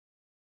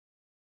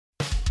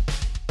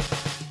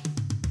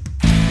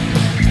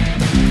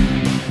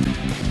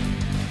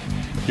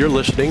You're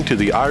listening to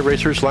the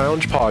iRacers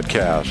Lounge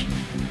podcast,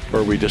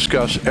 where we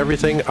discuss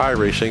everything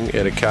iRacing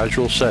in a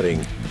casual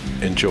setting.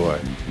 Enjoy.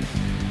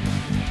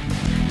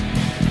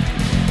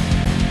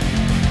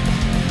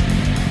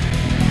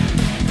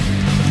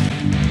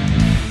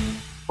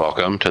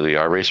 Welcome to the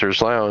iRacers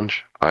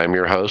Lounge. I'm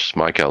your host,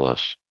 Mike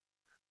Ellis.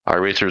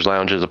 iRacers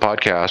Lounge is a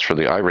podcast for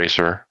the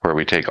iRacer, where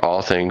we talk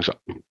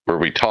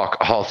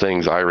all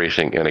things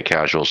iRacing in a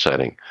casual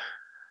setting.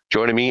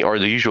 Joining me are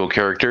the usual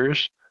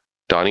characters,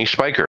 Donnie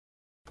Spiker.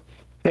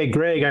 Hey,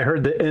 Greg, I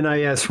heard the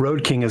NIS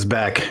Road King is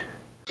back.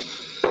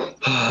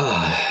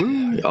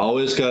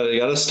 Always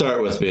gotta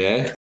start with me,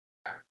 eh?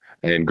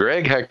 And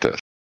Greg Hectus.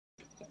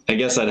 I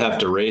guess I'd have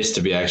to race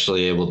to be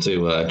actually able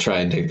to try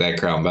and take that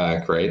crown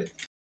back, right?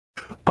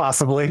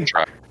 Possibly.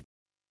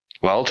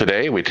 Well,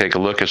 today we take a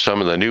look at some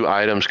of the new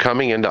items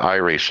coming into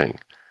iRacing.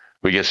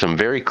 We get some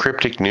very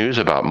cryptic news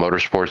about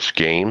motorsports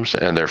games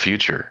and their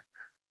future.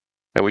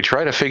 And we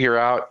try to figure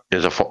out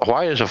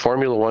why is a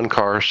Formula One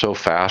car so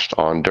fast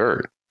on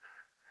dirt?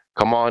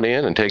 Come on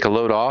in and take a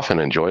load off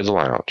and enjoy the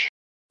lounge.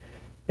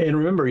 And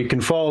remember, you can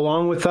follow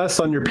along with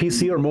us on your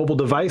PC or mobile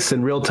device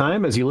in real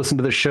time as you listen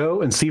to the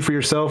show and see for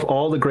yourself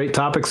all the great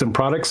topics and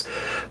products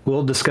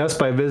we'll discuss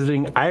by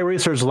visiting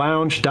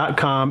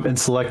iRacersLounge.com and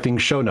selecting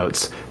show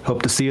notes.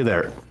 Hope to see you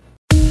there.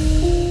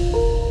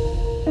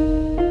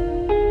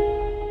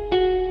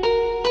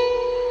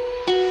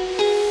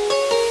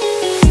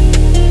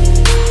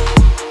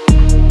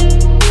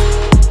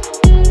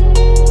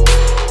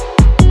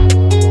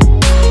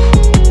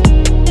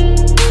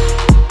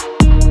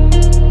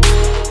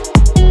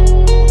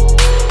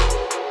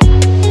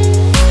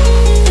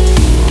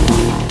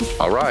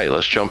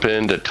 Let's jump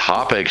into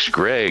topics.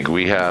 Greg,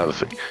 we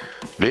have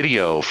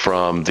video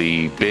from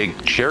the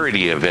big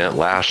charity event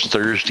last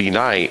Thursday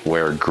night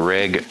where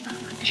Greg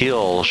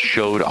Hill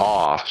showed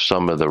off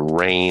some of the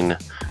rain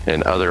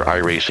and other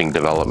iRacing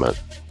development.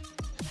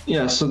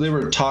 Yeah, so they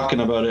were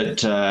talking about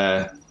it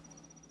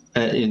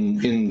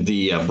in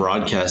the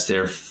broadcast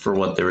there for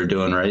what they were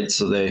doing, right?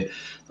 So they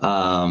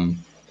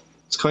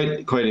it's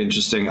quite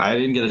interesting. I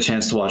didn't get a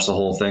chance to watch the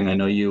whole thing. I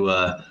know you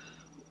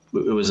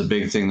it was a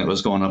big thing that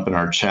was going up in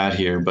our chat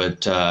here,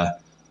 but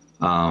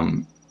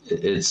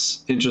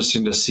it's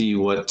interesting to see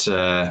what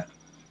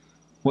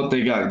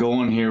they got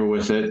going here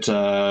with it,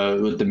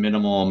 with the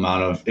minimal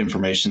amount of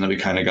information that we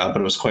kind of got.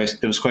 But it was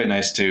quite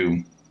nice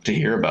to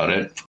hear about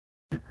it.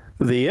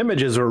 The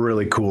images were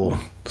really cool,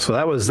 so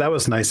that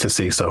was nice to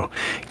see. So,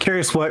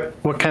 curious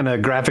what kind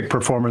of graphic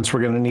performance we're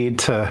going to need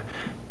to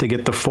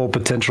get the full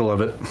potential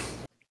of it.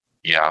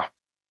 Yeah.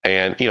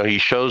 And, he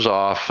shows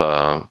off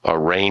a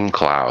rain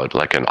cloud,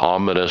 like an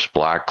ominous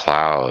black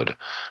cloud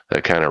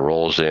that kind of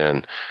rolls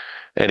in.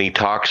 And he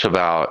talks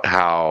about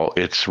how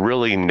it's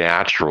really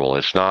natural.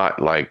 It's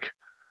not like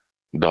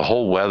the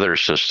whole weather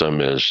system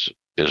is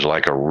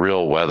like a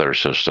real weather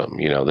system.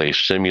 They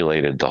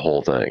simulated the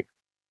whole thing.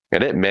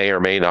 And it may or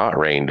may not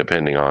rain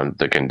depending on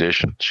the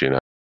conditions,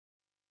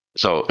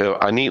 So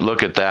a neat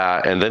look at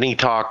that. And then he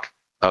talked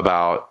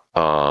about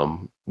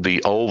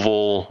the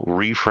oval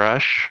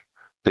refresh.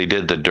 They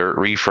did the dirt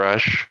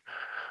refresh,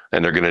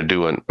 and they're going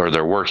to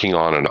they're working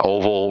on an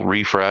oval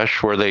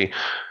refresh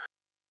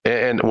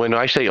and when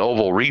I say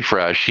oval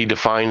refresh, he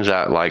defines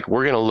that like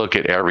we're going to look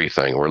at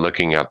everything. We're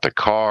looking at the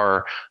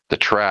car, the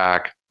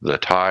track, the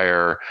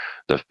tire,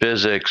 the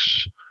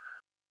physics,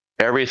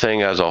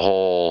 everything as a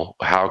whole.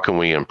 How can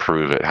we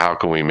improve it? How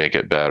can we make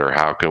it better?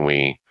 How can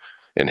we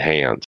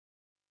enhance?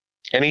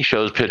 And he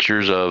shows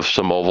pictures of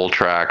some oval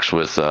tracks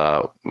with,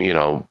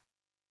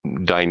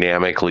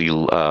 dynamically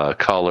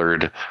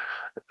colored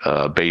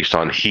based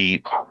on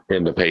heat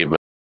in the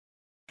pavement.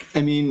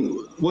 I mean,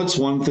 what's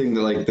one thing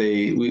that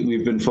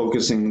we've been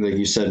focusing, like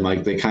you said,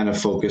 Mike, they kind of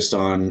focused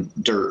on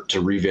dirt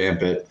to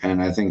revamp it,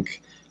 and I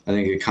think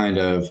it kind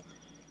of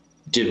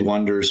did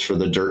wonders for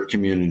the dirt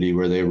community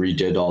where they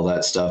redid all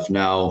that stuff.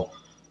 Now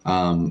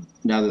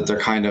that they're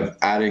kind of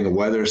adding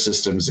weather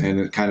systems in,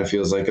 it kind of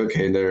feels like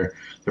okay, they're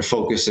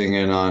focusing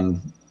in on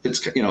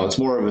it's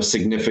more of a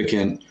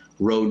significant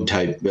road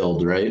type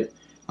build, right?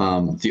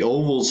 The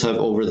ovals have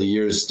over the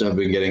years have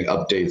been getting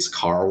updates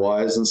car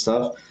wise and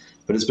stuff,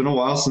 but it's been a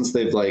while since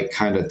they've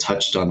kind of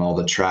touched on all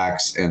the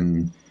tracks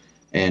and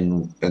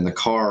the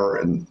car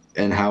and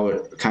how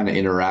it kind of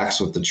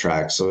interacts with the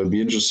track. So it'd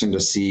be interesting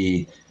to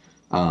see,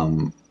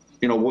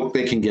 what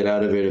they can get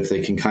out of it, if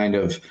they can kind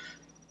of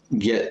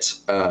get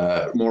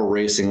more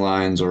racing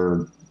lines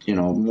or,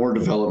 more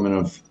development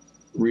of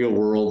real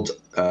world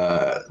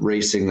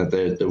racing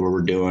that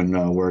we're doing,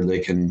 where they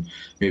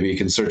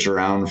can search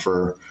around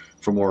for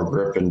more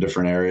grip in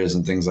different areas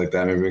and things like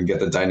that. Maybe we can get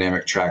the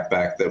dynamic track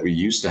back that we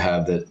used to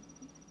have that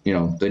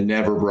they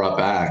never brought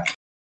back.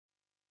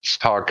 Let's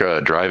talk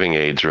driving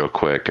aids real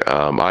quick.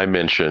 I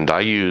mentioned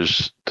I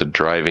use the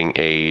driving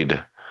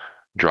aid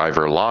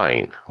driver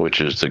line,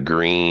 which is the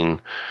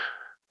green,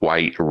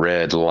 white,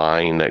 red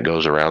line that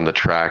goes around the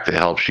track that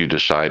helps you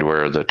decide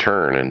where to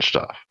turn and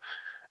stuff.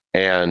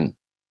 And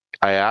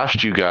I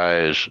asked you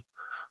guys,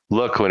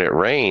 look, when it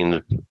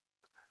rains,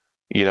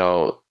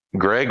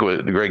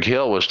 Greg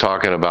Hill was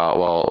talking about,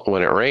 well,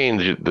 when it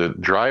rains, the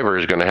driver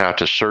is going to have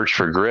to search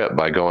for grip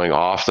by going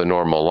off the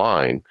normal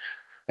line.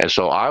 And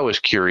so I was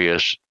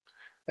curious,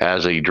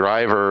 as a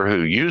driver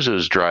who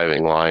uses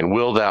driving line,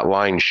 will that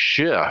line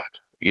shift,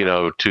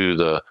 to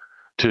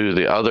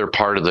the other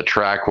part of the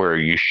track where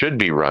you should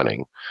be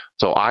running?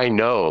 So I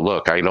know,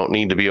 look, I don't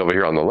need to be over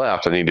here on the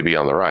left. I need to be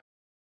on the right.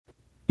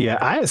 Yeah,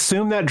 I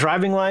assume that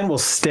driving line will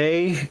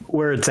stay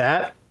where it's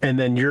at, and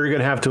then you're going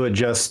to have to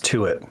adjust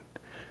to it.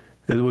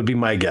 It would be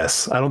my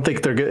guess. I don't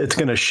think it's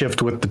going to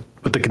shift with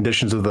the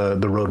conditions of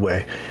the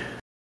roadway.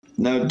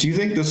 Now, do you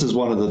think this is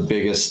one of the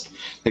biggest,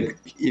 like,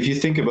 if you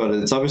think about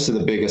it, it's obviously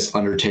the biggest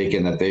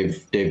undertaking that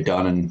they've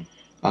done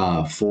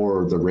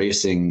for the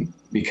racing,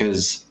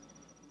 because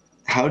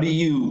how do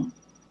you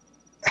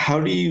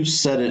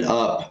set it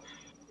up?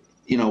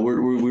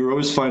 We're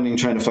always trying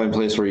to find a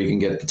place where you can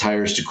get the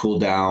tires to cool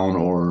down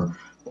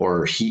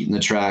or heat in the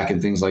track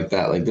and things like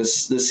that. Like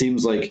this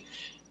seems like,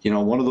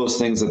 one of those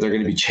things that they're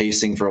going to be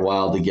chasing for a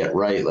while to get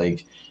right.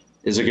 Like,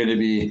 is there going to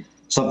be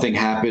something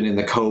happen in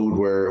the code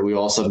where we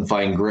all of a sudden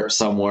find grip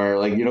somewhere?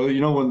 Like,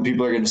 when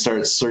people are going to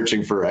start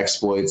searching for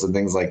exploits and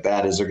things like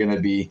that, is there going to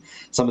be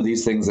some of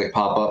these things that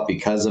pop up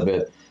because of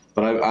it?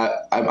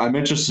 But I'm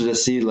interested to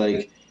see,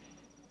 like,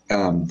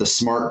 the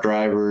smart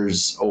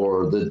drivers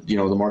or the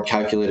more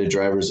calculated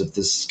drivers, if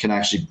this can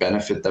actually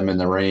benefit them in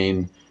the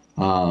rain,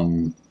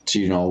 can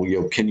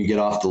you get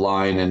off the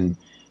line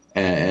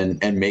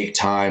and make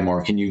time,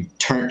 or can you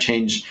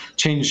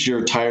change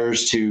your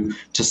tires to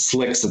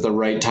slicks at the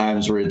right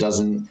times where it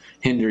doesn't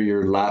hinder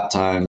your lap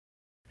time?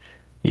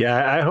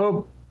 Yeah, I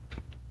hope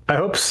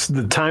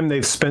the time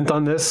they've spent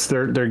on this,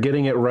 they're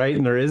getting it right,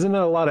 and there isn't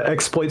a lot of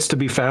exploits to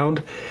be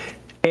found.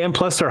 And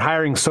plus, they're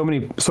hiring so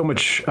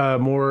much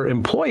more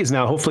employees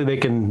now. Hopefully, they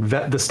can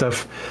vet the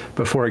stuff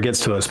before it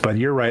gets to us. But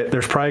you're right.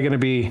 There's probably going to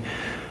be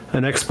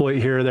an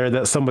exploit here or there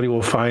that somebody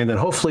will find, and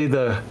hopefully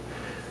the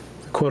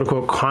quote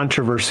unquote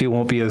controversy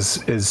won't be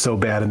as so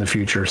bad in the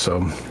future. So,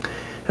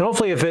 and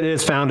hopefully, if it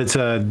is found, it's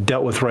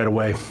dealt with right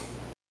away.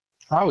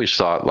 I always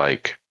thought,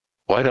 like,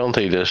 why don't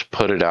they just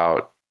put it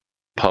out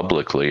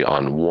publicly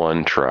on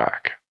one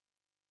track,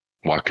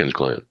 Watkins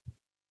Glen?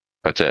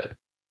 That's it.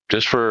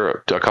 Just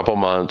for a couple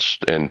months,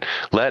 and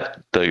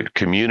let the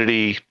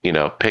community,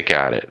 pick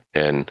at it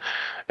and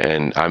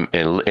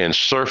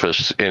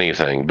surface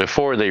anything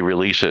before they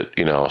release it,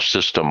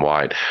 system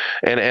wide.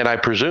 And I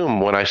presume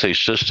when I say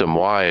system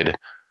wide,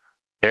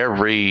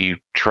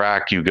 every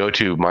track you go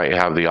to might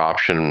have the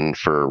option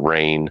for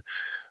rain,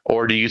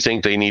 or do you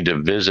think they need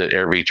to visit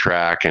every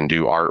track and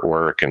do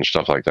artwork and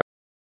stuff like that?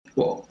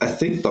 Well, I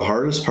think the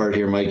hardest part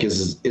here, Mike,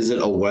 is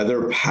it a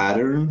weather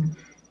pattern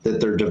that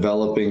they're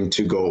developing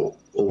to go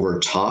over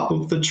top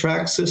of the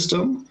track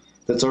system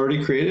that's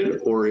already created,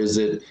 or is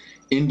it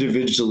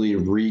individually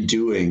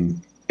redoing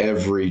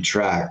every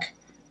track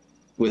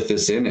with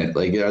this in it?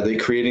 Like, are they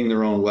creating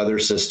their own weather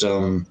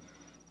system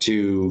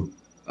to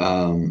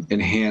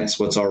enhance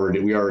what's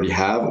we already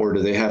have, or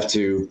do they have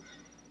to,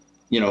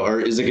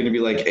 or is it going to be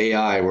like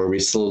AI where we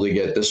slowly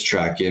get this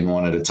track in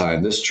one at a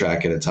time, this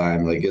track at a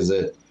time? Like, is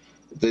it,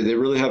 they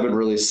really haven't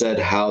really said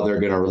how they're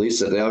going to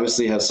release it. They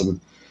obviously have some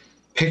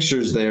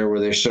pictures there where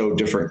they show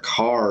different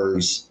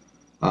cars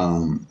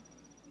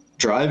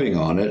driving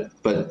on it,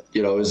 but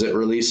is it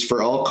released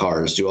for all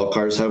cars? Do all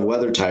cars have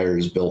weather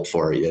tires built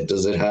for it yet?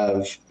 Does it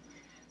have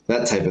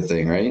that type of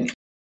thing, right?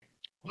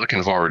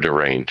 Looking forward to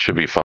rain. Should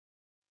be fun.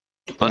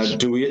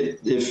 Do we,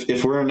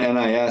 if we're in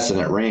NIS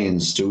and it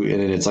rains, and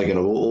it's like an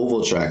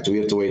oval track, do we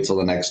have to wait till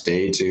the next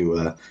day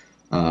to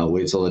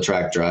wait till the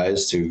track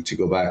dries to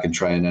go back and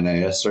try an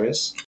NIS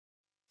race?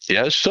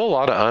 Yeah, there's still a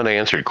lot of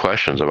unanswered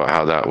questions about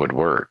how that would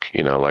work.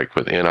 Like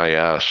with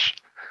NIS,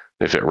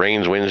 if it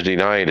rains Wednesday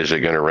night, is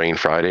it going to rain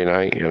Friday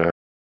night?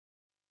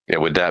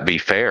 Would that be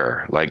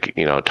fair? Like,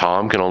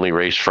 Tom can only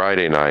race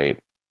Friday night.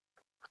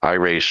 I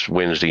race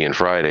Wednesday and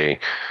Friday.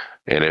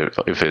 And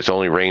if it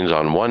only rains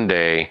on one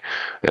day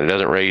and it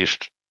doesn't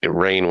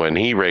rain when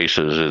he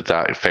races, is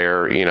that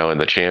fair, in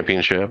the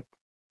championship?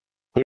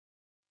 All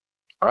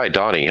right,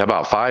 Donnie, how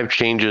about 5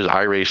 changes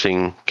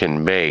iRacing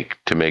can make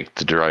to make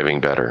the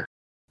driving better?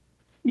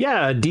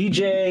 Yeah,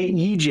 DJ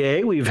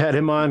EJ, we've had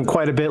him on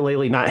quite a bit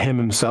lately, not him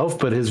himself,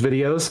 but his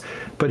videos.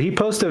 But he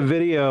posted a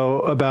video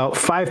about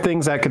 5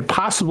 things that could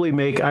possibly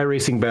make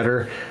iRacing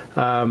better.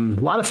 A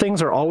lot of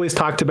things are always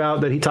talked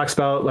about that he talks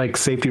about, like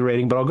safety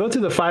rating, but I'll go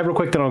through the 5 real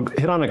quick, then I'll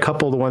hit on a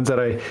couple of the ones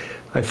that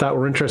I thought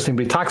were interesting.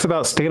 But he talks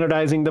about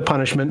standardizing the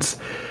punishments,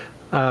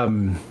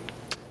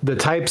 the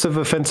types of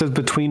offenses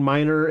between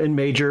minor and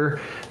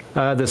major,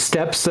 the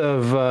steps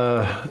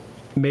of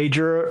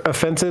major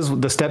offenses,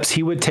 the steps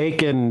he would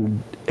take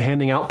in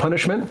handing out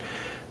punishment,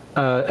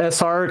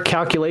 SR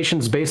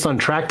calculations based on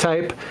track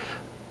type,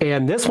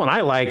 and this one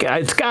I like.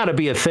 It's got to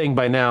be a thing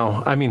by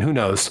now. I mean, who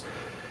knows?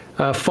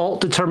 Fault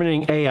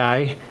determining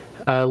AI,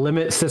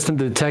 limit system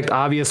to detect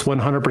obvious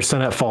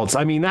 100% at faults.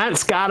 I mean,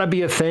 that's got to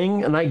be a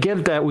thing, and I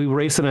get that we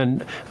race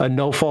in a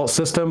no-fault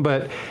system,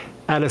 but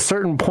at a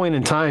certain point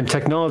in time,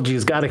 technology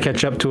has got to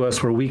catch up to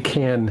us where we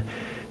can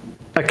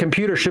a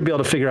computer should be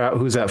able to figure out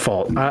who's at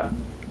fault.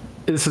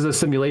 This is a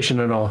simulation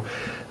and all.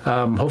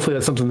 Hopefully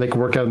that's something they can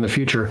work out in the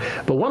future.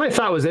 But one I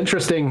thought was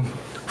interesting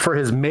for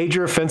his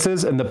major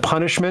offenses and the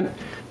punishment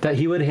that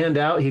he would hand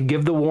out, he'd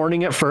give the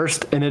warning at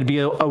first, and it'd be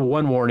a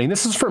one warning.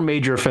 This is for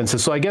major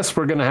offenses, so I guess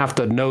we're going to have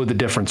to know the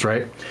difference,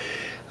 right?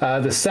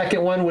 The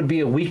second one would be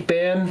a week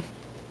ban,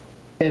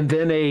 and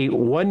then a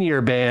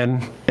 1-year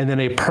ban, and then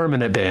a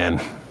permanent ban.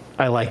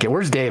 I like it.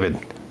 Where's David?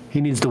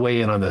 He needs to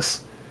weigh in on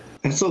this.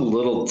 It's a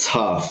little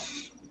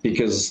tough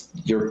because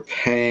you're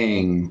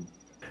paying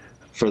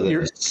for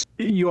this.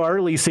 You are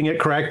leasing it,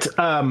 correct?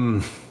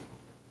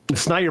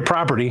 It's not your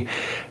property.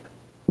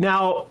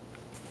 Now,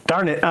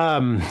 darn it.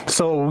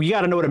 So you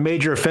got to know what a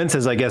major offense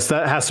is, I guess.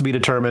 That has to be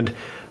determined.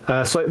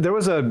 So there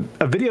was a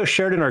video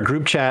shared in our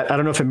group chat. I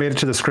don't know if it made it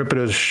to the script, but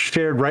it was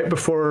shared right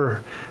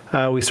before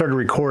we started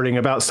recording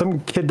about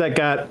some kid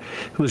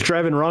who was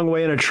driving wrong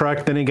way in a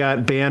truck. Then he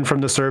got banned from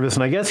the service,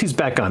 and I guess he's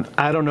back on.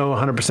 I don't know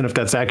 100% if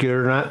that's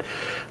accurate or not.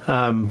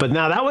 But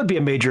now that would be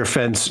a major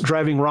offense,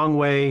 driving wrong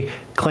way,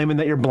 claiming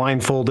that you're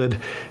blindfolded,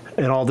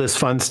 and all this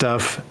fun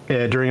stuff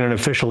during an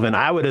official event.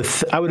 I would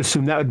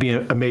assume that would be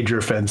a major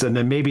offense, and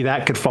then maybe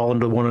that could fall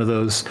into one of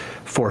those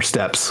 4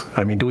 steps.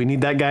 I mean, do we need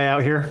that guy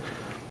out here?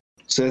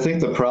 So I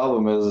think the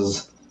problem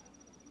is,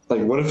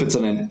 like, what if it's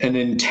an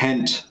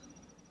intent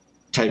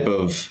type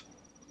of,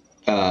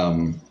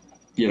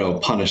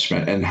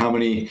 punishment, and how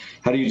do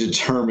you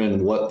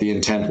determine what the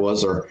intent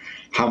was, or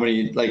how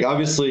many, like,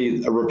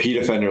 obviously a repeat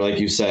offender, like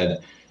you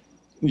said,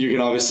 you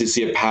can obviously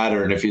see a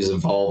pattern if he's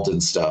involved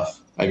in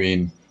stuff. I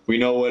mean, we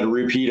know what a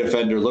repeat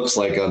offender looks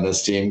like on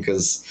this team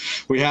because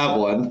we have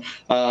one.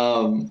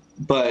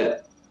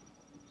 But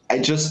I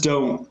just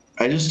don't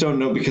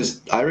know,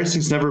 because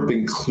iRacing's never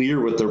been clear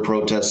with their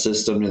protest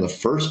system in the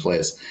first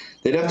place.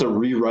 They'd have to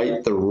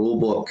rewrite the rule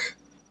book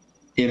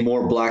in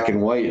more black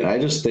and white. And I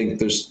just think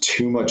there's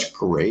too much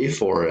gray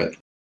for it.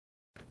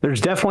 There's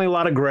definitely a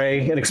lot of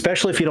gray, and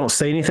especially if you don't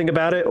say anything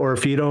about it, or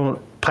if you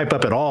don't pipe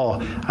up at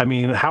all. I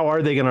mean, how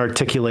are they going to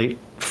articulate,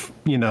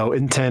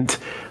 intent,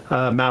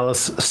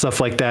 malice, stuff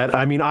like that?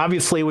 I mean,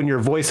 obviously, when your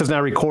voice is now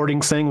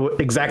recording saying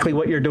exactly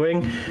what you're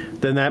doing,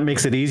 then that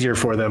makes it easier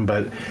for them.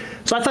 But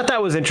so I thought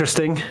that was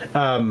interesting.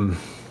 The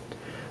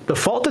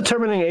fault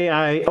determining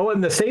AI. Oh,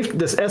 and this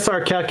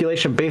SR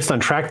calculation based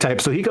on track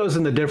type. So he goes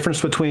in the difference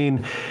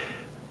between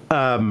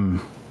how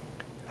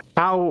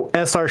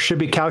SR should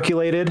be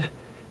calculated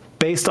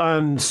based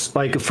on,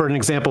 like, for an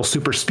example,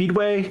 super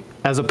speedway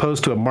as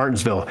opposed to a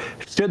Martinsville.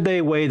 Should they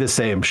weigh the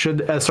same?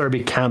 Should SR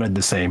be counted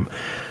the same?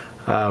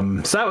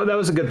 So that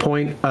was a good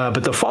point.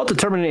 But the fault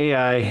determining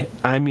AI,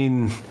 I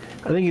mean,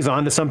 I think he's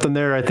onto something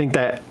there. I think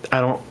that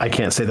I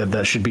can't say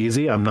that should be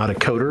easy. I'm not a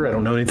coder. I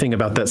don't know anything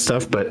about that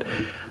stuff, but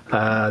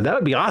that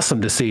would be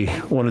awesome to see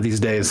one of these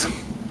days.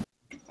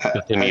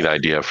 That's a neat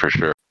idea for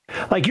sure.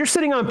 Like, you're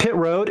sitting on pit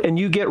road and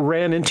you get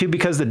ran into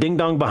because the ding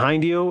dong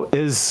behind you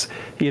has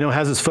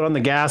his foot on the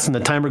gas and the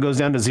timer goes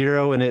down to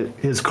 0 and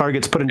his car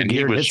gets put into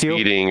gear and hits you.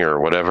 Speeding or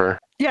whatever.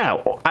 Yeah,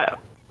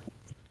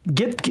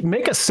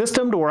 make a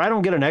system to where I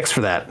don't get an X for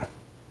that,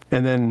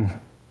 and then,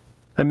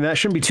 I mean, that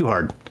shouldn't be too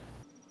hard.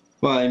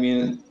 Well, I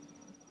mean,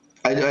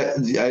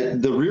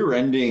 the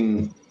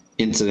rear-ending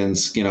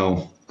incidents,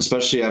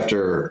 especially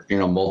after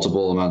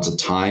multiple amounts of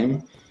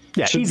time.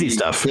 Yeah, easy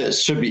stuff. It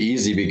should be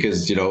easy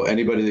because,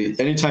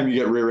 anytime you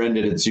get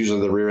rear-ended, it's usually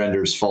the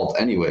rear-ender's fault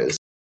anyways.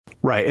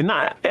 Right. And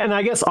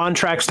I guess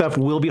on-track stuff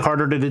will be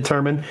harder to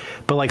determine,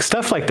 but like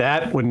stuff like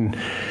that, when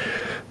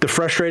the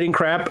frustrating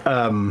crap,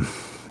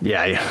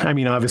 yeah, I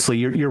mean, obviously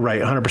you're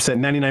right. 100%,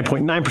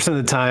 99.9% of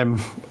the time,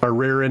 our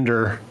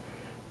rear-ender,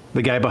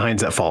 the guy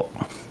behind's at fault,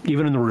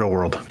 even in the real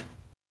world.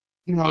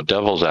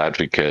 Devil's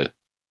advocate,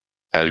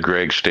 as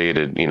Greg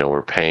stated,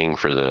 we're paying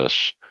for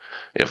this.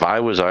 If I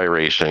was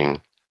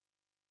iRacing,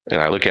 and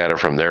I look at it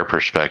from their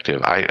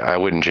perspective, I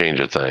wouldn't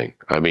change a thing.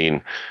 I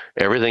mean,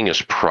 everything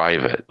is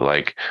private.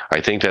 Like, I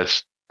think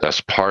that's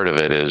part of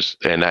it is,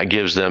 and that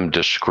gives them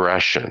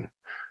discretion.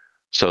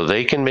 So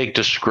they can make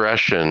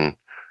discretion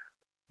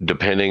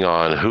depending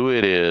on who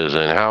it is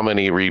and how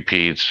many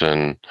repeats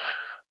and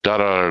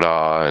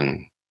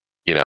and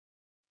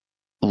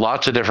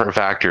lots of different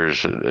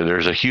factors.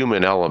 There's a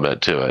human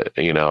element to it,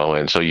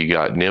 and so you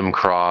got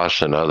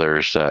Nimcross and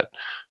others that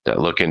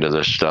look into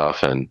this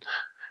stuff, and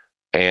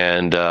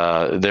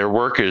their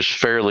work is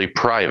fairly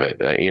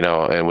private,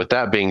 and with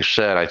that being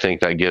said, I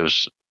think that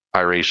gives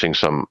iRacing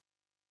some,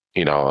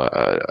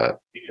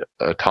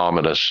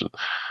 autonomous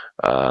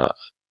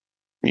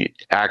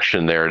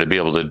action there to be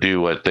able to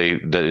do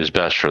that is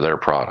best for their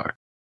product.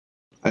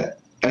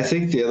 I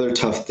think the other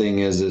tough thing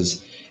is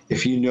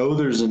if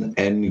there's an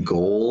end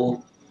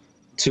goal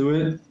to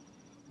it,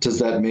 does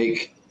that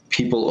make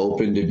people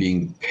open to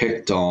being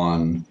picked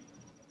on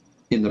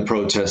in the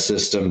protest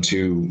system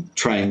to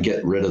try and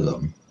get rid of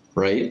them,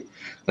 right?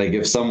 Like,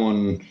 if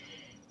someone,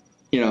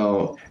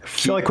 I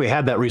feel like we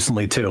had that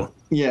recently too.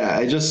 Yeah,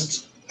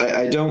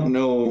 I don't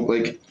know.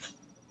 Like,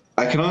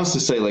 I can honestly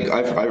say, like,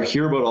 I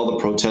hear about all the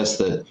protests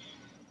that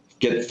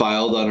get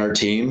filed on our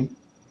team.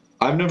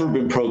 I've never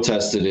been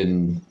protested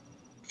in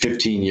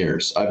 15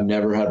 years. I've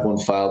never had one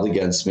filed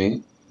against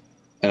me,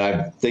 and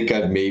I think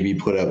I've maybe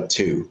put out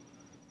 2.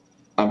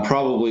 I'm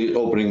probably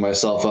opening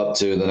myself up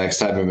to the next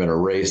time I'm in a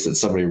race that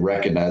somebody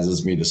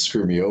recognizes me to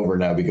screw me over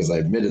now because I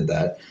admitted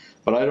that.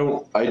 But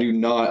I do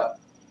not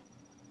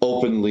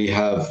openly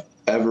have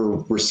ever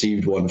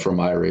received one from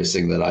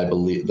iRacing that I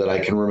believe that I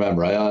can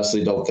remember. I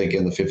honestly don't think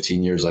in the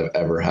 15 years I've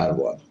ever had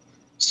one.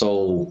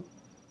 So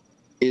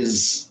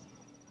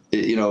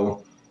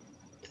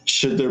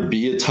should there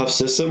be a tough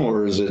system,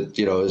 or is it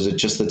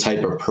just the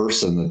type of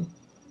person that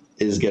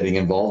is getting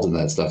involved in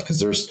that stuff? Because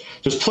there's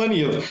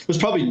probably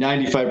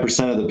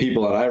 95% of the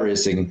people on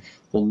iRacing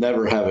will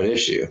never have an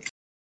issue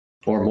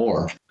or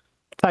more.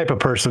 Type of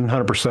person,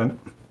 100%.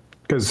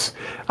 Because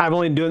I've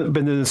only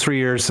been doing this 3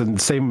 years,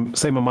 and same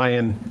on my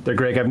end. They're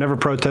Greg. I've never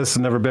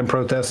protested, never been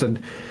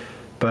protested,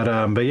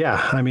 but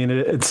yeah, I mean,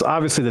 it's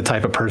obviously the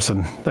type of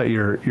person that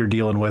you're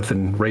dealing with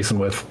and racing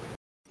with.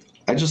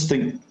 I just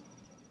think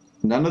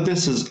none of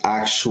this is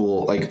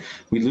actual. Like,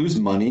 we lose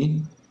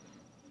money,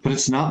 but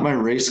it's not my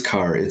race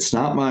car. It's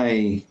not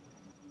my.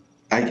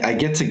 I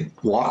get to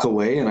walk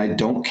away, and I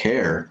don't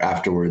care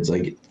afterwards.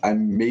 Like,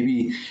 I'm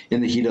maybe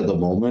in the heat of the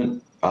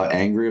moment,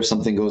 angry if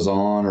something goes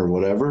on or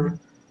whatever.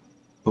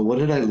 But what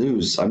did I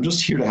lose? I'm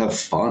just here to have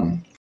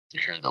fun.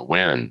 You're here to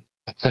win,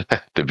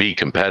 to be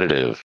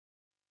competitive,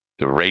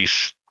 to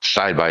race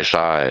side by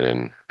side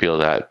and feel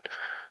that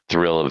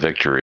thrill of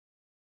victory,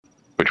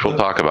 which we'll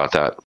talk about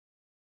that.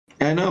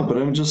 I know, but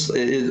I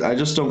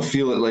just don't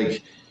feel it.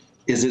 Like,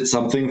 is it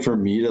something for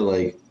me to,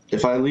 like,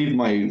 if I leave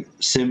my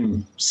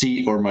sim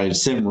seat or my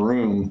sim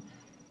room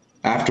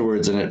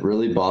afterwards and it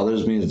really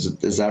bothers me,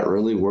 is that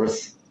really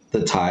worth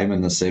the time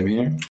in the sim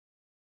here?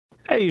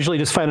 I usually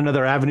just find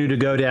another avenue to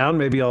go down.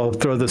 Maybe I'll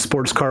throw the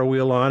sports car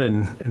wheel on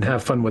and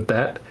have fun with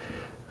that.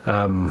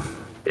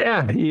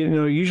 Yeah,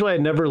 usually I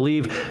never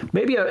leave.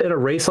 Maybe in a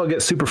race I'll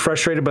get super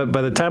frustrated, but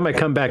by the time I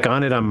come back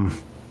on it, I'm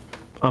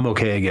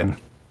okay again.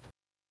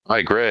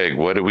 Hi, Greg.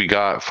 What do we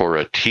got for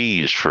a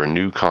tease for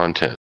new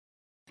content?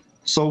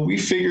 So we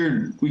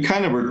figured, we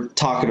kind of were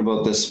talking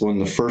about this when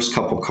the first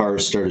couple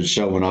cars started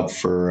showing up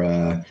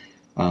for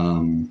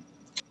the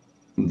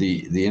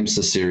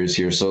IMSA series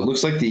here. So it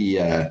looks like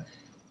the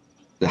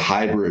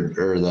hybrid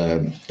or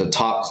the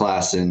top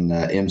class in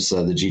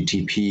IMSA, the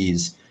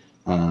GTPs,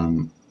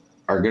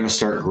 are going to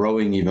start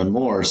growing even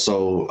more.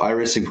 So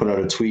iRacing put out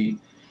a tweet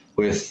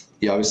with,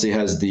 he obviously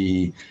has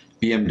the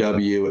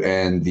BMW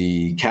and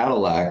the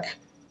Cadillac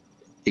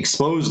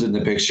exposed in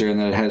the picture, and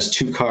then it has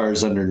 2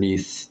 cars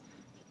underneath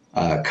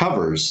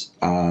covers.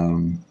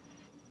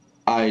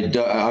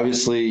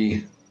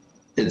 Obviously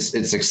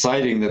it's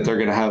exciting that they're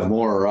going to have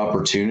more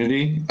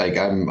opportunity. Like,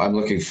 I'm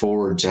looking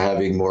forward to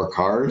having more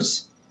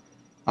cars.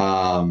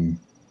 I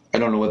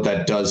don't know what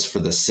that does for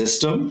the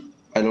system.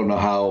 I don't know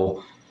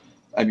how.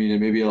 I mean,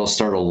 maybe it'll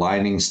start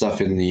aligning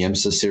stuff in the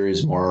IMSA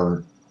series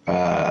more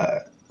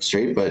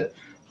straight. But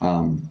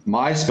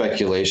my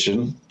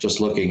speculation,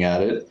 just looking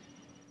at it,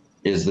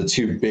 is the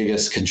 2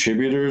 biggest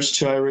contributors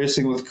to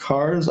iRacing with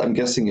cars. I'm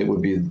guessing it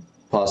would be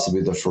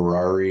possibly the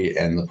Ferrari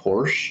and the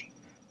Porsche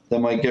that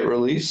might get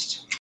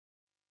released.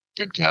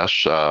 Good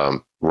guess.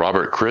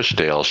 Robert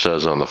Chrisdale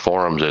says on the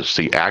forums it's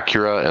the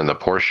Acura and the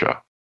Porsche.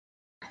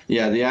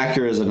 Yeah, the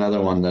Acura is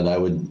another one that I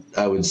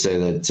would say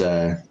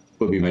that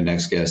would be my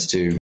next guess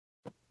too.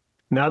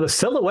 Now the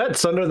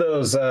silhouettes under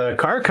those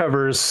car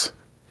covers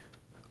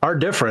are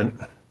different.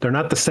 They're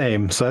not the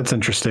same, so that's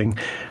interesting.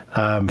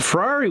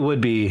 Ferrari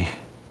would be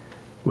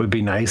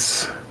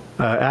nice.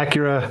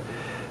 Acura,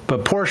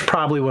 but Porsche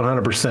probably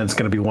 100% is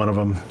going to be one of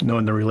them,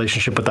 knowing the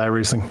relationship with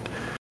iRacing.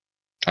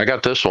 I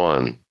got this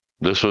one.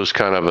 This was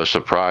kind of a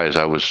surprise.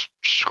 I was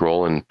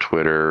scrolling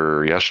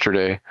Twitter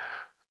yesterday.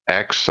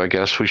 X, I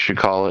guess we should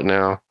call it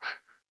now.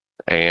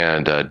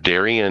 And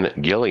Darian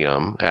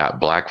Gilliam at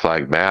Black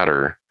Flag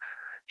Matter,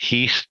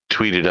 he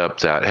tweeted up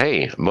that,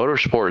 hey,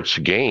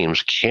 Motorsports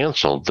Games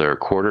canceled their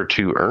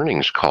Q2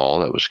 earnings call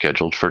that was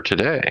scheduled for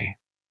today.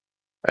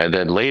 And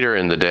then later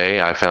in the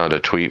day, I found a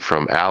tweet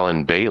from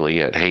Alan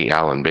Bailey at Hey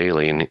Alan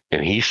Bailey, and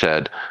he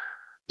said,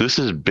 this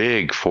is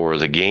big for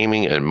the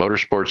gaming and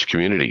motorsports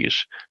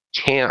communities.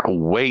 Can't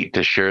wait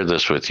to share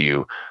this with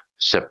you.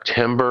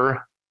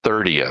 September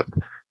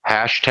 30th.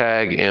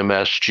 Hashtag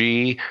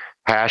MSG,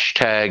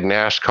 hashtag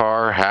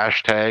NASCAR,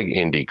 hashtag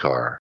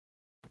IndyCar.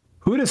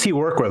 Who does he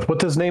work with?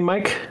 What's his name,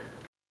 Mike?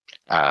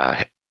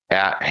 At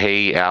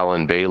Hey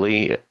Alan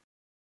Bailey.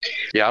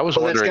 Yeah, I was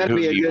wondering who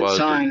he was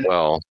as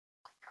well.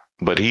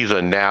 But he's a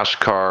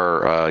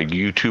NASCAR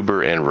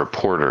YouTuber and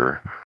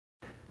reporter.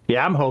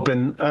 Yeah, I'm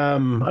hoping.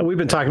 We've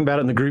been talking about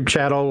it in the group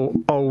chat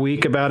all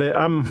week about it.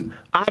 I'm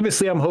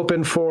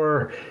hoping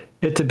for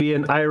it to be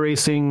an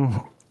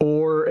iRacing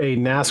or a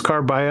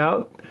NASCAR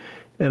buyout.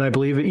 And I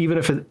believe even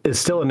if it is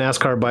still a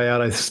NASCAR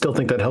buyout, I still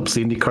think that helps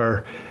the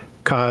IndyCar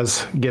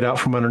cause get out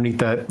from underneath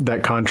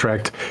that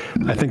contract.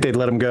 I think they'd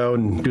let them go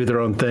and do their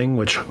own thing,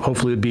 which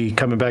hopefully would be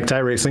coming back to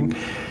iRacing.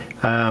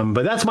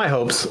 But that's my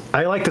hopes.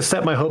 I like to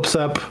set my hopes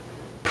up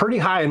pretty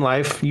high in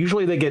life.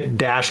 Usually they get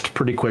dashed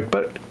pretty quick,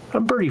 but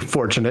I'm pretty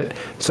fortunate.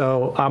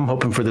 So I'm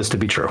hoping for this to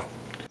be true.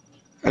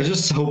 I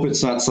just hope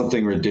it's not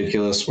something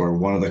ridiculous where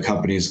one of the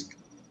companies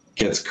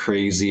gets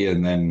crazy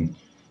and then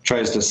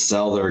tries to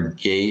sell their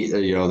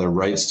their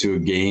rights to a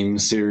game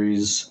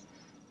series,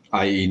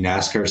 i.e.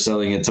 NASCAR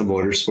selling it to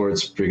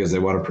motorsports because they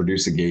want to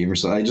produce a game or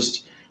something.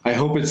 I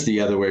hope it's the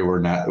other way where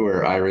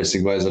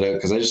iRacing buys it out,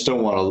 because I just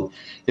don't want to.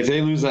 If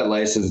they lose that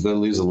license, they'll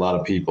lose a lot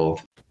of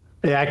people.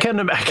 Yeah, I can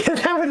have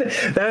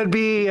it. That would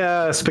be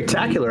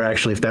spectacular,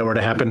 actually, if that were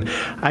to happen.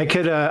 I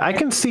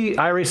can see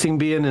iRacing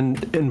being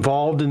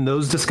involved in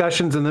those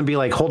discussions and then be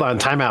like, hold on,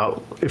 time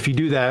out. If you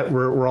do that,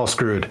 we're all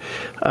screwed.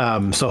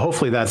 So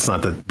hopefully that's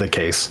not the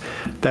case.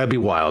 That would be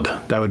wild.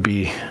 That would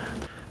be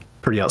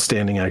pretty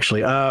outstanding,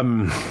 actually.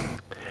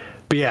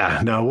 But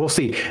yeah, no, we'll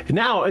see.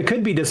 Now, it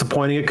could be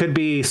disappointing. It could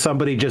be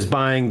somebody just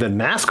buying the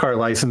NASCAR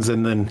license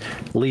and then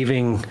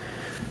leaving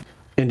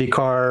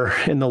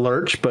IndyCar in the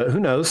lurch, but who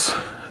knows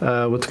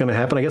what's going to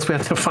happen. I guess we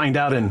have to find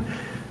out in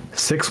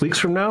 6 weeks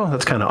from now.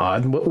 That's kind of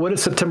odd. What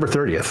is September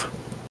 30th?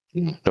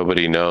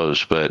 Nobody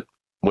knows, but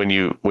when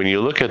you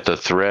look at the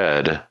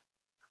thread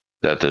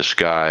that this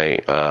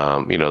guy,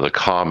 the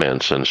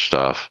comments and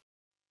stuff,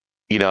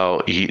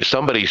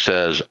 somebody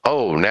says,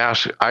 "Oh,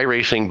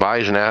 iRacing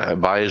buys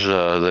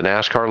the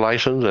NASCAR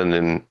license," and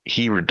then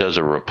he does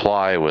a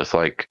reply with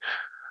like,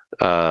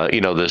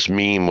 this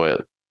meme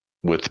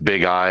with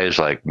big eyes,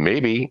 like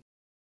maybe.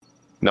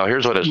 Now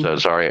here's what it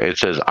says. Sorry, it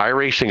says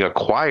iRacing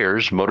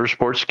acquires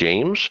Motorsports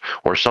Games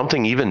or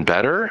something even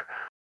better,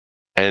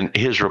 and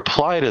his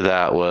reply to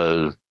that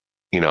was,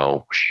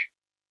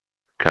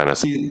 kind of.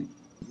 See,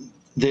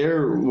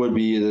 there would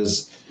be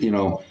is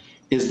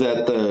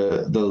that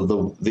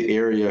the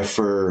area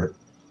for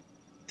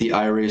the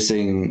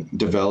iRacing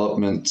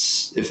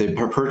developments, if they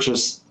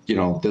purchase,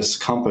 this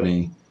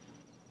company,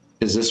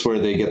 is this where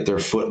they get their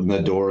foot in the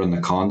door in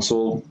the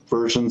console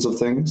versions of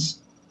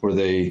things, where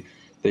they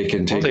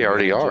can take? Well, they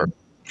already are.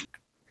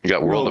 You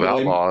got World of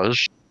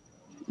Outlaws.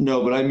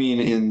 No, but I mean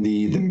in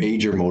the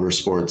major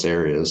motorsports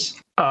areas.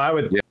 I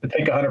would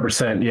think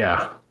 100%.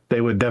 Yeah,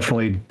 they would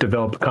definitely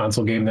develop a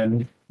console game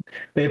then.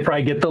 They'd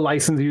probably get the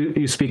license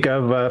you speak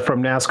of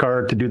from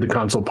NASCAR to do the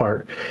console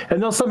part. And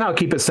they'll somehow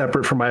keep it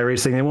separate from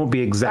iRacing. It won't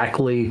be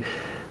exactly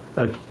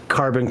a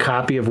carbon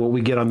copy of what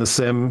we get on the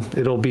sim.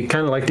 It'll be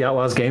kind of like the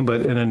Outlaws game,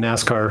 but in a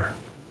NASCAR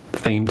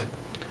themed.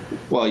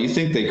 Well, you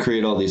think they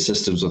create all these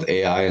systems with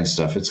AI and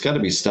stuff. It's got to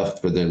be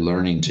stuff where they're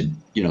learning to,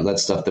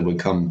 that's stuff that would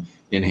come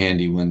in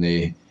handy when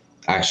they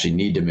actually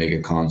need to make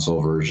a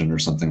console version or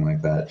something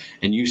like that.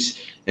 And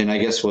I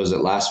guess, was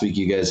it last week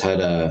you guys had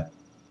an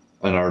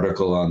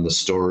article on the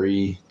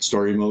story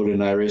mode in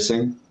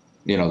iRacing?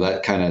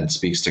 That kind of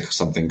speaks to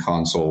something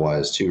console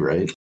wise too,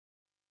 right?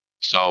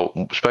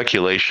 So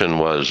speculation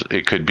was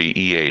it could be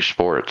EA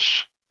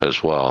Sports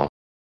as well.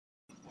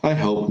 I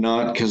hope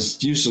not,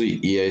 because usually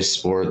EA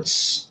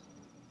Sports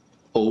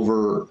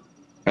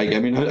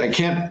I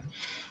can't.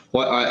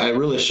 Well, I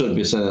really shouldn't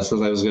be saying this,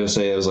 because I was going to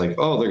say, I was like,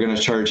 oh, they're going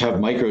to have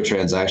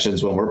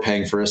microtransactions when we're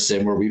paying for a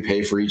sim where we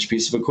pay for each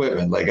piece of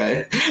equipment. Like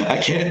I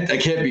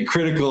can't be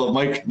critical of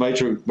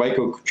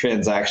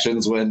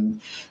microtransactions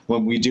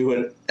when we do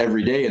it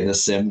every day in the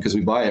sim because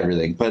we buy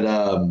everything. But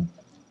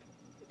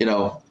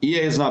EA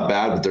is not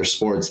bad with their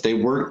sports. They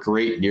weren't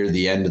great near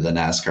the end of the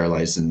NASCAR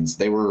license.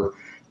 They were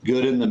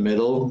good in the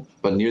middle,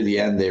 but near the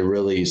end they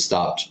really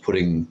stopped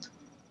putting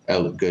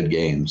out good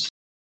games.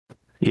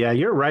 Yeah,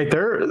 you're right.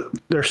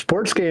 Their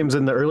sports games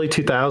in the early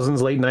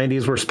 2000s, late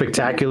 90s were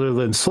spectacular.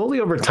 Then slowly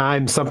over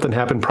time, something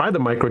happened. Probably the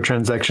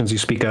microtransactions you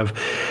speak of.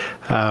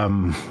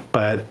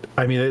 But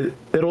I mean,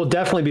 it'll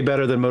definitely be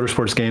better than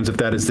motorsports games if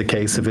that is the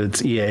case, if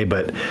it's EA.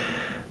 But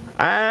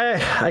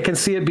I can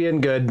see it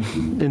being good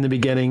in the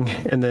beginning,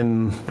 and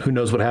then who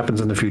knows what happens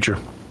in the future.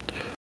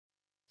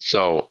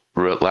 So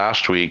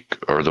last week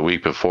or the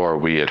week before,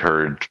 we had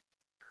heard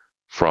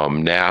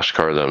from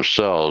NASCAR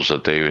themselves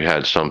that they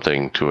had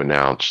something to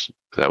announce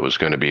that was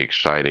going to be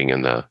exciting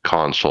in the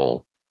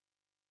console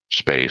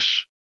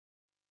space.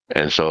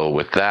 And so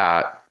with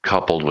that,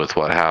 coupled with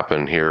what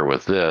happened here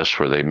with this,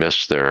 where they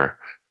missed their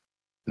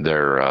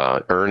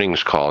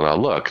earnings call. Now,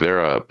 look,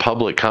 they're a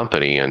public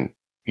company, and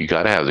you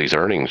got to have these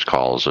earnings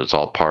calls. It's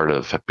all part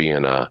of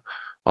being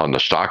on the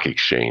stock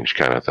exchange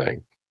kind of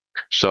thing.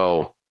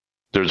 So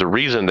there's a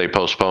reason they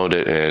postponed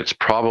it, and it's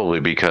probably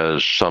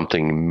because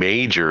something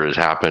major has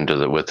happened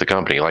with the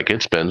company, like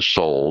it's been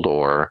sold,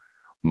 or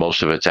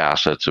most of its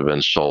assets have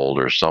been sold,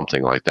 or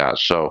something like that.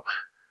 So,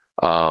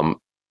 cross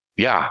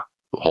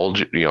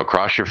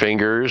your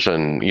fingers,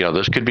 and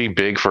this could be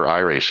big for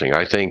iRacing.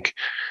 I think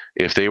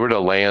if they were to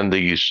land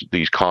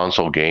these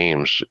console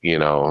games,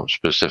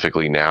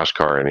 specifically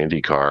NASCAR and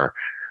IndyCar,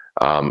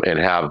 and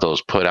have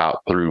those put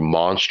out through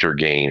Monster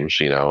Games,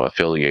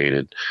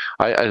 affiliated,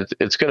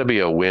 it's going to be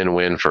a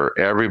win-win for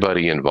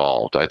everybody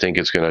involved. I think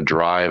it's going to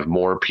drive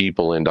more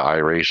people into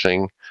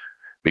iRacing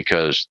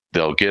because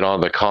they'll get on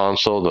the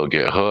console, they'll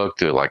get hooked.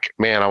 They're like,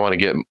 man, I want to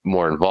get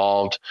more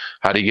involved.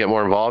 How do you get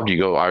more involved? You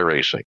go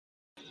iRacing.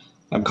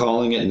 I'm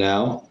calling it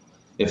now.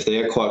 if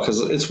they acquire,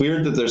 because it's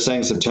weird that they're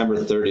saying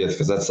September 30th,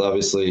 because that's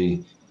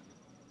obviously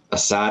a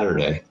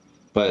Saturday.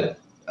 But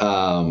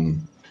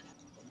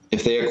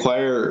if they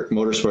acquire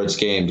Motorsports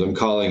Games, I'm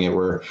calling it.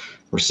 We're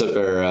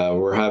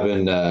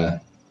having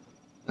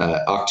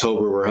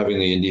October. We're having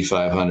the Indy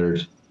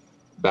 500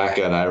 back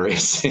at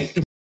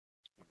iRacing.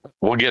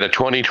 We'll get a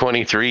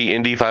 2023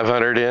 Indy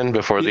 500 in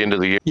before the end of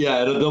the year.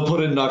 Yeah, they'll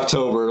put it in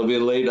October. It'll be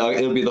late.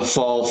 It'll be the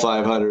fall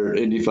 500,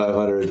 Indy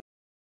 500.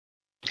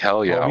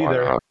 Hell yeah! I'll be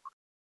there.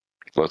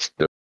 Let's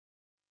do it.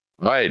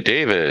 All right,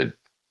 David.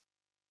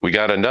 We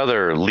got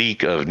another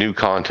leak of new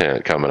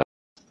content coming up.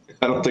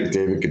 I don't think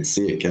David can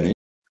see it, can he?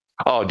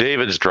 Oh,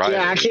 David's driving.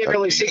 Yeah, I can't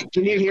really see.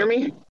 Can you hear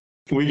me?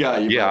 We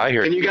got you. Yeah, bro. I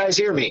hear Can you. you guys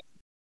hear me?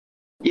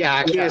 Yeah,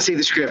 I can't see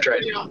the script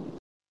right now.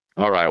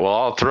 All right, well,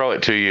 I'll throw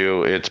it to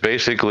you. It's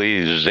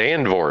basically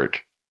Zandvoort.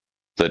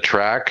 The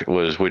track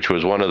which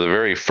was one of the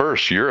very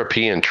first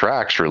European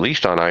tracks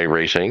released on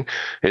iRacing,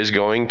 is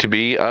going to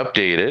be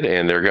updated,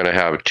 and they're going to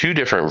have two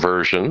different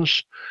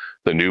versions,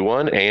 the new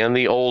one and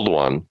the old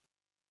one.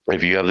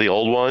 If you have the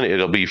old one,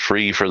 it'll be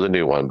free for the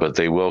new one, but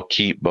they will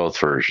keep both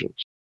versions.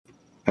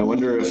 I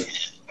wonder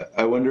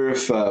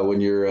if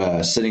when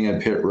you're sitting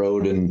at pit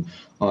road and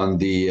on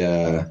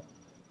the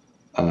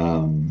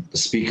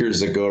speakers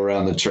that go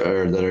around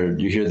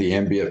you hear the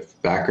ambient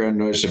background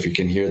noise, if you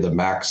can hear the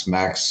Max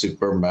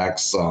Super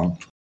Max song.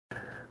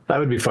 That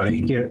would be funny.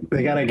 Yeah,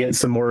 they got to get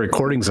some more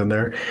recordings in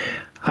there.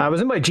 I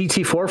was in my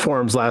GT4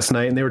 forums last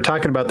night, and they were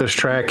talking about this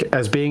track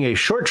as being a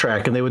short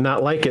track, and they would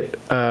not like it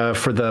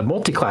for the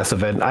multi-class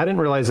event. I didn't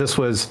realize this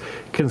was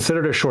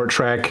considered a short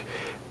track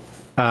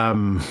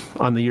on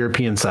the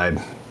European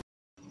side.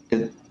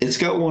 It's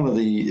one of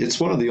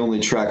the only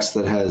tracks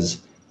that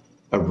has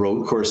a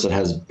road course that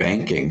has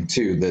banking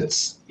too.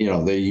 That's,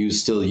 they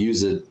still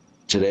use it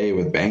today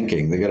with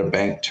banking. They got to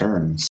bank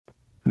turns.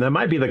 And that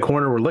might be the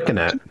corner we're looking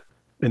at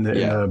in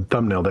the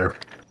thumbnail there.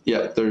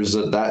 Yeah, there's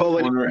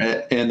corner,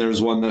 and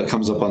there's one that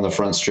comes up on the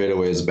front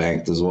straightaway is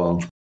banked as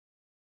well.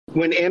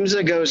 When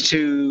IMSA goes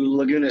to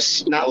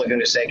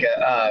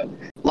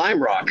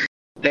Lime Rock,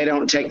 they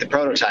don't take the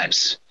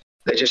prototypes.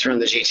 They just run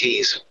the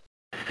GTs.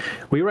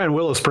 We ran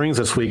Willow Springs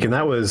this week, and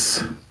that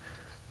was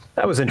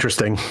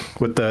interesting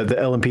with the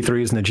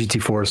LMP3s and the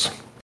GT4s.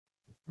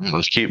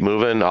 Let's keep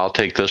moving. I'll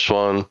take this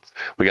one.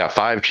 We got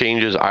 5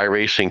 changes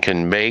iRacing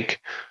can make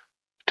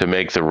to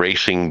make the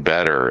racing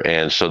better.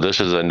 And so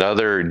this is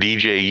another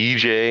DJ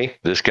EJ.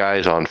 This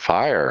guy's on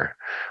fire.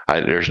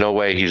 There's no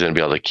way he's going to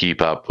be able to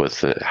keep up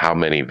with how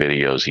many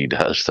videos he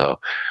does, though.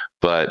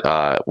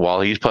 But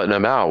while he's putting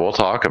them out, we'll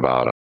talk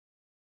about them.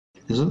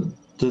 Is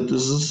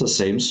this the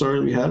same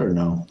story we had or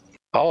no?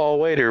 Oh,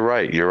 wait, you're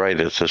right.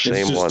 It's the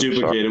same one. It's just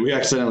duplicated. Sorry. We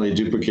accidentally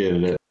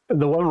duplicated it.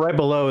 The one right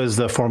below is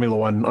the Formula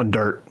One on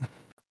dirt.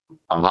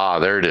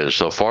 There it is.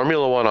 So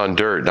Formula One on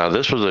dirt. Now,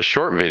 this was a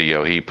short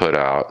video he put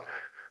out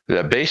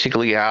that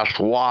basically asked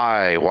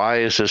why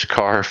is this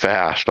car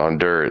fast on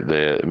dirt?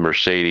 The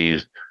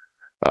Mercedes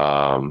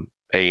AMG,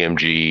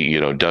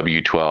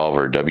 W12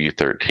 or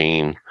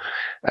W13.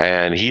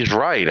 And he's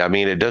right. I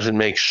mean, it doesn't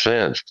make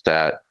sense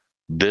that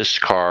this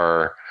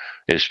car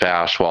is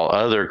fast while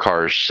other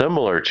cars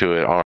similar to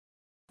it aren't.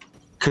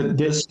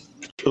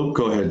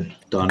 Go ahead,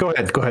 Don. Go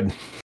ahead.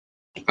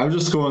 I'm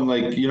just going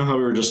how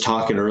we were just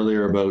talking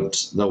earlier about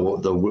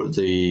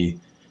the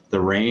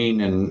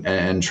rain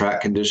and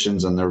track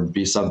conditions, and there would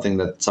be something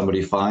that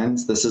somebody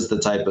finds. This is the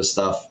type of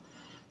stuff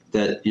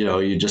that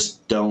you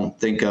just don't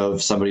think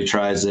of. Somebody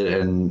tries it,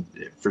 and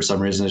for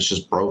some reason it's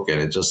just broken.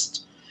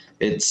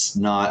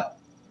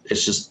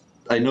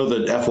 I know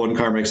the F1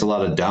 car makes a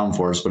lot of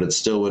downforce, but it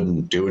still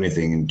wouldn't do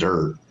anything in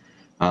dirt.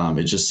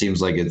 It just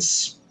seems like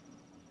it's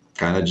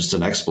kind of just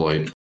an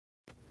exploit.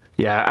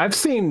 Yeah, I've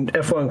seen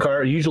F1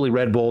 car, usually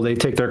Red Bull, they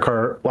take their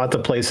car lots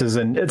of places,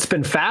 and it's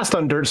been fast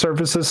on dirt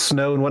surfaces,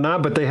 snow and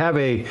whatnot, but they have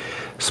a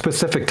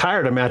specific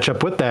tire to match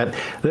up with that.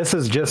 This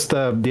is just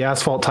the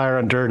asphalt tire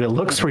on dirt. It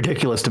looks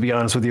ridiculous, to be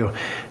honest with you.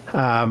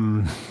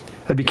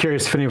 I'd be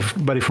curious if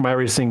anybody from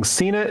iRacing's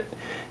seen it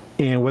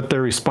and what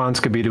their response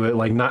could be to it,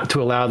 like not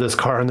to allow this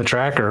car on the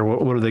track, or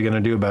what are they going to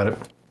do about it?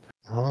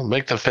 Well,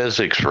 make the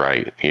physics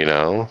right,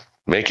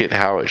 make it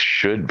how it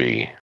should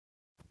be.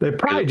 They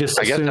probably just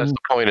I guess that's the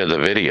point of the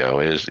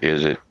video is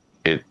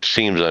it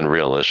seems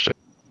unrealistic.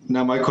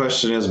 Now my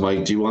question is,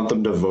 Mike, do you want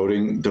them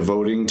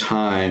devoting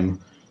time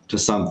to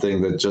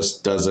something that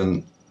just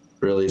doesn't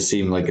really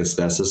seem like it's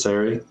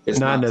necessary? It's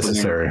not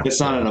necessary. It's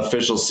not an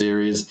official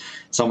series.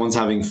 Someone's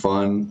having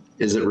fun.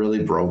 Is it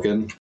really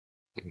broken?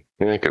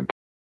 Yeah,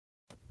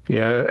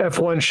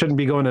 F1 shouldn't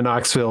be going to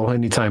Knoxville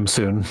anytime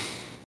soon.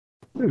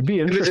 It would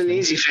be interesting. If it's an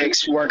easy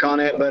fix, work on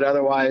it, but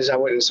otherwise I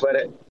wouldn't sweat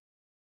it.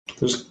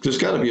 There's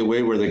got to be a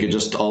way where they could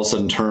just all of a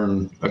sudden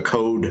turn a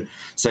code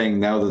saying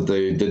now that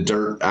the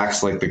dirt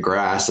acts like the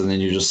grass, and then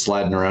you're just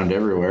sliding around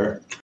everywhere.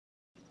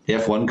 The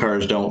F1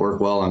 cars don't work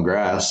well on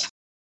grass.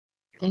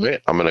 Okay,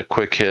 I'm going to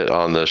quick hit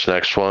on this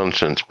next one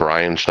since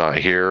Brian's not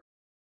here.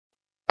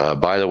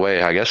 By the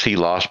way, I guess he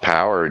lost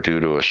power due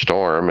to a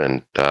storm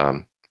and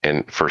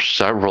for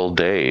several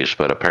days,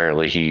 but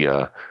apparently he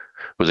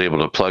was able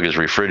to plug his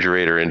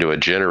refrigerator into a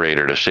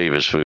generator to save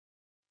his food.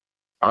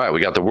 All right,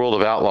 we got the World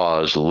of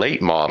Outlaws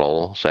late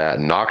models at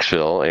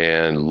Knoxville,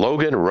 and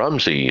Logan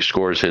Rumsey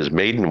scores his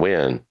maiden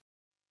win.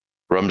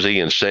 Rumsey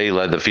and Say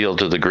led the field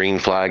to the green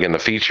flag in the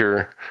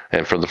feature,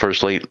 and for the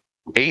first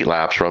 8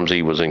 laps,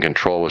 Rumsey was in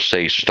control with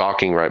Say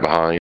stalking right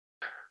behind.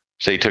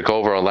 Say took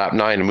over on lap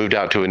 9 and moved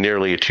out to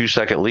nearly a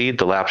 2-second lead.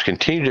 The laps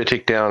continued to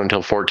tick down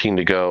until 14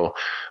 to go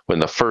when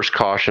the first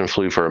caution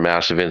flew for a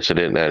massive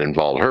incident that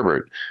involved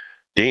Herbert.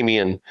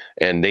 Damian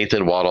and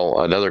Nathan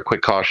Waddle, another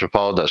quick caution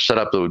followed that set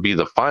up that would be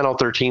the final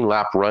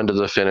 13-lap run to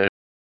the finish.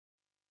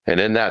 And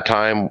in that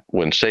time,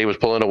 when Say was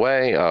pulling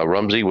away,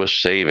 Rumsey was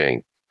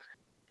saving.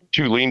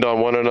 Two leaned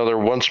on one another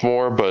once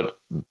more, but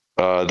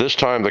this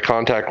time the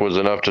contact was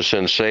enough to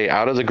send Say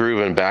out of the groove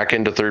and back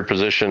into third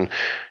position.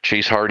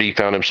 Chase Hardy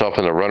found himself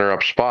in the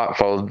runner-up spot.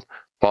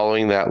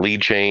 Following that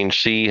lead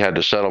change, C had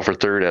to settle for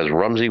third as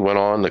Rumsey went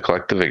on to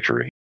collect the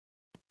victory.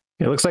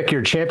 It looks like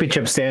your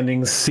championship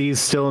standings, C's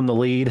still in the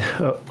lead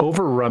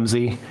over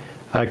Rumsey.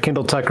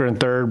 Kendall Tucker in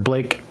third,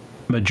 Blake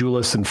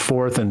Majulis in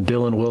fourth, and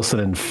Dylan Wilson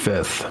in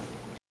fifth.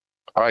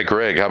 All right,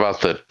 Greg, how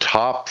about the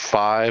top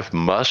 5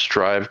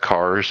 must-drive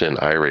cars in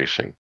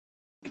iRacing?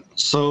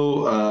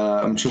 So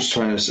I'm just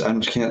trying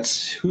to.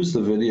 Who's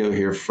the video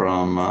here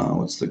from?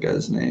 What's the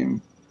guy's name?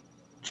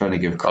 I'm trying to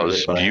give credit. This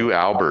is Bew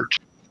Albert.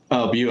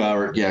 Oh, Bew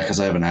Albert. Yeah, because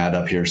I have an ad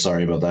up here.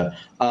 Sorry about that.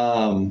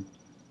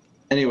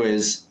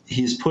 Anyways,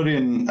 he's put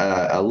in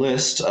a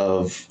list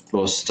of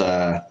most,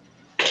 top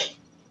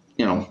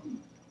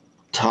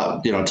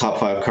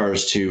 5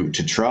 cars to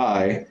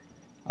try.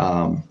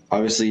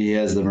 Obviously, he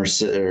has the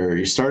Mercedes.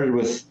 He started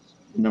with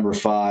number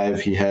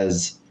 5. He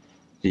has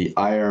the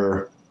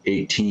IR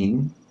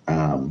 18,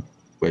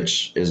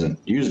 which isn't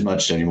used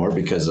much anymore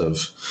because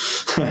of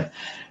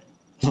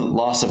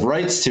loss of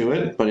rights to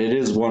it, but it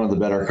is one of the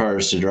better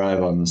cars to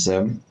drive on the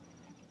sim.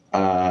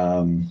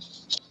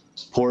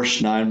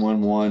 Porsche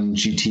 911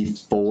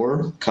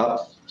 GT4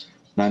 Cup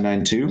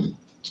 992.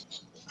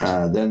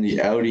 Then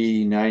the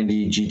Audi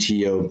 90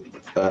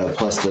 GTO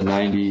plus the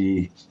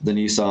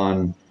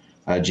Nissan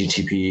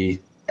GTP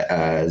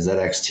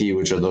ZXT,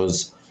 which are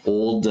those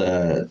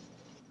older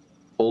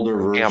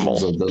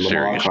versions of the Le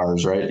Mans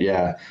cars, right?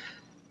 Yeah.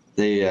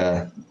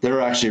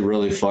 They're actually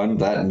really fun.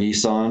 That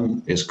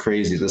Nissan is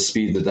crazy. The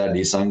speed that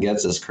Nissan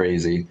gets is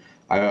crazy.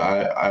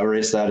 I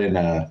raced that in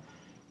a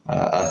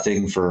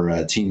thing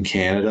for Team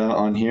Canada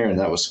on here, and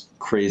that was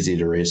crazy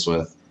to race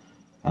with.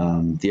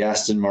 The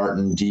Aston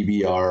Martin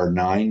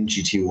DBR9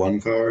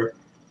 GT1 car,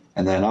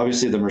 and then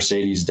obviously the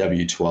Mercedes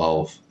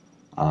W12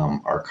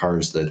 are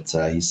cars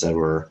that he said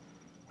were,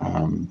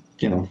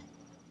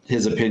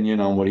 his opinion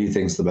on what he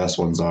thinks the best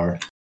ones are.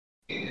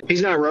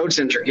 He's not road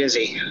centric, is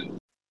he?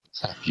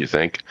 You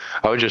think?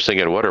 I was just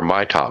thinking, what are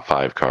my top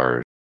 5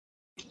 cars?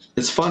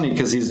 It's funny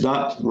because he's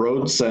not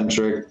road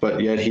centric, but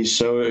yet he's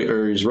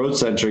road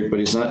centric, but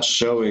he's not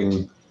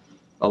showing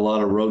a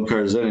lot of road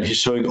cars in it. He's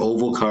showing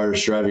oval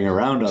cars driving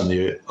around on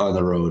the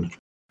road.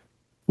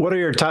 What are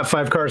your top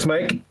 5 cars,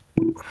 Mike?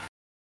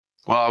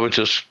 Well, I was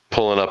just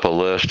pulling up a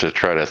list to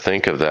try to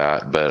think of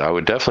that, but I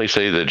would definitely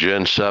say the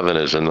Gen 7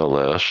 is in the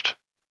list.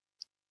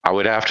 I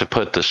would have to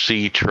put the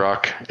C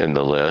truck in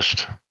the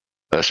list,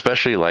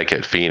 especially like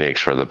at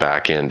Phoenix where the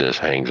back end just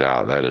hangs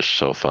out. That is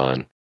so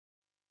fun.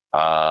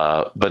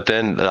 But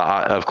then,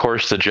 of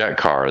course, the jet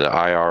car, the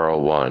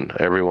IR01.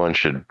 Everyone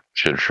should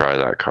try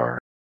that car.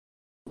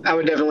 I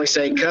would definitely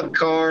say Cup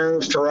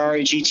car,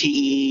 Ferrari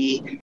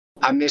GTE.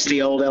 I miss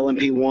the old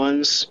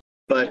LMP1s,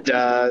 but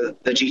the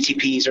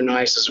GTPs are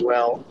nice as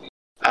well.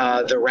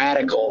 The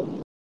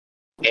Radical.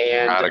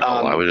 And,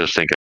 I was just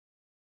thinking.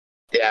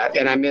 Yeah,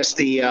 and I miss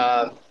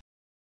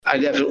I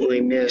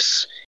definitely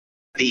miss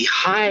the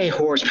high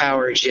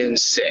horsepower Gen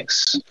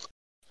 6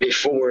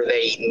 before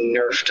they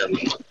nerfed them.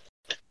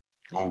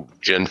 Oh,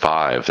 Gen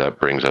 5, that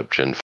brings up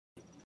Gen 5.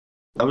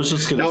 I was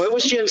just gonna. No, it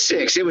was Gen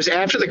 6. It was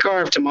after the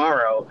Car of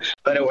Tomorrow,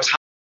 but it was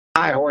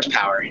high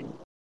horsepower.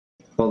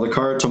 Well, the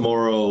Car of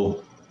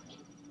Tomorrow,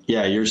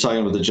 yeah, you're talking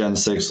about the Gen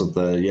 6 with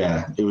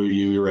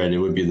you're right. It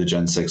would be the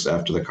Gen 6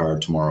 after the Car of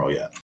Tomorrow,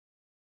 yeah.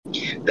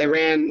 They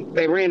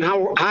ran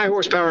high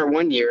horsepower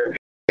 1 year,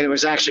 and it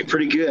was actually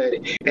pretty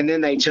good. And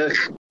then they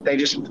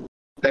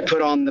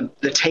put on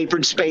the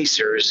tapered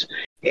spacers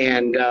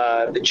and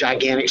the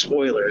gigantic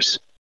spoilers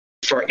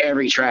for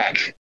every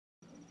track.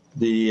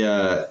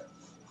 The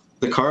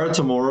Car of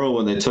Tomorrow,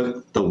 when they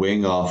took the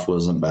wing off,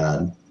 wasn't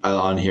bad.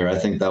 On here, I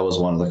think that was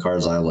one of the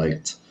cars I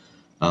liked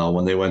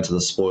when they went to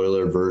the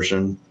spoiler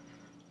version.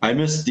 I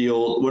missed the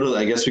old,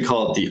 I guess we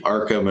call it the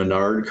Arca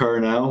Menard car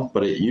now,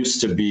 but it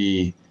used to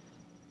be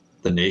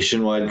the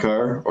Nationwide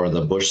car or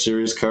the Busch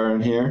Series car in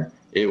here.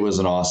 It was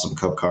an awesome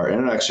Cup car,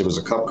 and it actually was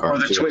a Cup car. Or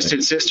the too.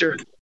 Twisted Sister?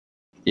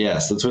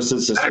 Yes, the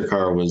Twisted Sister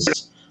car was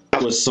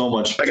so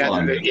much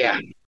fun. Yeah.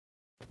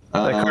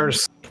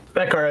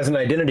 That car has an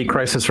identity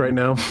crisis right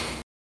now.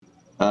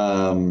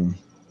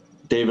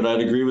 David,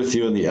 I'd agree with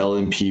you on the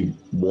LMP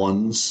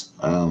ones.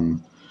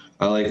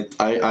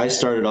 I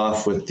started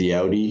off with the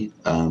Audi,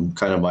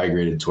 kind of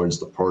migrated towards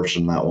the Porsche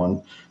in that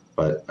one.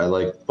 but I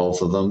like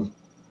both of them.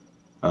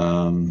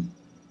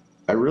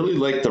 I really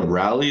like the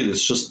rally.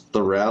 It's just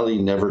the rally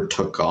never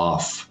took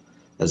off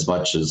as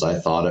much as I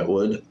thought it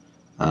would.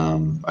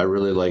 I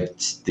really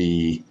liked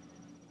the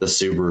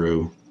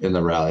Subaru in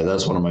the rally.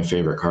 That's one of my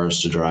favorite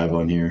cars to drive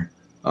on here,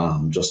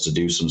 just to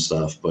do some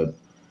stuff. But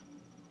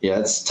yeah,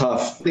 it's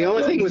tough. The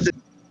only thing with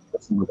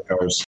the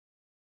cars.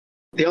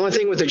 The only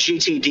thing with the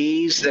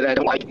GTDs that I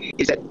don't like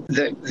is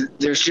that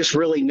there's just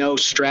really no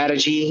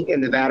strategy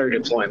in the battery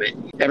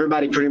deployment.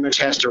 Everybody pretty much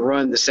has to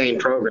run the same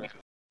program.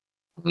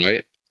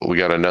 Right. We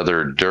got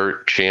another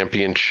dirt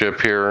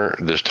championship here,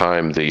 this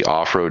time the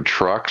off-road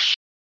trucks.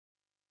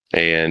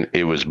 And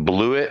it was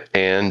Blewett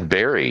and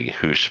Barry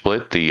who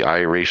split the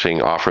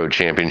iRacing Off-Road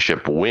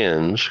Championship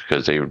wins,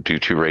 because they do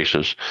 2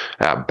 races,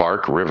 at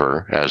Bark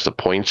River as the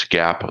points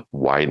gap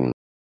widened.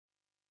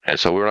 And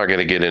so we're not going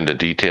to get into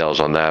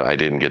details on that. I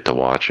didn't get to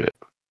watch it.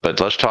 But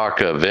let's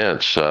talk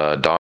events.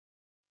 Don,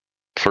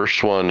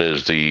 first one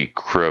is the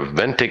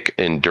Creventic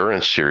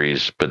Endurance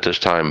Series, but this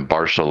time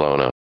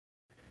Barcelona.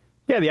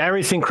 Yeah, the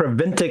iRacing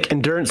Creventic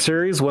Endurance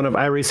Series, one of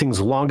iRacing's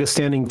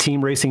longest-standing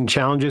team racing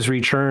challenges,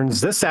 returns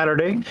this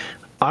Saturday,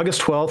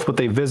 August 12th, with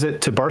a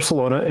visit to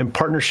Barcelona in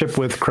partnership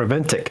with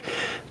Creventic,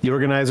 the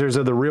organizers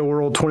of the Real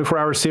World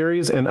 24-Hour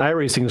Series and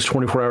iRacing's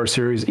 24-Hour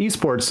Series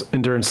Esports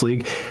Endurance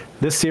League.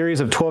 This series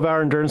of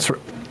 12-hour endurance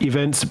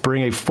events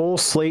bring a full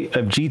slate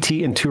of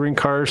GT and touring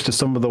cars to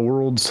some of the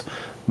world's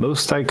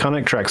most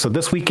iconic tracks. So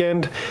this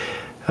weekend,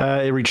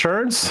 it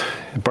returns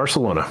in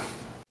Barcelona.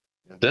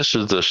 This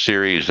is the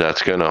series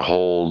that's going to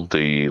hold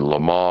the Le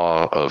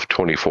Mans of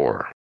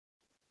 24.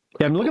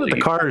 Yeah, I'm looking at the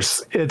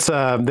cars. It's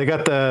they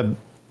got the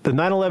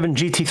 911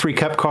 GT3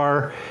 Cup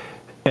car,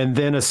 and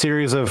then a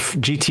series of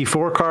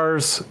GT4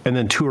 cars, and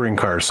then touring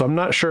cars. So I'm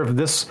not sure if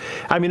this,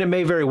 I mean, it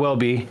may very well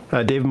be.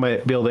 David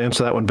might be able to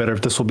answer that one better,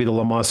 if this will be the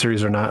Le Mans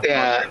series or not.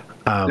 Yeah.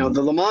 No,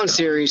 the Le Mans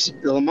series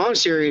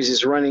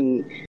is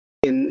running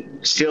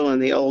still in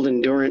the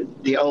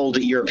old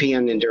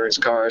European endurance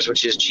cars,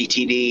 which is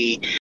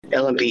GTD,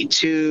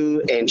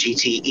 LMP2, and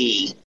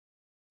GTE.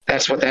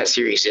 That's what that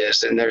series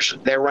is, and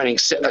they're running a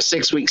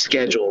 6-week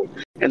schedule,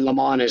 and Le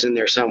Mans is in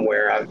there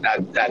somewhere.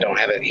 I don't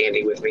have it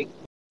handy with me.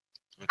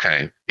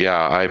 Okay,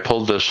 yeah, I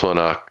pulled this one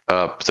up.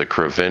 The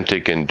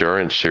Creventic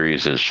Endurance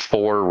Series is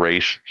 4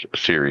 race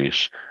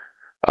series: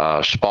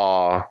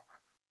 Spa,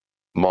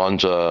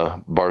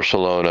 Monza,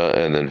 Barcelona,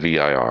 and then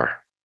VIR.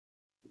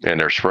 And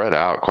they're spread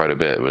out quite a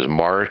bit. It was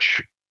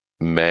March,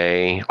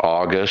 May,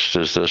 August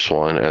is this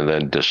one, and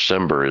then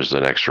December is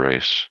the next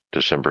race,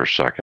 December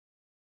 2nd.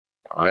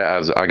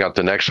 I got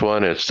the next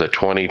one. It's the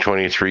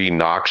 2023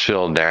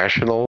 Knoxville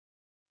National.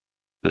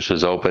 This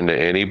is open to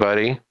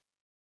anybody.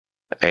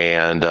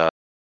 And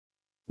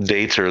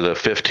dates are the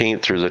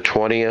 15th through the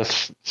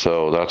 20th,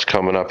 so that's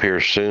coming up here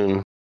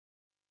soon.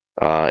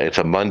 It's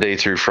a Monday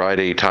through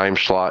Friday time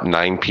slot,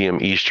 9 p.m.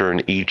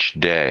 Eastern each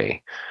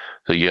day.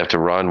 So you have to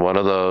run one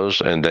of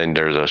those, and then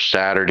there's a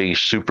Saturday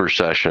super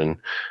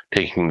session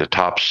taking the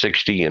top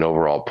 60 in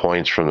overall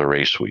points from the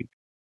race week.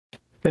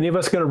 Any of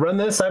us going to run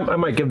this? I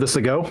might give this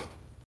a go.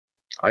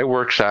 I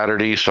work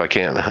Saturday, so I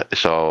can't.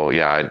 So,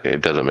 yeah,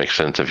 it doesn't make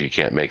sense if you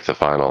can't make the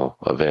final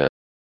event.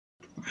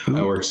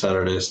 I work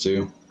Saturdays,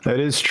 too. That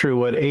is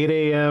true. At 8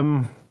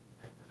 a.m.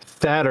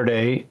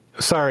 Saturday,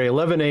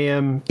 11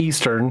 a.m.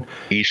 Eastern.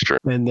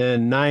 And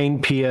then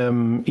 9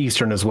 p.m.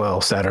 Eastern as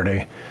well,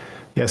 Saturday.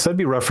 Yes, that'd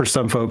be rough for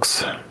some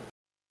folks. All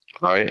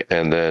right,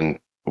 and then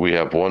we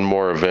have one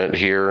more event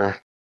here.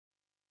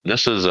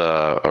 This is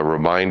a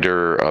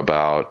reminder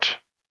about,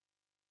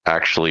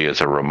 actually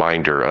it's a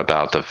reminder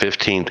about the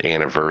 15th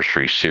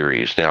anniversary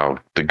series. Now,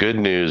 the good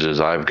news is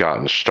I've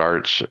gotten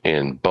starts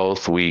in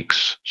both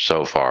weeks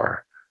so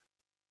far.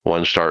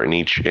 One start in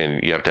each,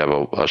 and you have to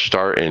have a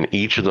start in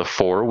each of the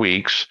 4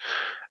 weeks,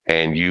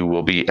 and you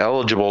will be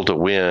eligible to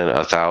win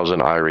 1,000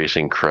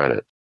 iRacing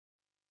credit.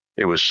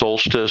 It was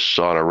Solstice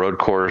on a road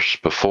course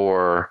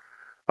before.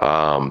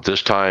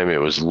 This time it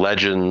was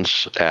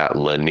Legends at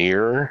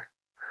Lanier.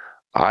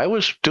 I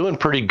was doing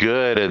pretty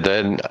good, and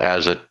then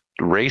as a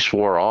race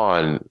wore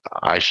on,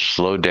 I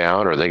slowed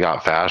down, or they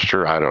got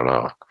faster. I don't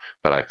know,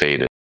 but I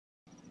faded.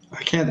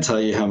 I can't tell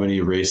you how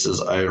many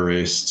races I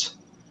raced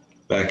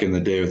back in the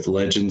day with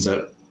Legends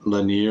at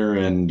Lanier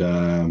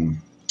and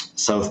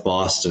South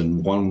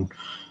Boston.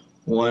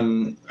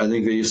 One, I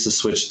think they used to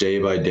switch day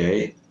by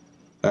day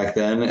back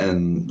then,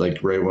 and like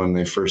right when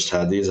they first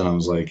had these, and I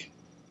was like,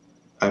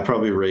 I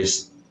probably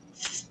raced,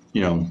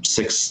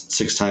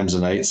 six times a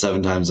night,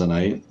 7 times a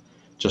night,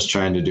 just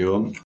trying to do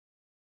them.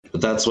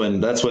 But that's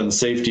when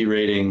safety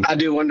rating. I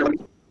do wonder.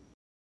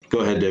 Go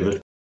ahead,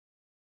 David.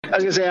 I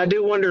was gonna say, I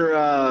do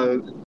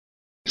wonder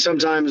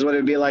sometimes what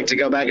it'd be like to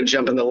go back and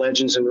jump in the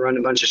Legends and run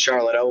a bunch of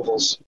Charlotte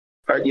ovals,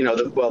 or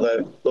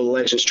the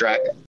Legends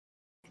track.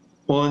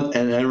 Well,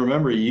 and I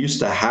remember you used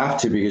to have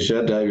to, because you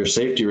had to have your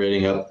safety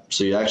rating up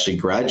so you actually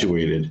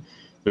graduated.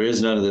 There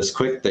is none of this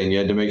quick thing. You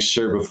had to make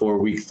sure before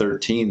week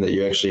 13 that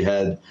you actually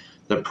had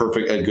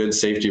a good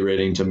safety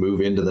rating to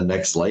move into the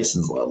next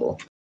license level.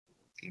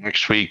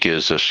 Next week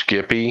is a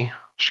Skip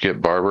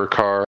Barber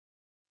car.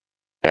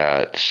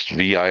 at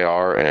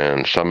VIR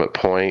and Summit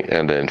Point,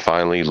 and then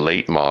finally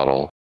late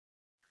model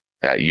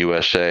at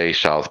USA,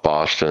 South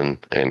Boston,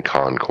 and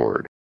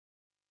Concord.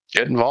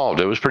 Get involved.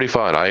 It was pretty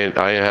fun.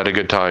 I had a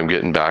good time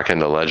getting back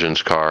into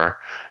Legends car.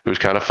 It was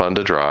kind of fun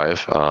to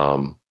drive.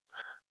 Kind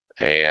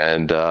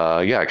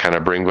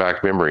of bring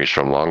back memories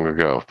from long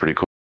ago. Pretty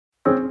cool.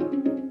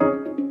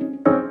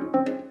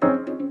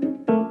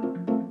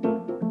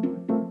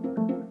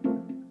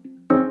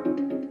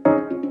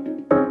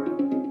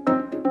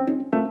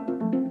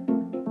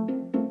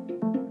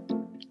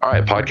 All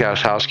right,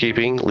 podcast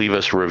housekeeping. Leave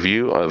us a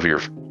review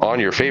on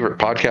your favorite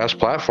podcast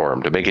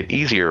platform to make it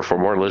easier for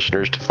more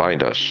listeners to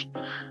find us.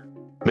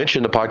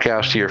 Mention the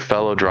podcast to your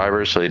fellow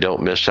drivers so they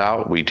don't miss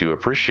out. We do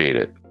appreciate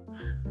it.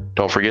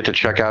 Don't forget to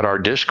check out our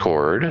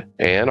Discord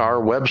and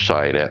our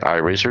website at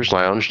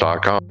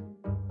iRacersLounge.com.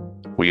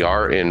 We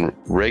are in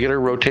regular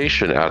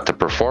rotation at the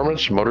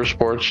Performance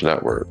Motorsports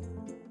Network.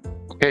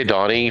 Okay,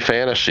 Donnie,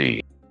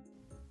 fantasy.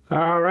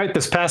 All right,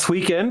 this past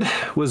weekend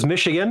was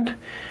Michigan.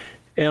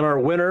 And our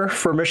winner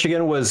for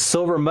Michigan was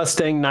Silver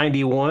Mustang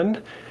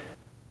 91.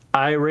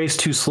 I Raced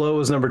Too Slow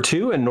was number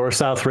 2, and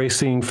North-South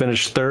Racing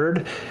finished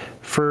 3rd.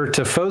 For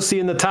Tifosi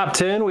in the top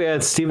 10, we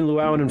had Stephen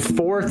Llewellyn in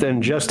 4th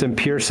and Justin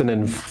Pearson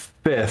in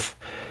 5th.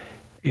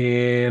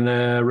 And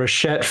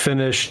Rochette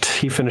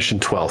finished in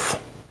 12th.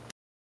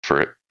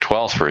 For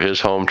 12th for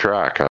his home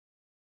track. Huh?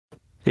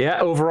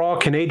 Yeah, overall,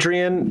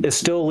 Canadian is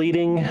still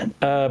leading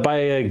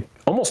by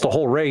almost a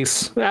whole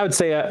race. I would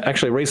say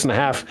actually a race and a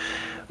half.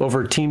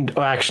 Over Team,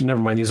 actually,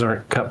 never mind. These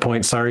aren't cut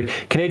points. Sorry.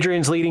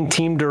 Canadians leading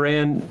Team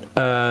Duran,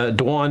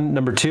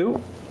 number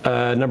 2.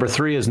 Number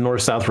 3 is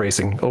North-South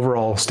Racing.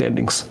 Overall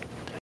standings.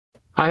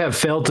 I have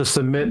failed to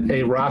submit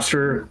a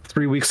roster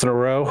 3 weeks in a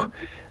row,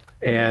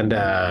 and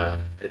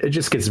it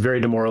just gets very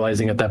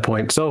demoralizing at that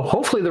point. So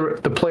hopefully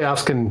the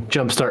playoffs can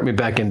jumpstart me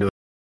back into it.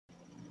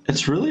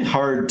 It's really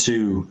hard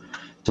to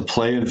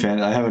play in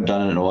fantasy. I haven't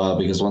done it in a while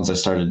because once I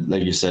started,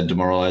 like you said,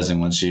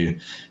 demoralizing once you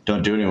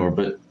don't do it anymore.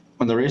 But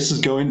when the race is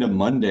going to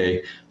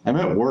Monday, I'm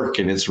at work,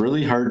 and it's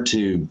really hard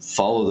to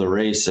follow the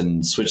race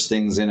and switch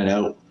things in and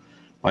out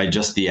by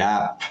just the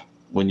app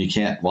when you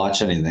can't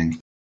watch anything.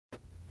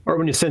 Or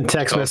when you send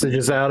text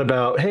messages out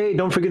about, hey,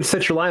 don't forget to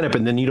set your lineup,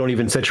 and then you don't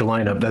even set your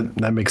lineup.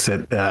 That makes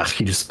it,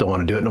 you just don't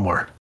want to do it no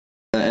more.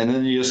 And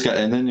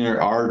then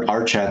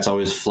our chat's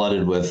always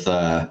flooded with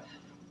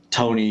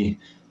Tony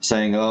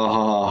saying,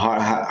 oh,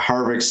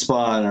 Harvick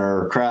spun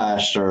or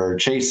crashed or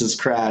Chase has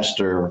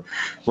crashed or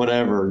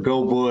whatever,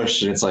 go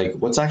Busch. And it's like,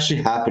 what's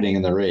actually happening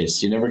in the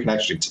race? You never can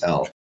actually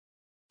tell.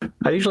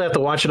 I usually have to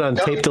watch it on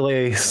tape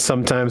delay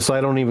sometimes, so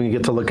I don't even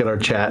get to look at our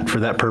chat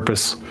for that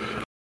purpose.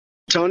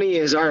 Tony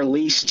is our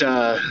least,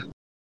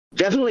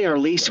 definitely our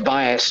least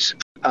biased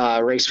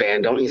race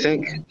fan, don't you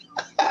think?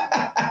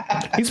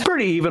 He's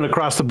pretty even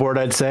across the board,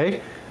 I'd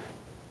say.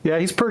 Yeah,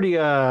 he's pretty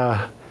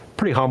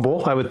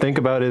humble, I would think,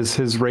 about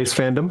his race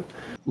fandom.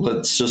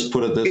 Let's just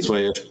put it this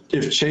way.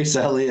 If Chase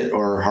Elliott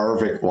or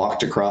Harvick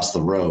walked across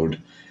the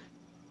road,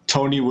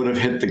 Tony would have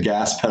hit the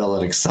gas pedal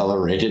and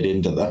accelerated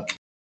into them.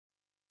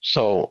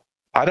 So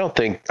I don't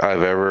think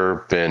I've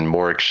ever been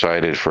more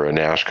excited for a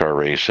NASCAR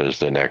race as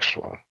the next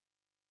one.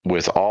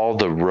 With all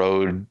the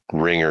road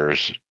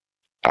ringers,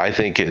 I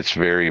think it's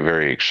very,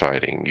 very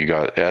exciting. You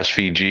got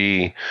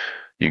SVG,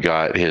 you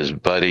got his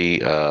buddy,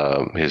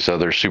 his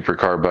other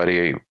supercar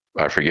buddy,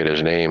 I forget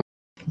his name.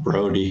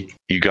 Brody.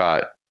 You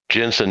got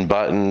Jenson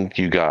Button,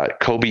 you got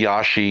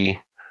Kobayashi,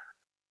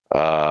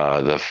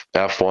 the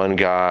F1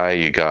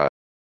 guy,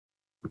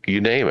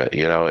 you name it,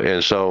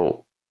 and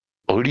so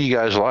who do you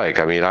guys like?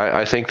 I mean,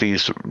 I think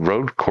these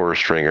road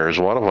course ringers,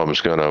 one of them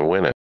is going to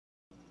win it.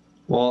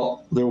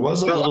 Well, there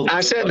was a little...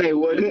 I said they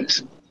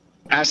wouldn't.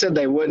 I'm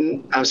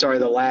sorry,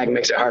 the lag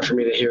makes it hard for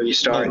me to hear you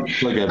start.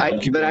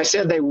 But I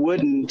said they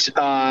wouldn't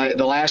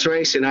the last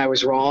race, and I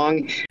was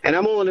wrong. And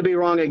I'm willing to be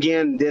wrong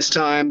again this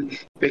time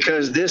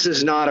because this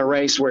is not a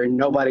race where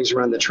nobody's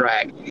run the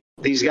track.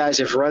 These guys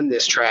have run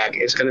this track.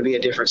 It's going to be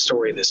a different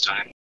story this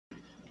time.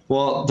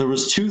 Well, there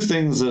was 2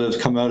 things that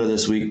have come out of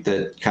this week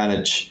that kind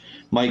of...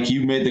 Mike,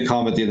 you made the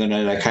comment the other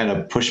night. I kind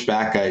of pushed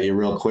back at you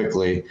real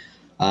quickly.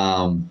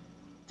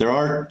 There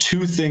are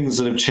 2 things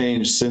that have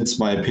changed since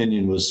my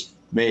opinion was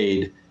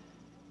made.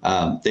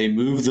 They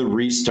moved the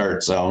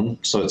restart zone,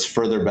 so it's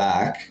further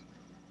back.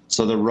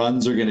 So the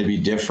runs are going to be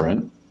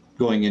different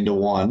going into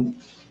 1.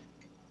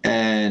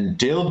 And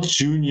Dale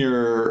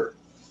Jr.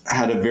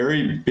 had a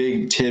very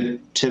big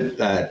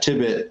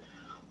tidbit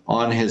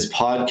on his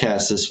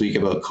podcast this week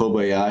about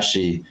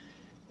Kobayashi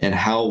and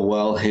how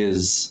well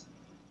his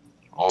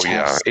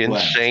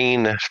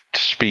insane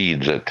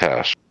speeds at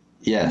test.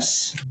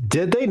 Yes.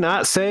 Did they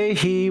not say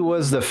he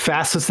was the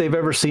fastest they've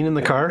ever seen in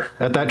the car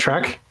at that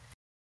track?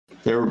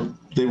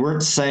 They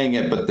weren't saying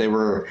it, but they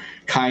were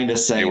kind of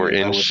saying it. They were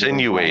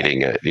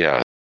insinuating it,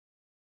 yeah.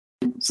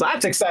 So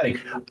that's exciting.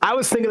 I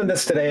was thinking of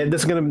this today, and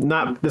this is gonna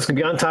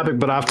be on topic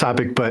but off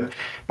topic. But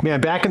man,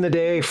 back in the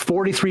day,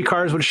 43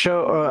 cars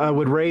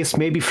would race,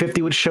 maybe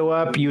 50 would show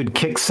up. You would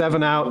kick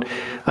 7 out.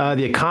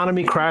 The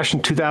economy crashed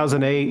in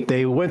 2008.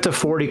 They went to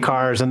 40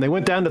 cars, and they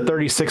went down to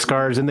 36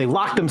 cars, and they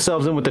locked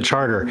themselves in with the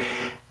charter.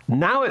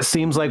 Now it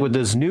seems like with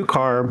this new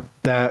car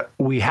that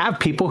we have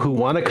people who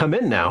want to come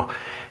in now,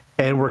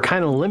 and we're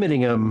kind of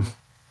limiting them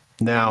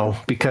now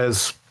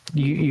because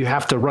you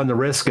have to run the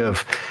risk of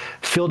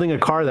fielding a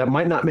car that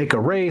might not make a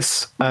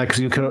race because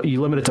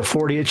you limit it to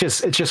 40. It's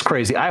just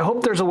crazy. I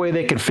hope there's a way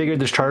they can figure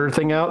this charter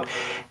thing out.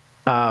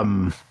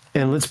 And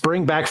let's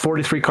bring back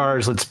 43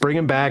 cars. Let's bring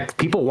them back.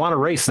 People want to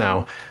race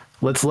now.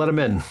 Let's let them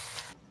in.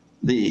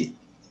 The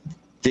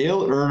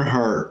Dale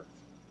Earnhardt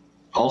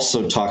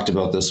also talked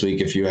about this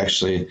week.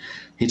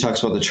 He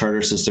talks about the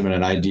charter system and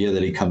an idea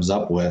that he comes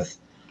up with.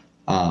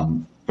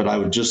 But I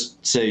would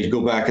just say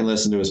go back and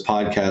listen to his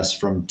podcast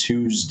from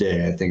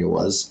Tuesday, I think it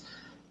was.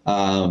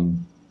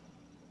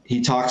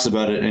 He talks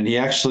about it, and he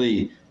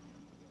actually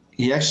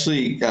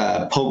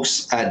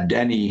pokes at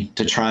Denny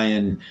to try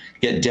and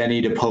get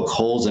Denny to poke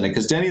holes in it,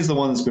 because Denny's the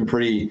one that's been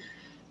pretty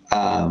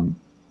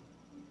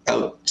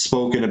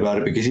outspoken about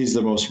it, because he's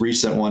the most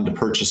recent one to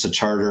purchase a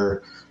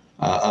charter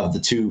of the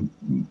two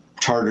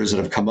charters that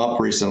have come up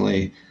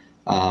recently.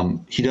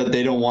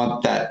 They don't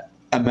want that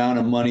amount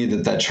of money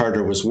that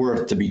charter was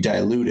worth to be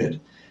diluted,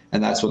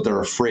 and that's what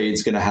they're afraid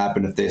is going to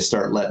happen if they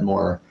start letting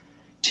more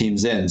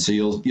teams in. So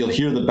you'll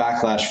hear the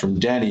backlash from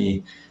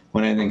Denny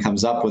when anything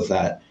comes up with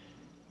that.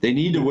 They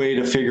need a way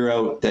to figure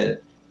out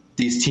that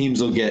these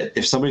teams will get,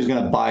 if somebody's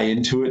going to buy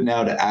into it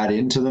now to add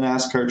into the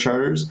NASCAR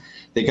charters,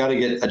 they got to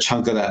get a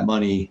chunk of that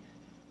money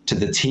to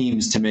the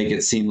teams to make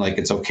it seem like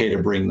it's okay to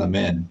bring them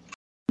in.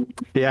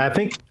 Yeah, I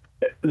think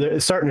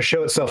it's starting to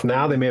show itself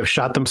now. They may have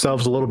shot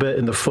themselves a little bit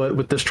in the foot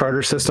with this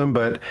charter system,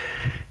 but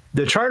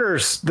the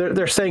charters,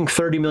 they're saying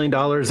 $30 million.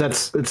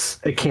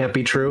 It can't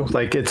be true.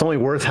 Like, it's only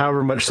worth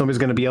however much somebody's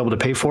going to be able to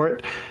pay for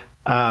it.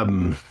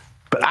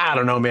 But I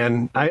don't know,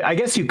 man. I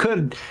guess you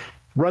could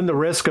run the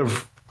risk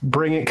of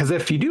bringing, because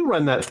if you do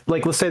run that,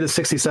 like let's say the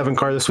 67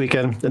 car this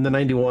weekend and the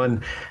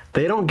 91,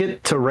 they don't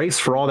get to race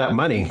for all that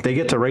money. They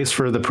get to race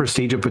for the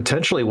prestige of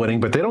potentially winning,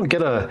 but they don't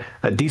get a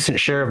decent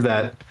share of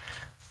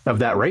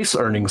that race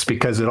earnings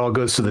because it all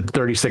goes to the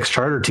 36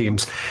 charter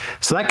teams.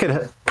 So that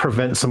could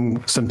prevent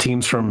some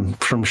teams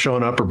from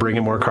showing up or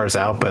bringing more cars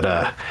out. But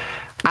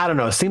I don't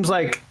know. It seems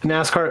like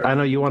NASCAR, I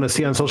know you want to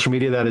see on social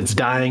media that it's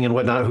dying and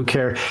whatnot. Who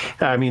cares?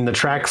 I mean, the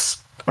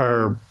tracks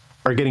are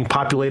getting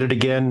populated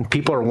again.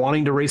 People are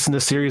wanting to race in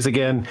this series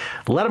again.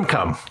 Let them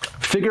come.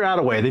 Figure out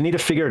a way. They need to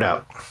figure it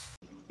out.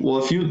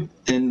 Well,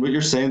 and what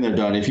you're saying there,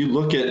 Don, if you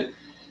look at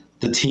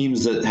the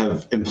teams that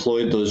have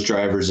employed those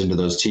drivers into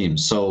those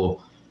teams.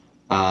 So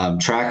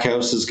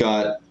Trackhouse has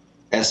got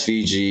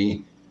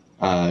SVG,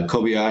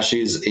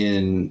 Kobayashi's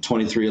in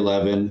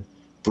 2311,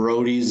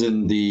 Brody's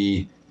in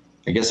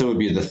I guess it would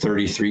be the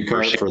 33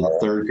 card for the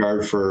third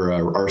card for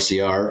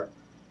RCR.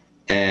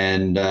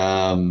 And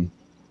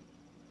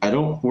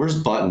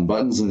where's Button?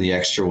 Button's in the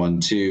extra one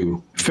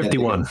too.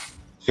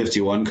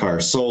 51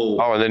 car.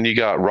 So. Oh, and then you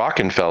got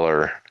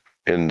Rockefeller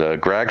in the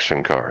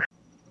Gragson car.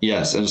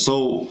 Yes. And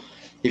so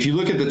if you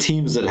look at the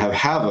teams that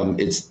have them,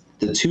 it's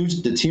the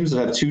teams that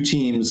have two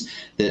teams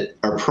that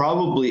are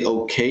probably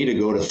okay to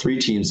go to three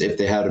teams if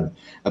they had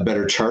a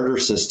better charter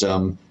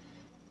system,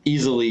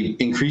 easily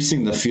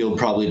increasing the field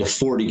probably to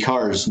 40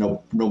 cars,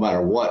 no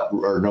matter what,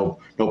 or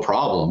no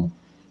problem.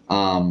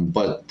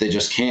 But they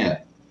just can't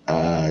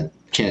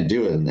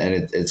do it, and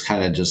it's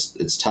kind of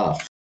it's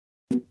tough.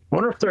 I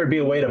wonder if there'd be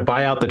a way to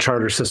buy out the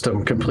charter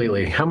system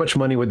completely. How much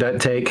money would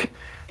that take,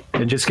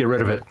 and just get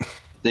rid of it?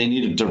 They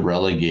needed to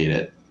relegate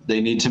it.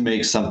 They need to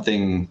make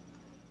something.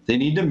 They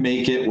need to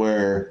make it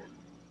where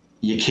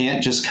you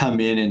can't just come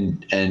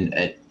in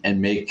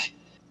and make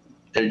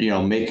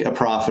a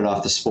profit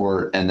off the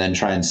sport and then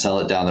try and sell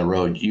it down the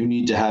road.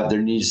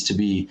 There needs to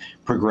be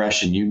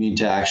progression. You need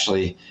to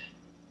actually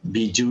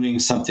be doing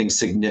something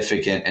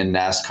significant in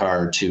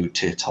NASCAR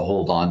to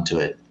hold on to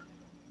it.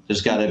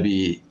 There's got to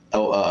be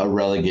a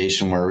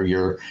relegation where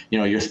you're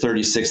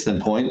 36th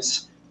in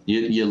points,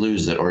 you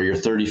lose it, or you're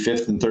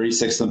 35th and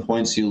 36th in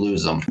points, you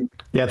lose them.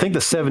 Yeah, I think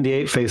the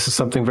 78 faces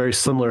something very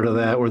similar to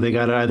that, where they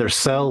got to either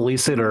sell,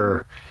 lease it,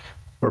 or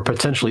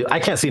potentially.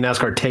 I can't see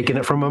NASCAR taking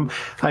it from them.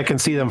 I can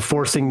see them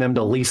forcing them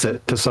to lease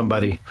it to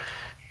somebody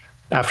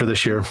after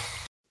this year.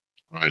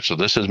 All right, so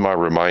this is my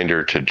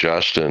reminder to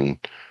Justin.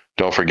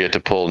 Don't forget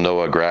to pull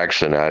Noah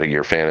Gragson out of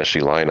your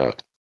fantasy lineup.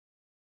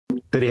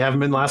 Did he have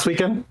him in last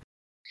weekend?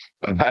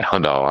 I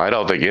don't know. I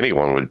don't think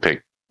anyone would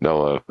pick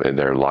Noah in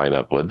their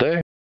lineup, would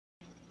they?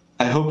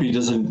 I hope he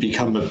doesn't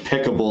become a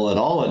pickable at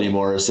all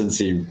anymore since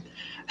he's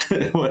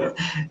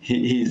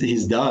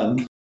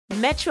done.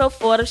 Metro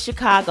Ford of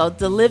Chicago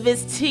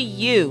delivers to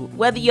you.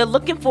 Whether you're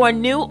looking for a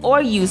new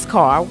or used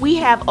car, we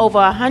have over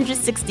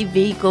 160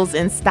 vehicles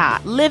in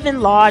stock. Living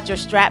large or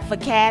strapped for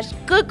cash,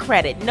 good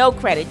credit, no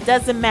credit,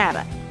 doesn't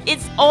matter.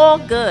 It's all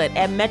good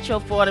at Metro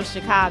Ford of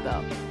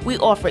Chicago. We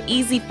offer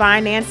easy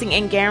financing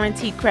and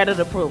guaranteed credit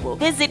approval.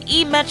 Visit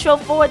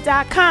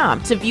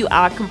emetroford.com to view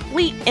our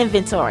complete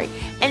inventory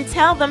and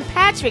tell them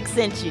Patrick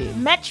sent you.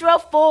 Metro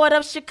Ford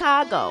of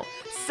Chicago,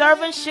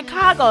 serving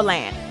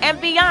Chicagoland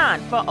and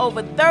beyond for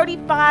over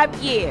 35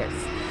 years.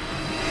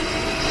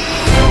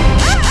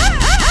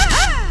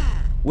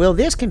 Will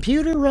this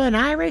computer run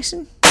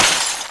iRacing?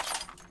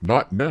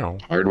 Not now.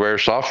 Hardware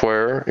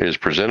Software is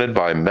presented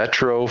by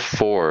Metro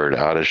Ford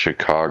out of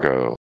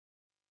Chicago.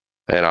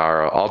 And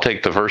I'll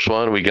take the first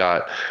one. We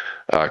got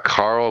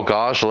Carl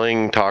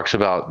Gosling talks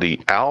about the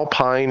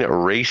Alpine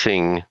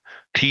Racing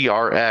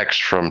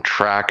TRX from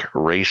Track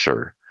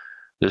Racer.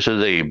 This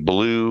is a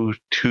blue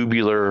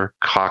tubular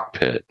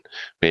cockpit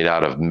made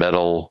out of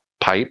metal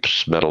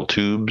pipes, metal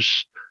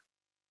tubes.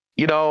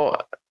 You know,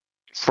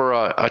 for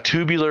a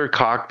tubular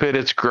cockpit,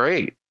 it's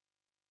great.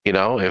 You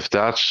know, if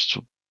that's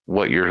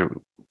what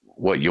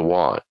you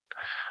want.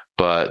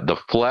 But the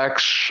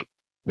flex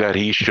that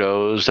he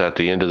shows at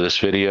the end of this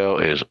video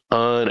is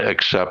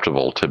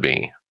unacceptable to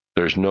me.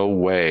 There's no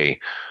way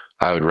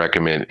I would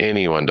recommend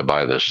anyone to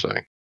buy this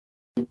thing.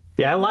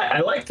 Yeah, I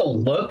like the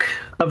look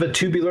of a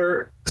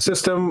tubular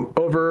system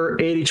over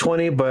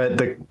 8020, but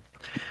the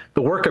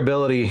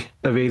workability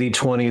of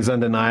 8020 is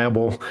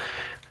undeniable.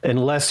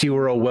 Unless you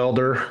were a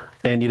welder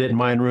and you didn't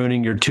mind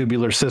ruining your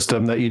tubular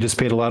system that you just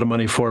paid a lot of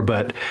money for.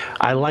 But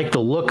I like the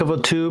look of a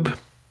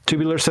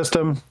tubular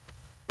system.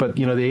 But,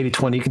 you know, the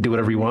 8020, you can do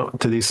whatever you want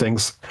to these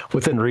things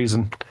within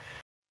reason.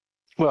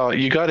 Well,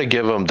 you got to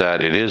give them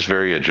that it is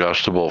very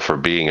adjustable for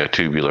being a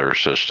tubular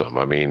system.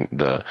 I mean,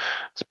 the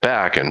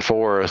back and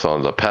forth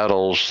on the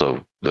pedals,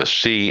 the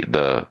seat,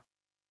 the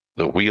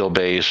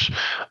wheelbase,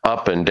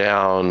 up and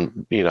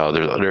down. You know,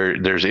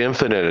 there's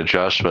infinite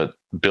adjustment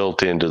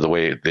built into the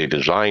way they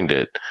designed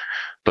it.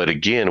 But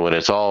again, when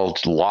it's all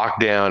locked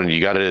down and you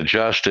got it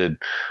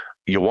adjusted,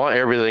 you want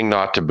everything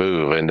not to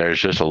move, and there's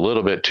just a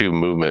little bit too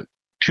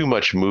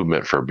much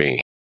movement for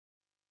me.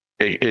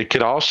 It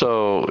can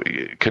also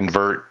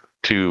convert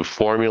to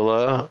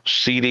Formula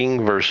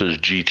seating versus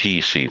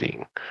GT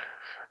seating.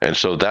 And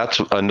so that's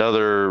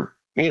another,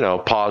 you know,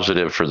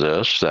 positive for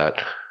this,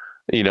 that,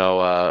 you know,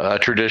 a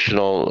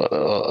traditional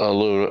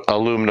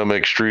aluminum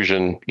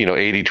extrusion, you know,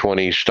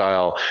 80/20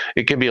 style,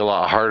 it can be a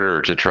lot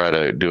harder to try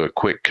to do a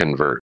quick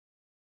convert.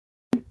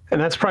 And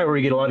that's probably where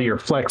you get a lot of your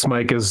flex,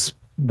 Mike, is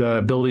the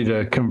ability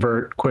to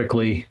convert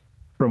quickly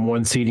from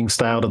one seating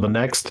style to the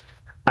next.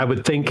 I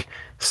would think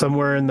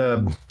somewhere in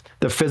the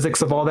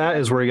physics of all that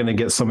is where you're going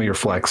to get some of your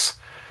flex.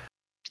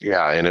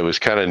 Yeah, and it was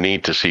kind of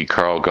neat to see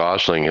Carl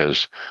Gosling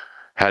has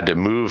had to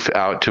move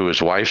out to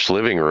his wife's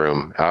living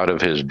room out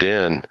of his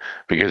den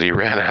because he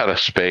ran out of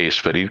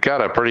space, but he's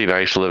got a pretty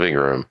nice living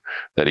room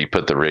that he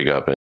put the rig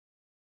up in.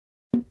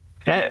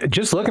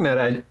 Just looking at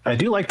it, I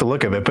do like the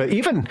look of it, but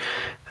even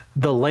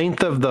the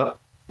length of the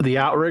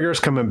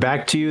outriggers coming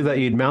back to you that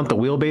you'd mount the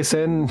wheelbase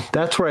in,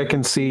 that's where I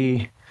can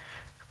see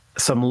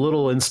some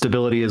little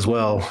instability as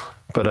well.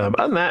 But other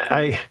than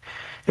that,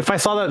 if I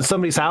saw that in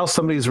somebody's house,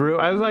 somebody's room,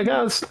 I was like,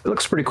 oh, this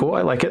looks pretty cool.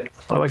 I like it.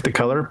 I like the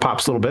color.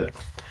 Pops a little bit.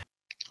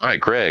 All right,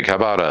 Greg, how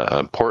about an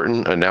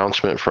important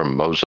announcement from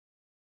Moza?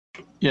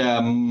 Yeah,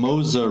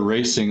 Moza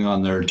Racing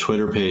on their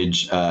Twitter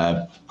page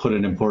put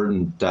an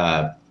important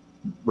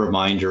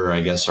reminder,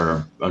 I guess,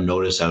 or a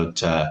notice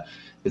out.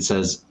 It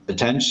says,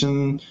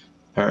 attention,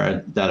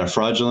 that a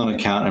fraudulent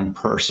account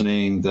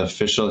impersonating the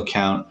official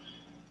account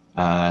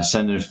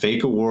sending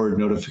fake award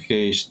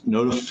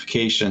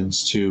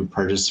notifications to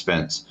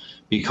participants.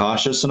 Be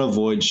cautious and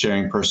avoid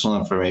sharing personal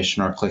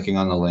information or clicking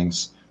on the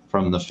links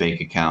from the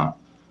fake account.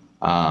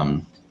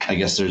 I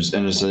guess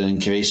in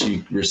case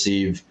you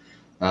receive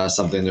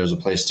something, there's a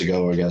place to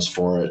go, I guess,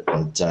 for it.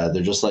 But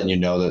they're just letting you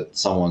know that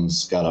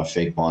someone's got a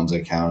fake Bonds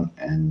account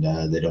and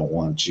they don't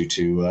want you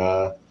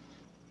to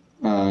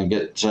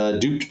get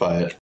duped by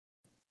it.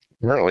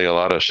 Apparently, a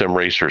lot of sim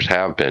racers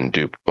have been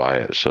duped by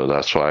it, so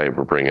that's why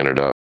we're bringing it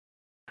up.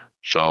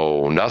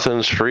 So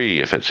nothing's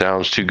free. If it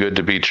sounds too good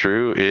to be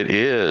true, it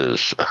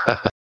is.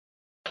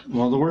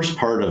 Well, the worst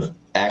part of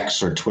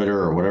X or Twitter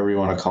or whatever you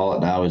want to call it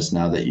now is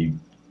that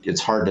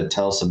it's hard to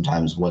tell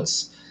sometimes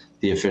what's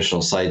the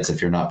official sites if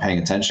you're not paying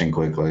attention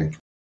quickly.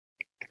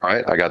 All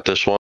right, I got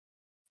this one.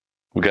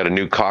 We got a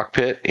new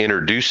cockpit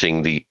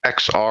introducing the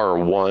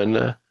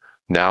XR1,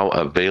 now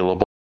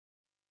available.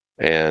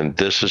 And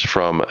this is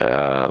from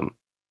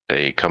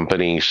a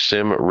company,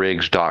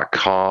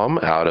 simrigs.com,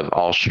 out of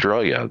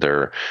Australia.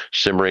 They're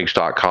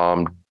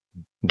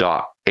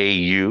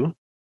simrigs.com.au,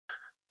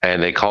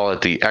 and they call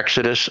it the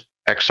Exodus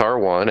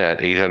XR1 at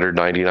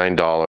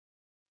 $899,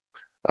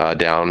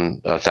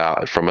 down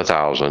from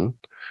 $1,000.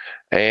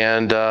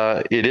 And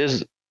it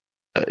is,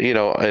 an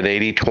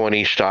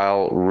 80/20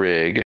 style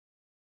rig.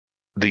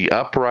 The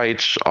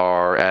uprights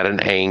are at an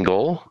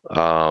angle.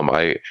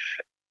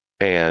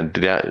 And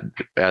that,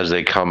 as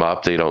they come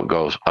up, they don't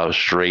go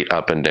straight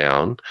up and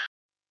down.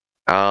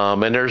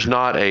 And there's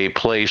not a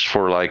place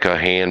for like a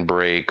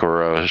handbrake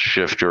or a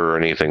shifter or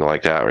anything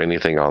like that, or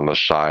anything on the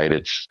side.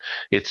 It's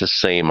the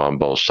same on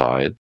both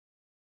sides.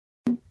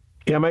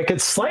 Yeah, Mike,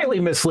 it's slightly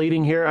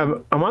misleading here.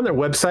 I'm on their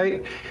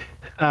website.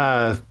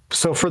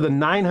 So for the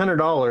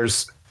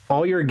 $900,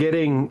 all you're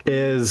getting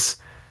is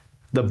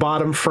the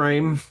bottom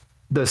frame,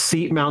 the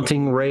seat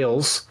mounting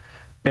rails,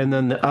 and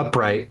then the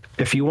upright.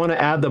 If you want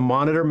to add the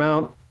monitor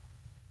mount,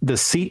 the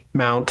seat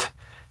mount,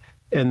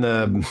 and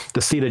the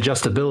seat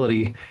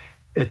adjustability,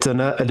 it's an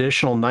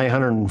additional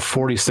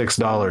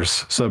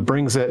 $946. So it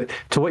brings it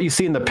to what you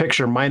see in the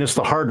picture minus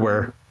the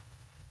hardware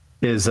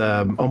is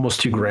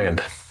almost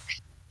 $2,000.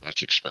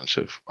 That's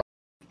expensive.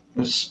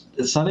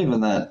 It's not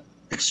even that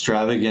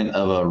extravagant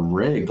of a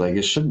rig. Like,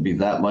 it shouldn't be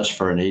that much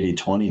for an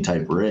 80/20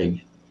 type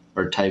rig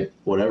or type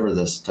whatever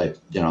this type,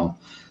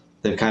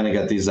 they've kind of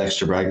got these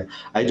extra brag.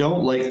 I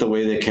don't like the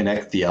way they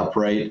connect the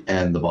upright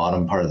and the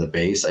bottom part of the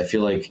base. I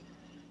feel like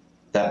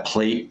that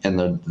plate and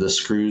the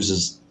screws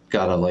has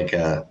got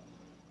a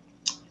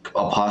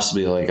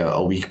possibly like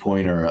a weak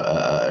point or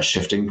a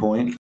shifting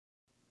point.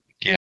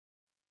 Yeah,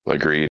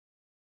 agreed.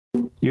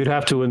 You'd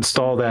have to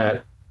install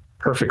that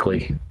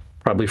perfectly,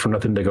 probably for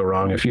nothing to go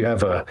wrong. If you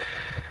have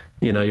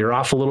you're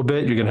off a little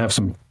bit, you're going to have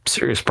some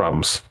serious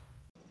problems.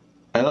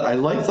 I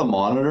like the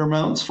monitor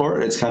mounts for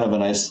it. It's kind of a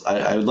nice,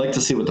 I would like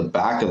to see what the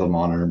back of the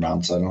monitor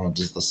mounts. I don't know,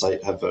 does the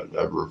site have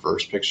a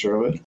reverse picture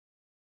of it?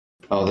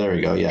 Oh, there we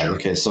go. Yeah.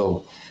 Okay.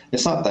 So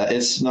it's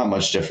not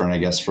much different, I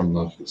guess, from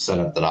the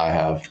setup that I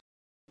have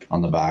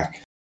on the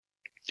back.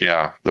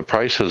 Yeah. The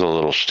price is a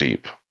little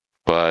steep,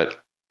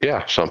 but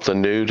yeah, something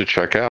new to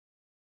check out.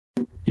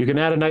 You can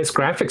add a nice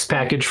graphics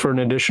package for an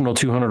additional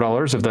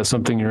 $200 if that's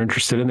something you're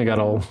interested in. They got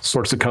all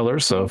sorts of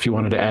colors. So if you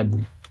wanted to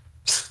add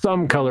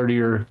some color to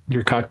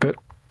your cockpit.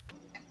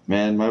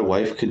 Man, my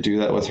wife could do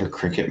that with her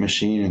Cricut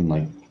machine in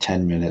like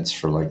 10 minutes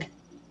for like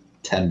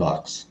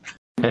 $10.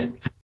 All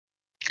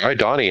right,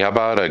 Donnie, how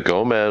about a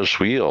Gomez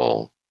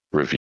wheel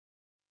review?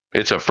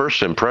 It's a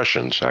first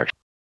impressions,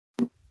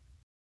 actually.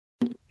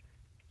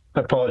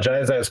 I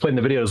apologize. I was playing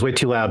the video. It was way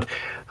too loud.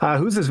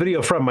 Who's this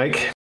video from,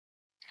 Mike?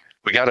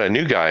 We got a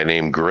new guy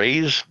named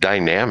Gray's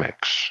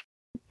Dynamics.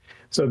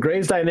 So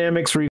Gray's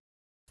Dynamics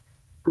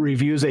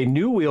reviews a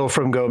new wheel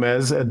from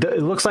Gomez. It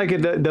looks like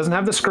it doesn't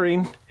have the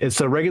screen.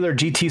 It's a regular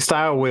GT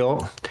style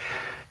wheel.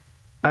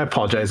 I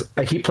apologize.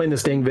 I keep playing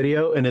this dang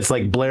video and it's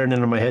like blaring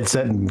into my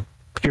headset and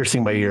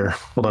piercing my ear.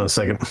 Hold on a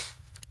second.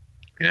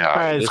 Yeah. All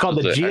right, it's called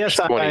the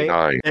GSI.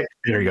 X29.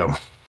 There you go.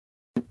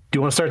 Do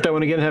you want to start that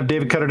one again and have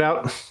David cut it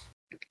out?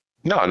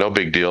 No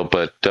big deal.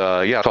 But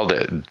yeah, it's called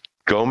the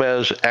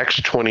Gomez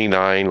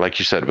X29, like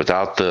you said,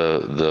 without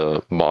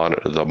the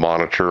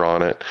monitor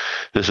on it.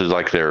 This is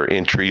like their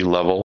entry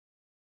level.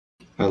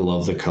 I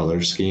love the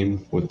color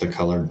scheme with the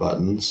colored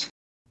buttons.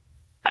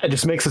 It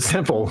just makes it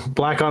simple.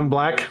 Black on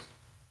black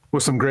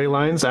with some gray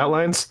lines,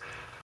 outlines.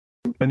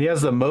 And he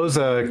has the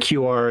Moza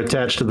QR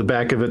attached to the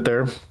back of it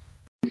there.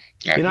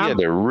 Yeah, he had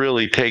to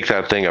really take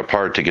that thing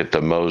apart to get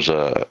the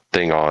Moza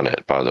thing on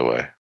it, by the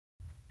way.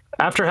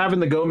 After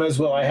having the Gomez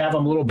wheel, I have a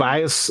little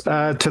bias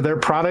to their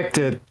product.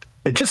 It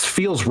just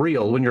feels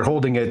real when you're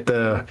holding it.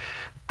 The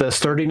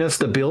sturdiness,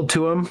 the build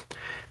to them.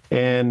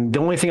 And the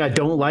only thing I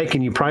don't like,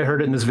 and you probably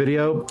heard it in this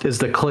video, is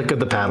the click of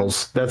the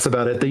paddles. That's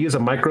about it. They use a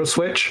micro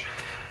switch,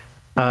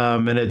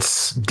 and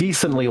it's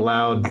decently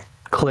loud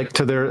click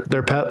to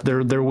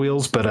their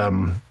wheels. But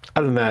other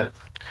than that,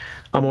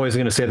 I'm always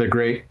going to say they're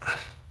great.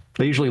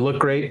 They usually look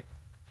great,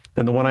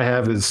 and the one I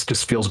have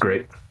just feels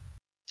great.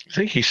 I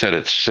think he said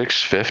it's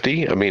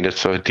 $650. I mean,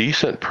 it's a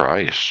decent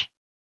price.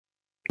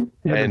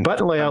 Yeah, and the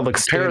button layout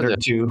looks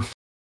standard too.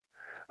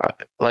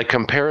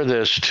 Compare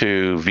this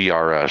to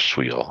VRS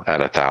wheel at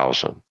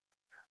 $1,000,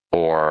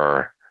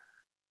 or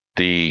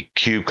the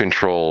Cube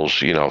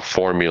Controls,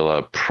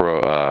 Formula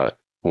Pro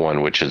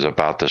one, which is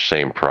about the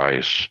same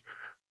price,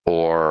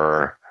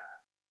 or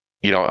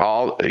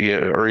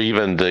or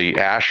even the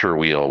Asher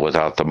wheel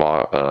without the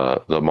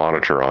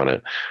monitor on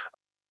it.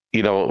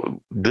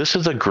 This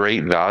is a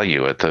great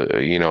value at the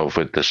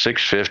with the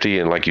 $650,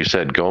 and like you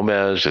said,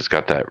 Gomez, it's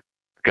got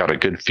a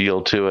good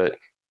feel to it.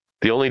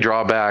 The only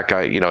drawback,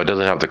 it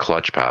doesn't have the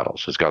clutch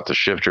paddles. It's got the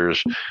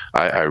shifters.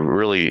 I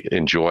really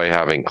enjoy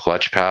having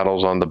clutch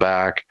paddles on the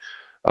back,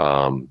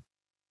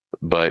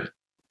 but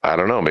I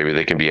don't know. Maybe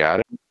they can be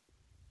added.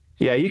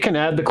 Yeah, you can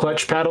add the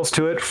clutch paddles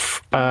to it.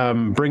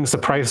 Brings the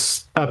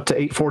price up to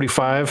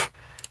 $845,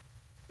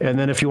 and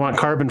then if you want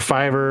carbon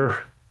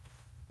fiber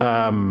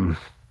for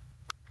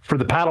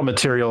the paddle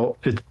material,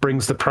 it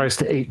brings the price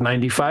to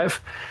 $895.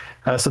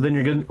 So then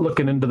you're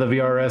looking into the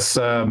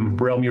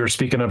VRS realm you were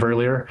speaking of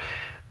earlier.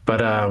 But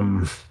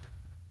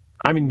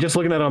just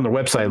looking at it on their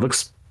website, it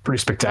looks pretty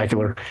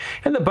spectacular.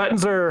 And the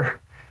buttons are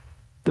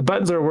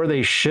where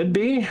they should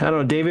be. I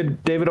don't know.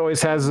 David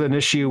always has an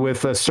issue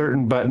with a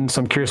certain button,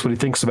 so I'm curious what he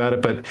thinks about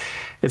it. But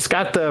it's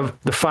got the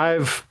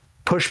 5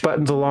 push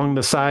buttons along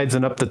the sides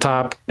and up the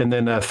top, and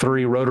then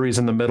 3 rotaries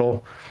in the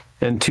middle,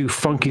 and 2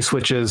 funky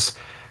switches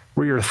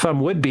where your thumb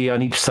would be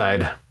on each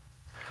side.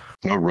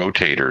 No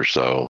rotators,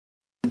 though,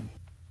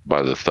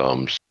 by the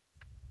thumbs.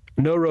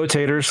 No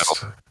rotators.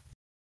 No.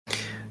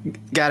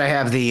 Gotta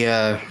have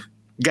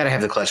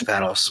the clutch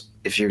paddles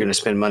if you're gonna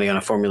spend money on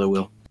a Formula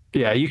wheel.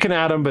 Yeah, you can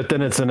add them, but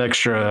then it's an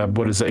extra,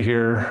 what is it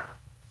here?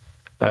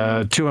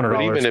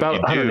 $200,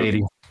 about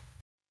 $180.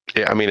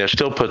 Yeah, I mean, it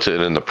still puts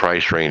it in the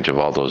price range of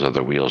all those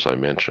other wheels I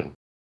mentioned.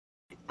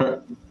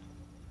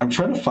 I'm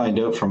trying to find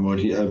out from what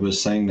I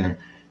was saying there.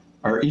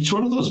 Are each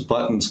one of those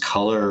buttons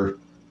color,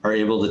 are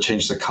able to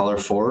change the color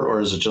for, or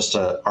is it just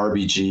a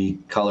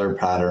RBG color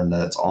pattern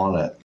that's on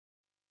it?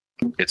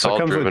 It's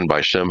all driven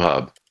by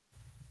SimHub.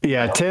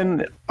 Yeah,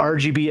 10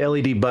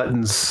 RGB LED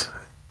buttons,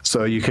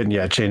 so you can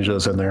change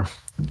those in there.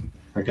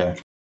 Okay.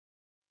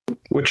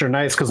 Which are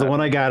nice because the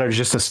one I got is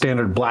just a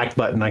standard black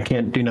button. I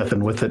can't do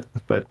nothing with it,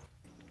 but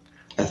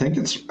I think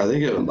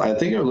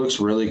it looks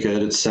really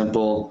good. It's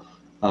simple.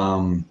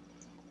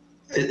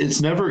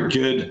 It's never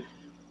good.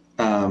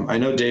 I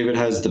know David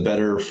has the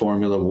better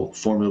Formula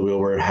wheel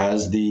where it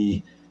has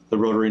the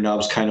rotary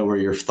knobs kind of where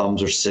your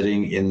thumbs are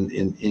sitting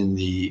in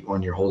the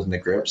when you're holding the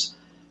grips.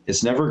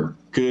 It's never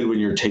good when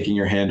you're taking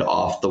your hand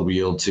off the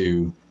wheel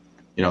to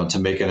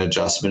make an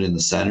adjustment in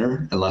the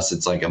center, unless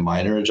it's like a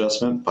minor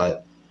adjustment.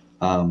 But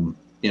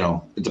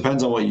it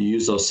depends on what you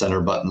use those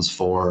center buttons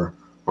for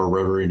or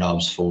rotary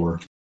knobs for.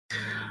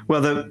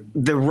 Well,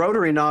 the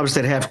rotary knobs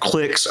that have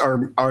clicks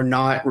are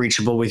not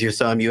reachable with your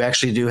thumb. You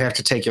actually do have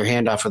to take your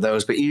hand off of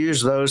those, but you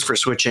use those for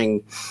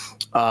switching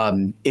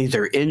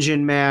either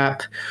engine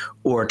map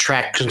or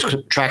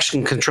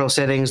traction control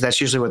settings.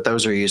 That's usually what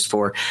those are used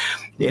for.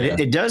 Yeah.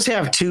 It does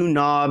have two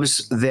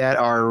knobs that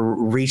are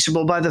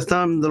reachable by the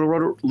thumb,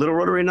 little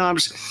rotary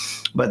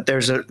knobs, but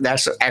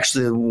that's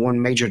actually one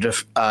major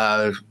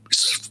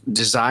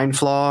design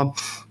flaw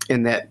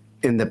in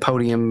the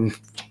podium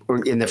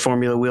or in the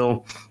Formula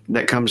wheel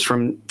that comes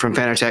from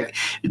Fanatec.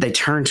 They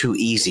turn too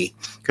easy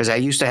because I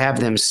used to have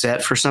them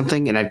set for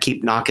something and I'd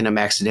keep knocking them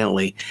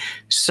accidentally.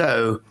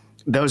 So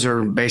those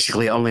are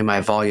basically only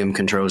my volume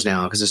controls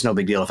now because it's no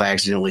big deal if I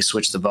accidentally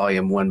switch the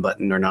volume one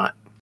button or not.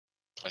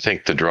 I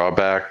think the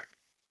drawback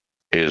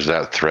is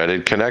that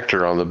threaded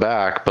connector on the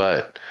back,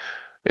 but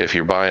if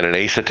you're buying an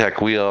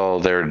Asetek wheel,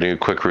 their new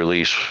quick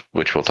release,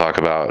 which we'll talk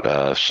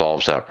about,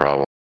 solves that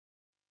problem.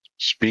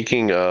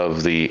 Speaking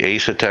of the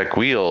Asetek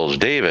wheels,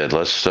 David,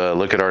 let's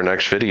look at our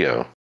next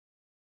video.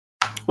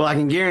 Well, I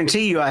can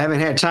guarantee you I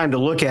haven't had time to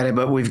look at it,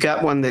 but we've